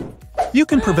 You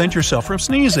can prevent yourself from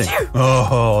sneezing.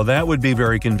 Oh, that would be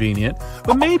very convenient,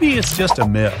 but maybe it's just a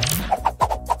myth.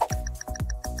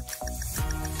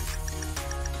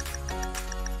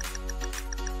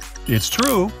 It's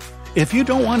true. If you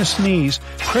don't want to sneeze,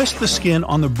 press the skin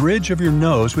on the bridge of your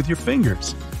nose with your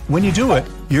fingers. When you do it,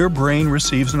 your brain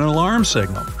receives an alarm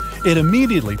signal. It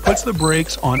immediately puts the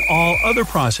brakes on all other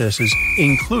processes,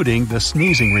 including the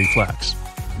sneezing reflex.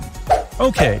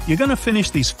 Okay, you're gonna finish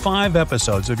these 5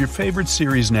 episodes of your favorite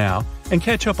series now and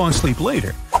catch up on sleep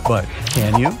later, but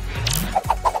can you?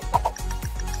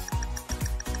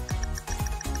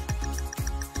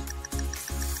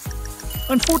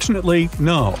 Unfortunately,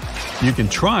 no. You can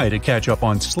try to catch up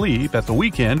on sleep at the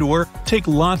weekend or take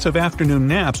lots of afternoon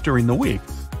naps during the week,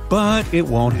 but it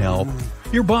won't help.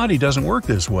 Your body doesn't work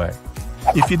this way.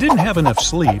 If you didn't have enough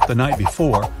sleep the night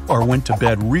before or went to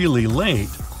bed really late,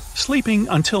 sleeping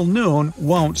until noon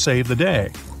won't save the day.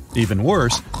 Even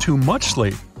worse, too much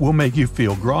sleep will make you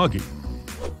feel groggy.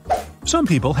 Some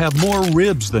people have more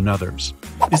ribs than others.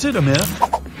 Is it a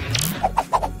myth?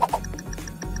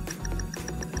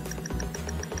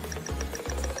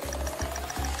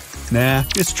 Nah,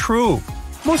 it's true.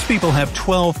 Most people have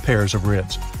 12 pairs of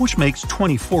ribs, which makes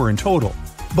 24 in total.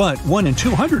 But 1 in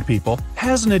 200 people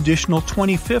has an additional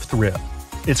 25th rib.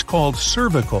 It's called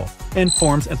cervical and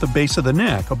forms at the base of the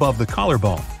neck above the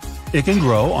collarbone. It can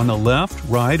grow on the left,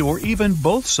 right, or even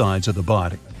both sides of the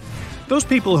body. Those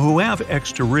people who have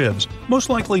extra ribs most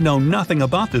likely know nothing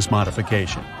about this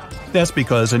modification. That's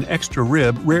because an extra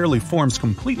rib rarely forms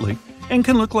completely and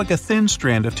can look like a thin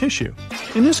strand of tissue.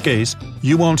 In this case,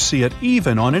 you won't see it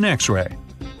even on an X-ray.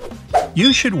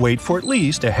 You should wait for at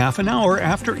least a half an hour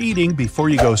after eating before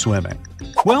you go swimming.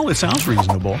 Well, it sounds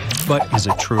reasonable, but is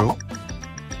it true?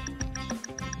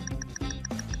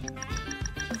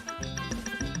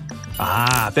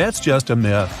 That's just a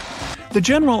myth. The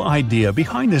general idea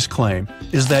behind this claim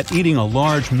is that eating a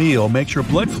large meal makes your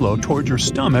blood flow towards your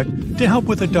stomach to help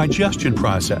with the digestion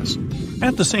process.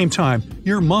 At the same time,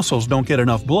 your muscles don't get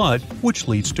enough blood, which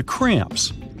leads to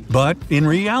cramps. But in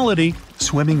reality,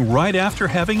 swimming right after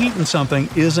having eaten something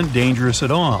isn't dangerous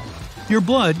at all. Your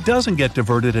blood doesn't get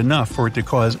diverted enough for it to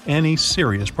cause any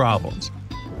serious problems.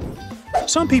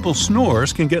 Some people's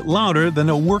snores can get louder than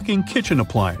a working kitchen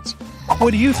appliance.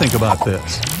 What do you think about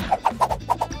this?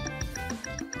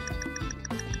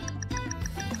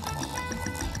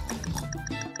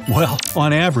 Well,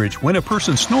 on average, when a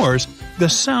person snores, the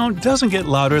sound doesn't get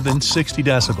louder than 60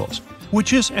 decibels,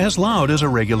 which is as loud as a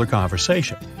regular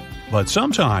conversation. But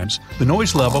sometimes, the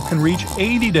noise level can reach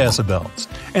 80 decibels,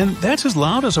 and that's as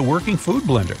loud as a working food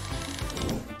blender.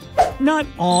 Not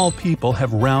all people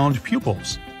have round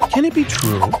pupils. Can it be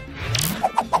true?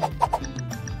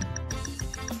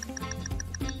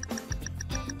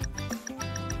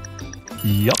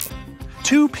 Yup.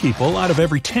 2 people out of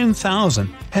every 10,000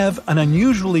 have an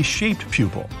unusually shaped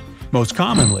pupil. Most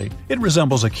commonly, it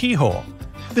resembles a keyhole.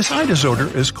 This eye disorder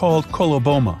is called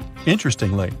coloboma.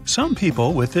 Interestingly, some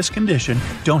people with this condition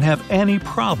don't have any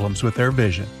problems with their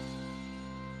vision.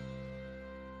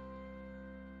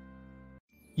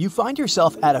 You find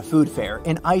yourself at a food fair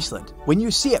in Iceland when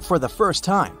you see it for the first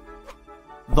time.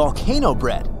 Volcano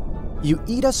bread. You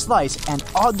eat a slice and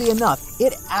oddly enough,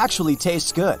 it actually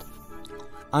tastes good.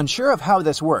 Unsure of how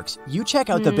this works, you check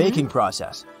out the baking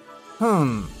process.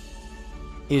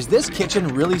 Is this kitchen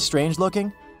really strange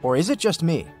looking, or is it just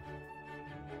me?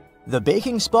 The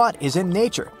baking spot is in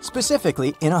nature,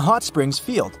 specifically in a hot springs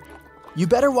field. You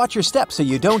better watch your steps so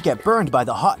you don't get burned by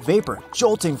the hot vapor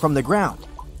jolting from the ground.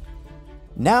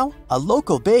 Now, a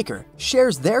local baker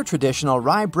shares their traditional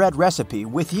rye bread recipe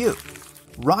with you.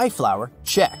 Rye flour,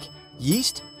 check.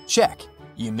 Yeast, check.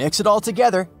 You mix it all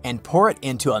together and pour it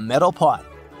into a metal pot.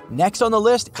 Next on the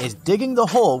list is digging the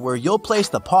hole where you'll place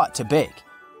the pot to bake.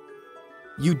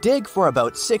 You dig for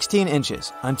about 16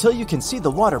 inches until you can see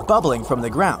the water bubbling from the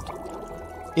ground.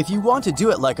 If you want to do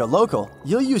it like a local,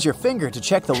 you'll use your finger to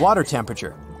check the water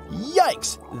temperature.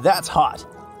 Yikes, that's hot.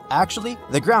 Actually,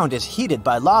 the ground is heated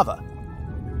by lava.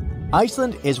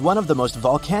 Iceland is one of the most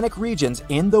volcanic regions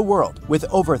in the world, with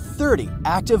over 30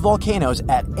 active volcanoes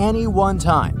at any one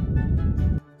time.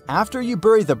 After you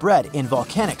bury the bread in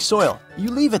volcanic soil, you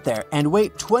leave it there and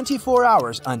wait 24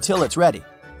 hours until it's ready.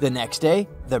 The next day,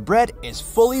 the bread is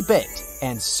fully baked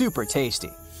and super tasty.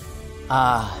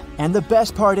 And the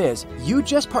best part is, you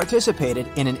just participated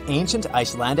in an ancient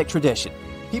Icelandic tradition.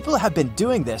 People have been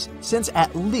doing this since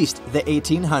at least the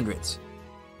 1800s.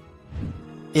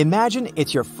 Imagine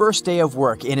it's your first day of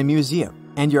work in a museum,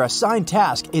 and your assigned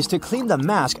task is to clean the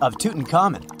mask of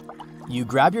Tutankhamun. You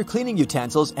grab your cleaning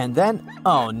utensils and then,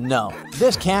 oh no,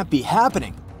 this can't be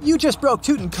happening. You just broke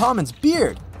Tutankhamun's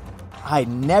beard. I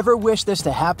never wish this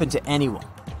to happen to anyone,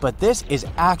 but this is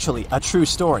actually a true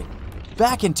story.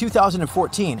 Back in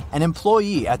 2014, an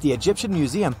employee at the Egyptian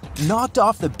Museum knocked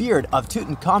off the beard of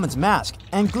Tutankhamun's mask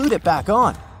and glued it back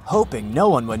on, hoping no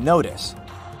one would notice.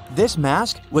 This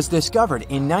mask was discovered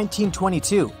in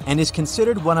 1922 and is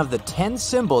considered one of the 10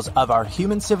 symbols of our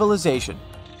human civilization.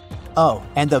 Oh,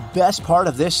 and the best part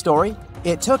of this story?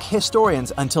 It took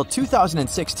historians until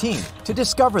 2016 to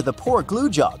discover the poor glue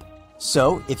job.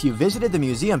 So, if you visited the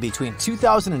museum between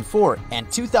 2004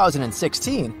 and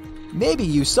 2016, maybe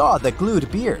you saw the glued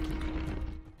beard.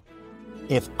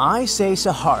 If I say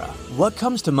Sahara, what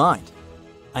comes to mind?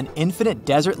 An infinite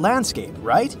desert landscape,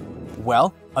 right?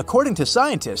 Well, according to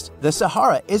scientists, the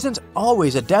Sahara isn't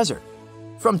always a desert.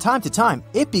 From time to time,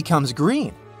 it becomes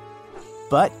green.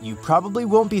 But you probably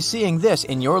won't be seeing this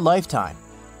in your lifetime.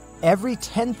 Every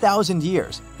 10,000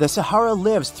 years, the Sahara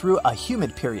lives through a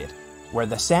humid period, where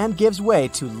the sand gives way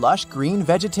to lush green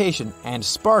vegetation and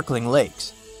sparkling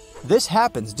lakes. This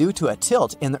happens due to a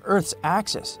tilt in the Earth's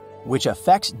axis, which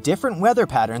affects different weather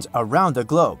patterns around the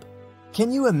globe.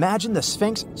 Can you imagine the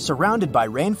Sphinx surrounded by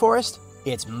rainforest?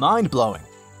 It's mind-blowing.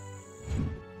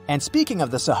 And speaking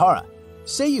of the Sahara,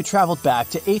 say you traveled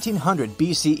back to 1800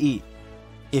 BCE.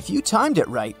 If you timed it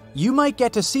right, you might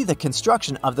get to see the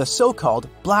construction of the so-called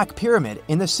Black Pyramid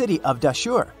in the city of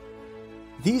Dashur.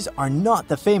 These are not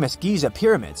the famous Giza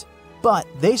pyramids, but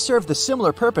they serve the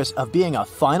similar purpose of being a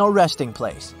final resting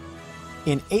place.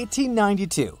 In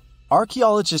 1892,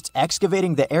 archaeologists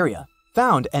excavating the area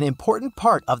found an important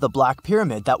part of the Black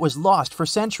Pyramid that was lost for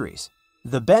centuries.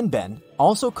 The benben,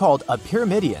 also called a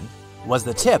pyramidion, was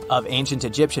the tip of ancient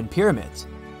Egyptian pyramids.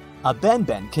 A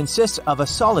benben consists of a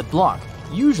solid block,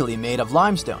 usually made of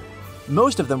limestone.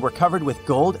 Most of them were covered with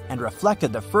gold and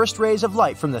reflected the first rays of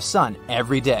light from the sun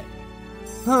every day.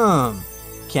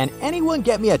 Can anyone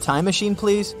get me a time machine,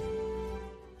 please?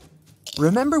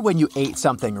 Remember when you ate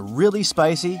something really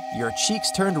spicy, your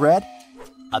cheeks turned red?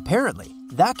 Apparently,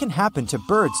 that can happen to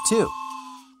birds too.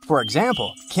 For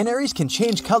example, canaries can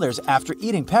change colors after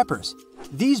eating peppers.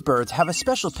 These birds have a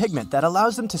special pigment that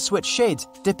allows them to switch shades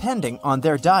depending on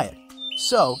their diet.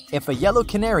 So, if a yellow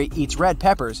canary eats red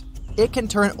peppers, it can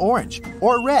turn orange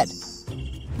or red.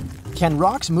 Can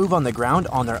rocks move on the ground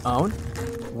on their own?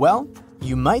 Well,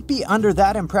 you might be under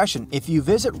that impression if you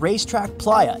visit Racetrack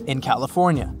Playa in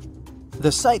California.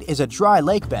 The site is a dry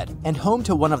lakebed and home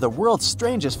to one of the world's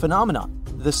strangest phenomena,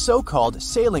 the so-called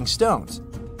sailing stones.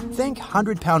 Think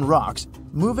 100-pound rocks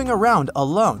moving around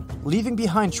alone, leaving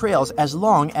behind trails as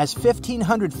long as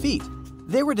 1,500 feet.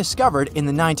 They were discovered in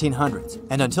the 1900s,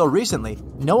 and until recently,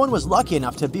 no one was lucky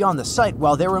enough to be on the site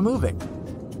while they were moving.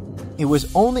 It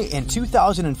was only in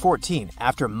 2014,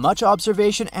 after much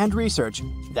observation and research,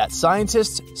 that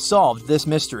scientists solved this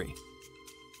mystery.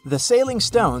 The sailing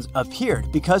stones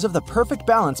appeared because of the perfect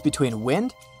balance between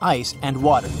wind, ice, and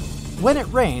water. When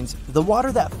it rains, the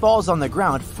water that falls on the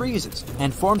ground freezes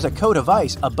and forms a coat of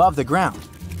ice above the ground.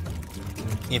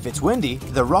 If it's windy,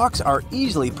 the rocks are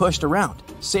easily pushed around,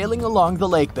 sailing along the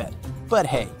lakebed. But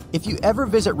hey, if you ever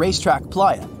visit Racetrack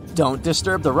Playa, don't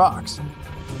disturb the rocks.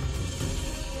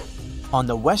 On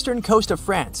the western coast of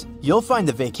France, you'll find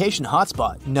the vacation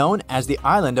hotspot known as the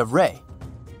island of Ré.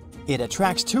 It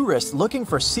attracts tourists looking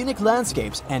for scenic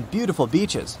landscapes and beautiful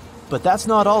beaches, but that's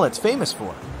not all it's famous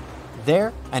for.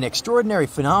 There, an extraordinary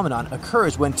phenomenon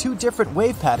occurs when two different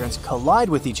wave patterns collide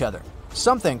with each other,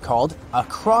 something called a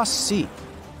cross-sea.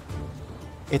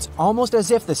 It's almost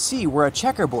as if the sea were a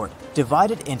checkerboard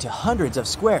divided into hundreds of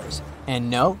squares. And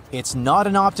no, it's not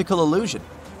an optical illusion.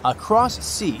 A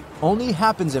cross-sea only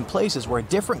happens in places where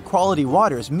different quality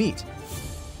waters meet.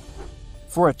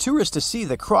 For a tourist to see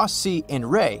the cross-sea in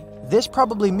Ré, this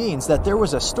probably means that there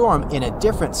was a storm in a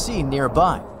different sea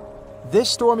nearby. This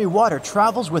stormy water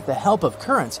travels with the help of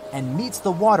currents and meets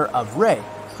the water of Ré,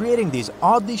 creating these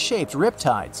oddly shaped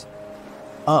riptides.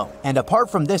 Oh, and apart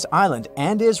from this island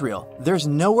and Israel, there's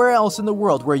nowhere else in the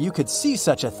world where you could see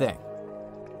such a thing.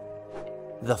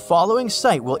 The following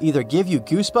sight will either give you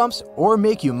goosebumps or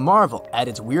make you marvel at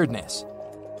its weirdness.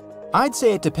 I'd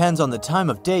say it depends on the time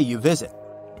of day you visit.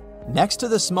 Next to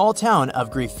the small town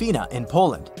of Gryfina in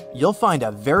Poland, you'll find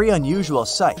a very unusual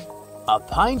sight. A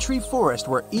pine tree forest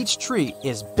where each tree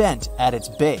is bent at its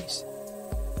base.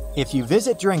 If you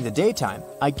visit during the daytime,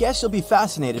 I guess you'll be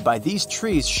fascinated by these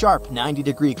trees' sharp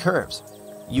 90-degree curves.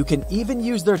 You can even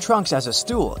use their trunks as a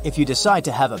stool if you decide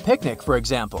to have a picnic, for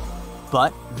example.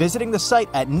 But visiting the site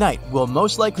at night will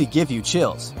most likely give you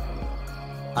chills.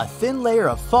 A thin layer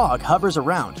of fog hovers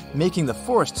around, making the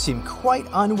forest seem quite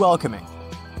unwelcoming.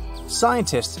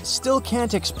 Scientists still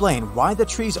can't explain why the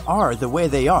trees are the way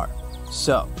they are.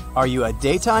 So, are you a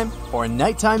daytime or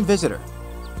nighttime visitor?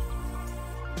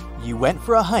 You went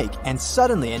for a hike and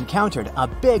suddenly encountered a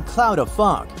big cloud of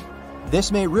fog.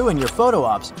 This may ruin your photo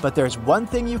ops, but there's one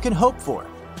thing you can hope for.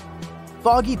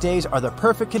 Foggy days are the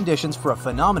perfect conditions for a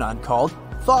phenomenon called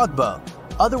fog bow,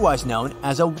 otherwise known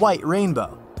as a white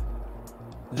rainbow.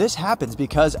 This happens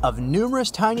because of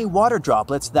numerous tiny water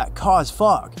droplets that cause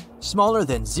fog, smaller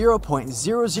than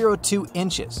 0.002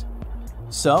 inches.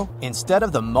 So, instead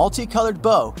of the multicolored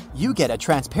bow, you get a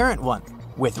transparent one,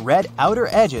 with red outer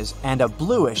edges and a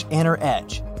bluish inner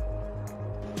edge.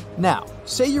 Now,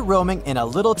 say you're roaming in a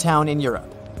little town in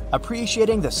Europe,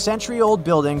 appreciating the century-old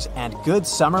buildings and good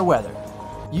summer weather.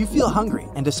 You feel hungry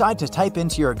and decide to type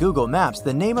into your Google Maps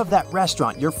the name of that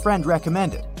restaurant your friend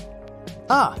recommended.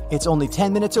 Ah, it's only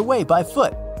 10 minutes away by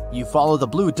foot. You follow the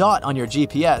blue dot on your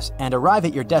GPS and arrive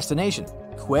at your destination,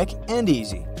 quick and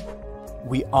easy.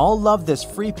 We all love this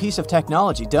free piece of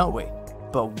technology, don't we?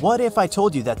 But what if I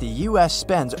told you that the US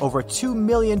spends over $2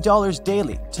 million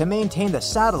daily to maintain the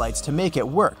satellites to make it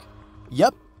work?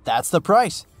 Yup, that's the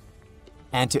price.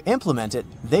 And to implement it,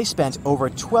 they spent over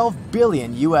 $12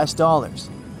 billion US dollars.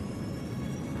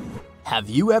 Have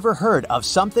you ever heard of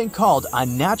something called a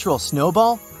natural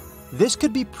snowball? This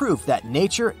could be proof that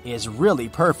nature is really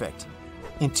perfect.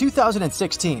 In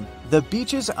 2016, the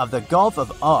beaches of the Gulf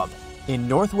of Ob in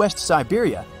northwest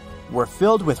Siberia were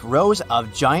filled with rows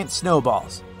of giant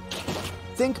snowballs.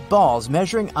 Think balls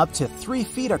measuring up to 3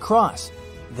 feet across.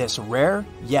 This rare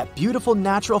yet beautiful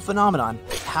natural phenomenon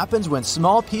happens when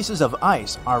small pieces of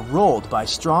ice are rolled by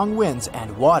strong winds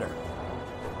and water.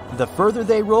 The further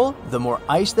they roll, the more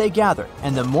ice they gather,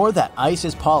 and the more that ice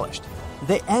is polished.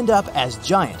 They end up as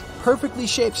giant, perfectly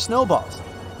shaped snowballs.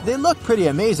 They look pretty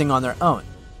amazing on their own,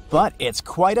 but it's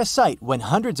quite a sight when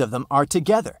hundreds of them are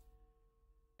together.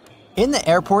 In the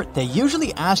airport, they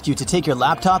usually ask you to take your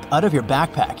laptop out of your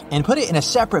backpack and put it in a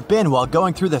separate bin while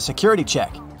going through the security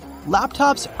check.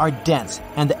 Laptops are dense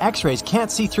and the X-rays can't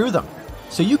see through them,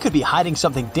 so you could be hiding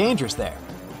something dangerous there.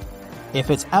 If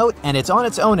it's out and it's on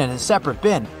its own in a separate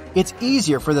bin, it's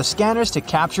easier for the scanners to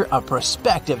capture a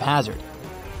prospective hazard.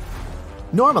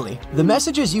 Normally, the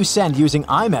messages you send using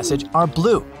iMessage are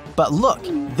blue, but look,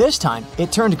 this time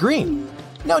it turned green.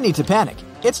 No need to panic.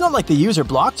 It's not like the user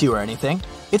blocked you or anything.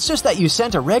 It's just that you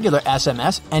sent a regular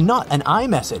SMS and not an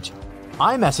iMessage.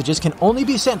 iMessages can only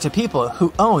be sent to people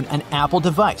who own an Apple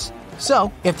device.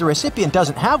 So, if the recipient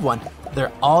doesn't have one,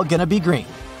 they're all gonna be green.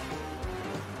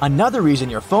 Another reason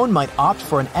your phone might opt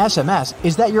for an SMS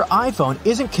is that your iPhone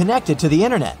isn't connected to the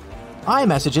internet.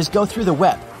 iMessages go through the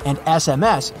web, and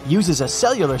SMS uses a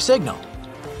cellular signal.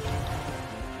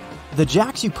 The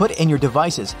jacks you put in your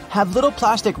devices have little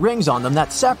plastic rings on them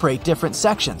that separate different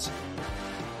sections.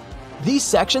 These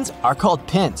sections are called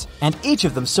pins, and each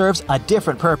of them serves a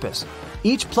different purpose.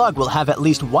 Each plug will have at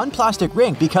least one plastic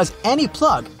ring because any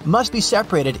plug must be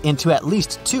separated into at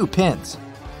least 2 pins.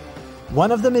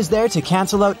 One of them is there to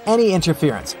cancel out any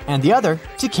interference, and the other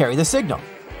to carry the signal.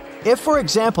 If, for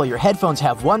example, your headphones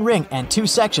have 1 ring and 2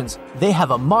 sections, they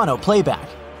have a mono playback.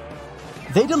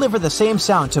 They deliver the same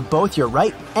sound to both your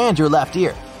right and your left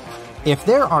ear. If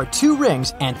there are 2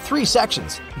 rings and 3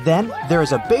 sections, then there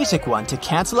is a basic one to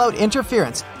cancel out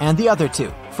interference and the other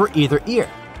 2 for either ear.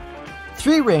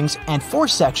 3 rings and 4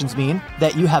 sections mean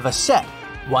that you have a set,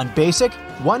 1 basic,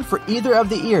 1 for either of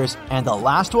the ears, and the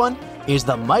last one is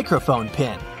the microphone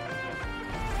pin.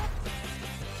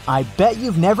 I bet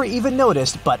you've never even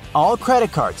noticed, but all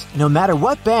credit cards, no matter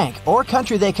what bank or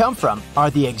country they come from, are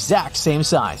the exact same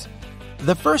size.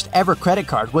 The first ever credit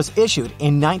card was issued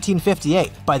in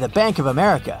 1958 by the Bank of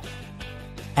America.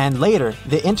 And later,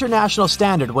 the international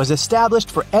standard was established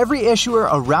for every issuer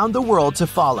around the world to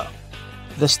follow.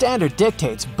 The standard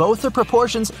dictates both the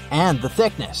proportions and the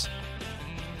thickness.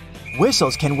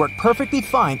 Whistles can work perfectly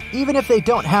fine even if they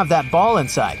don't have that ball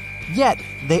inside, yet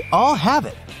they all have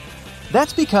it.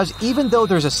 That's because even though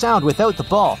there's a sound without the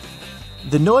ball,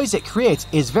 the noise it creates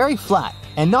is very flat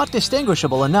and not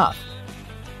distinguishable enough.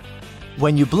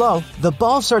 When you blow, the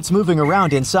ball starts moving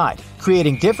around inside,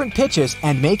 creating different pitches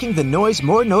and making the noise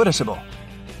more noticeable.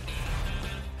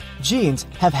 Jeans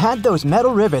have had those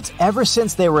metal rivets ever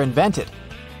since they were invented.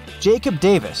 Jacob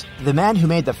Davis, the man who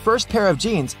made the first pair of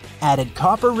jeans, added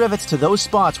copper rivets to those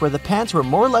spots where the pants were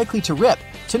more likely to rip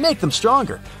to make them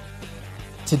stronger.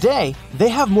 Today, they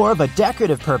have more of a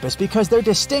decorative purpose because they're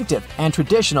distinctive and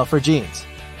traditional for jeans.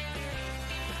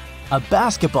 A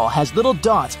basketball has little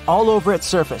dots all over its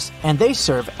surface, and they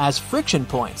serve as friction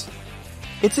points.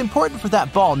 It's important for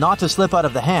that ball not to slip out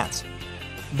of the hands.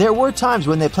 There were times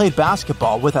when they played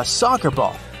basketball with a soccer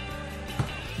ball.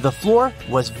 The floor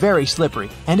was very slippery,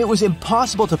 and it was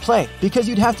impossible to play because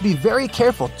you'd have to be very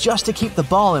careful just to keep the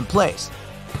ball in place.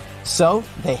 So,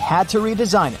 they had to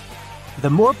redesign it. The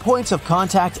more points of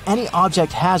contact any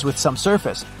object has with some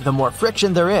surface, the more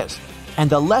friction there is, and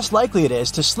the less likely it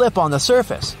is to slip on the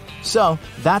surface. So,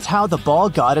 that's how the ball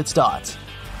got its dots.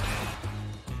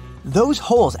 Those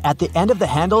holes at the end of the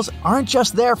handles aren't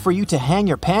just there for you to hang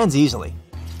your pans easily.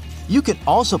 You can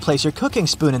also place your cooking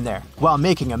spoon in there while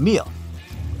making a meal.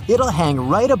 It'll hang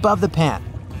right above the pan,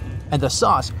 and the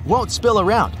sauce won't spill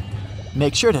around.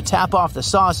 Make sure to tap off the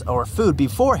sauce or food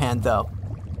beforehand though.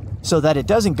 so that it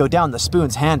doesn't go down the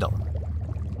spoon's handle.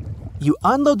 You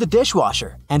unload the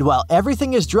dishwasher, and while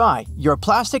everything is dry, your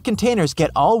plastic containers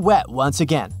get all wet once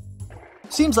again.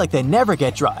 Seems like they never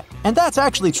get dry, and that's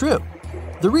actually true.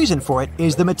 The reason for it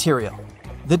is the material.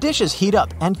 The dishes heat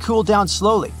up and cool down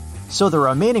slowly, so the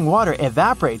remaining water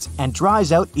evaporates and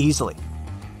dries out easily.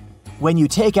 When you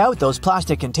take out those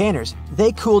plastic containers,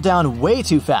 they cool down way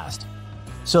too fast,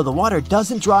 so the water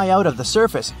doesn't dry out of the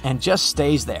surface and just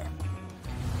stays there.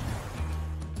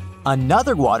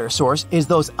 Another water source is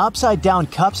those upside-down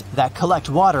cups that collect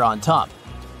water on top.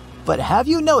 But have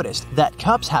you noticed that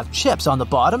cups have chips on the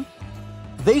bottom?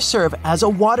 They serve as a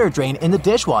water drain in the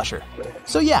dishwasher.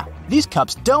 So yeah, these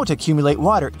cups don't accumulate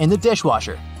water in the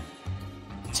dishwasher.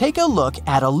 Take a look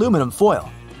at aluminum foil.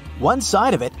 One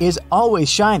side of it is always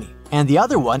shiny, and the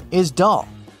other one is dull.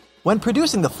 When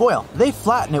producing the foil, they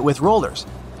flatten it with rollers.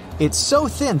 It's so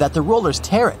thin that the rollers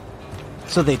tear it.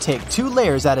 So they take 2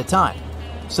 layers at a time.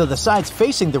 So the sides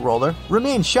facing the roller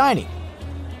remain shiny,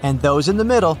 and those in the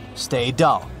middle stay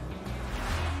dull.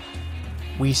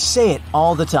 We say it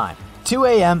all the time, 2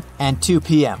 a.m. and 2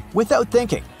 p.m. without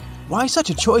thinking. Why such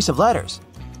a choice of letters?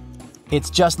 It's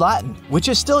just Latin, which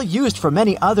is still used for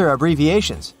many other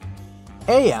abbreviations.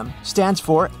 AM stands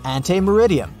for ante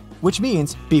meridiem, which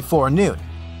means before noon.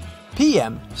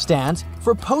 PM stands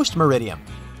for post meridiem,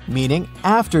 meaning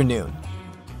afternoon.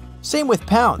 Same with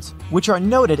pounds, which are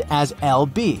noted as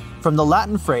LB from the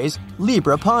Latin phrase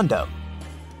libra pondo.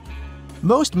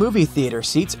 Most movie theater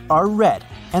seats are red,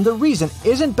 and the reason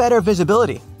isn't better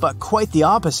visibility, but quite the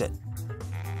opposite.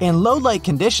 In low light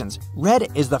conditions, red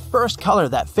is the first color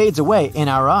that fades away in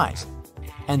our eyes.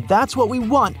 And that's what we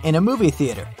want in a movie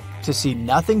theater, to see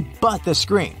nothing but the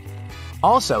screen.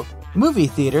 Also, movie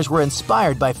theaters were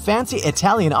inspired by fancy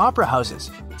Italian opera houses,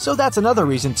 so that's another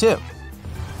reason too.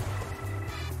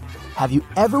 Have you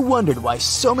ever wondered why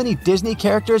so many Disney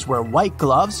characters wear white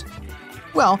gloves?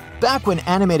 Well, back when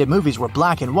animated movies were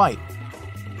black and white,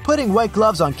 putting white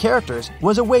gloves on characters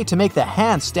was a way to make the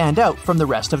hands stand out from the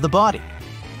rest of the body.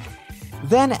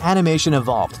 Then animation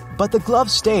evolved, but the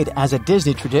gloves stayed as a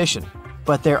Disney tradition.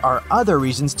 But there are other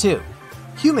reasons too.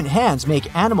 Human hands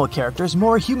make animal characters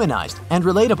more humanized and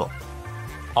relatable.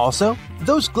 Also,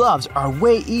 those gloves are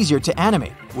way easier to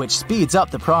animate, which speeds up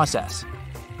the process.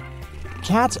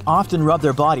 Cats often rub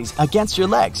their bodies against your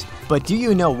legs, but do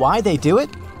you know why they do it?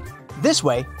 This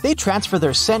way, they transfer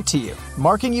their scent to you,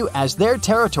 marking you as their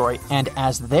territory and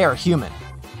as their human.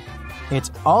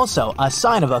 It's also a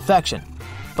sign of affection.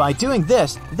 By doing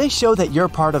this, they show that you're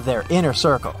part of their inner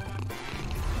circle.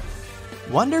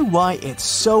 Wonder why it's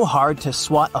so hard to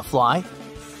swat a fly?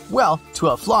 Well, to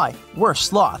a fly, we're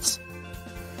sloths.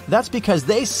 That's because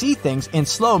they see things in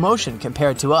slow motion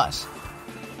compared to us.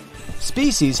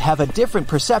 Species have a different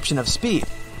perception of speed.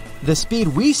 The speed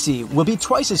we see will be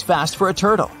twice as fast for a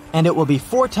turtle, and it will be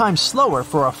 4 times slower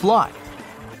for a fly.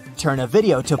 Turn a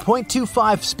video to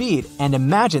 0.25 speed and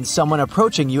imagine someone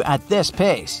approaching you at this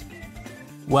pace.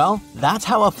 Well, that's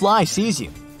how a fly sees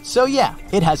you. So yeah,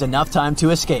 it has enough time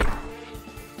to escape.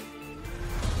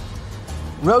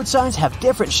 Road signs have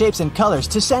different shapes and colors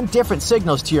to send different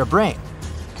signals to your brain.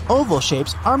 Oval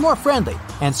shapes are more friendly,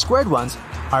 and squared ones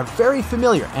are very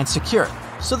familiar and secure,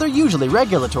 so they're usually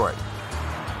regulatory.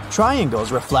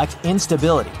 Triangles reflect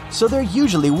instability, so they're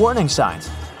usually warning signs.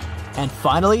 And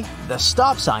finally, the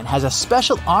stop sign has a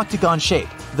special octagon shape,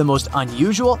 the most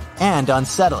unusual and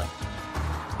unsettling.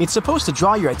 It's supposed to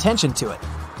draw your attention to it.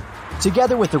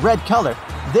 Together with the red color,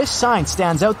 this sign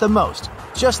stands out the most,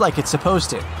 just like it's supposed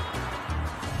to.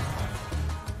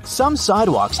 Some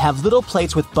sidewalks have little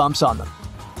plates with bumps on them.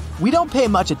 We don't pay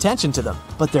much attention to them,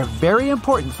 but they're very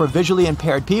important for visually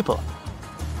impaired people.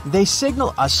 They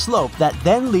signal a slope that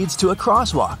then leads to a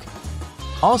crosswalk.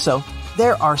 Also,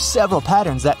 there are several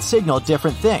patterns that signal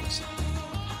different things.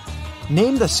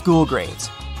 Name the school grades: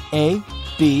 A,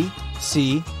 B,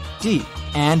 C, D,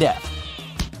 and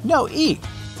F. No E.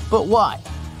 But why?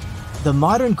 The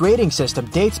modern grading system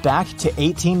dates back to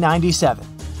 1897.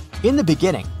 In the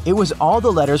beginning, it was all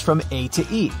the letters from A to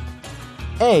E.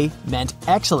 A meant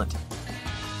excellent.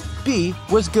 B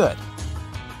was good.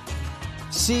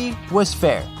 C was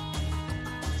fair.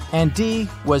 And D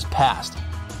was passed.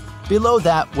 Below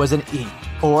that was an E,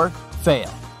 or fail,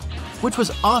 which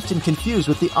was often confused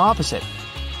with the opposite,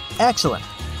 excellent.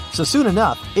 So soon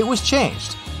enough, it was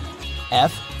changed.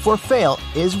 F for fail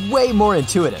is way more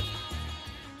intuitive.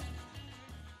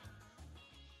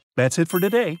 That's it for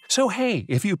today. So hey,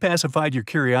 if you pacified your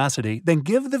curiosity, then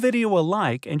give the video a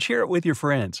like and share it with your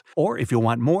friends. Or if you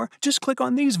want more, just click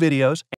on these videos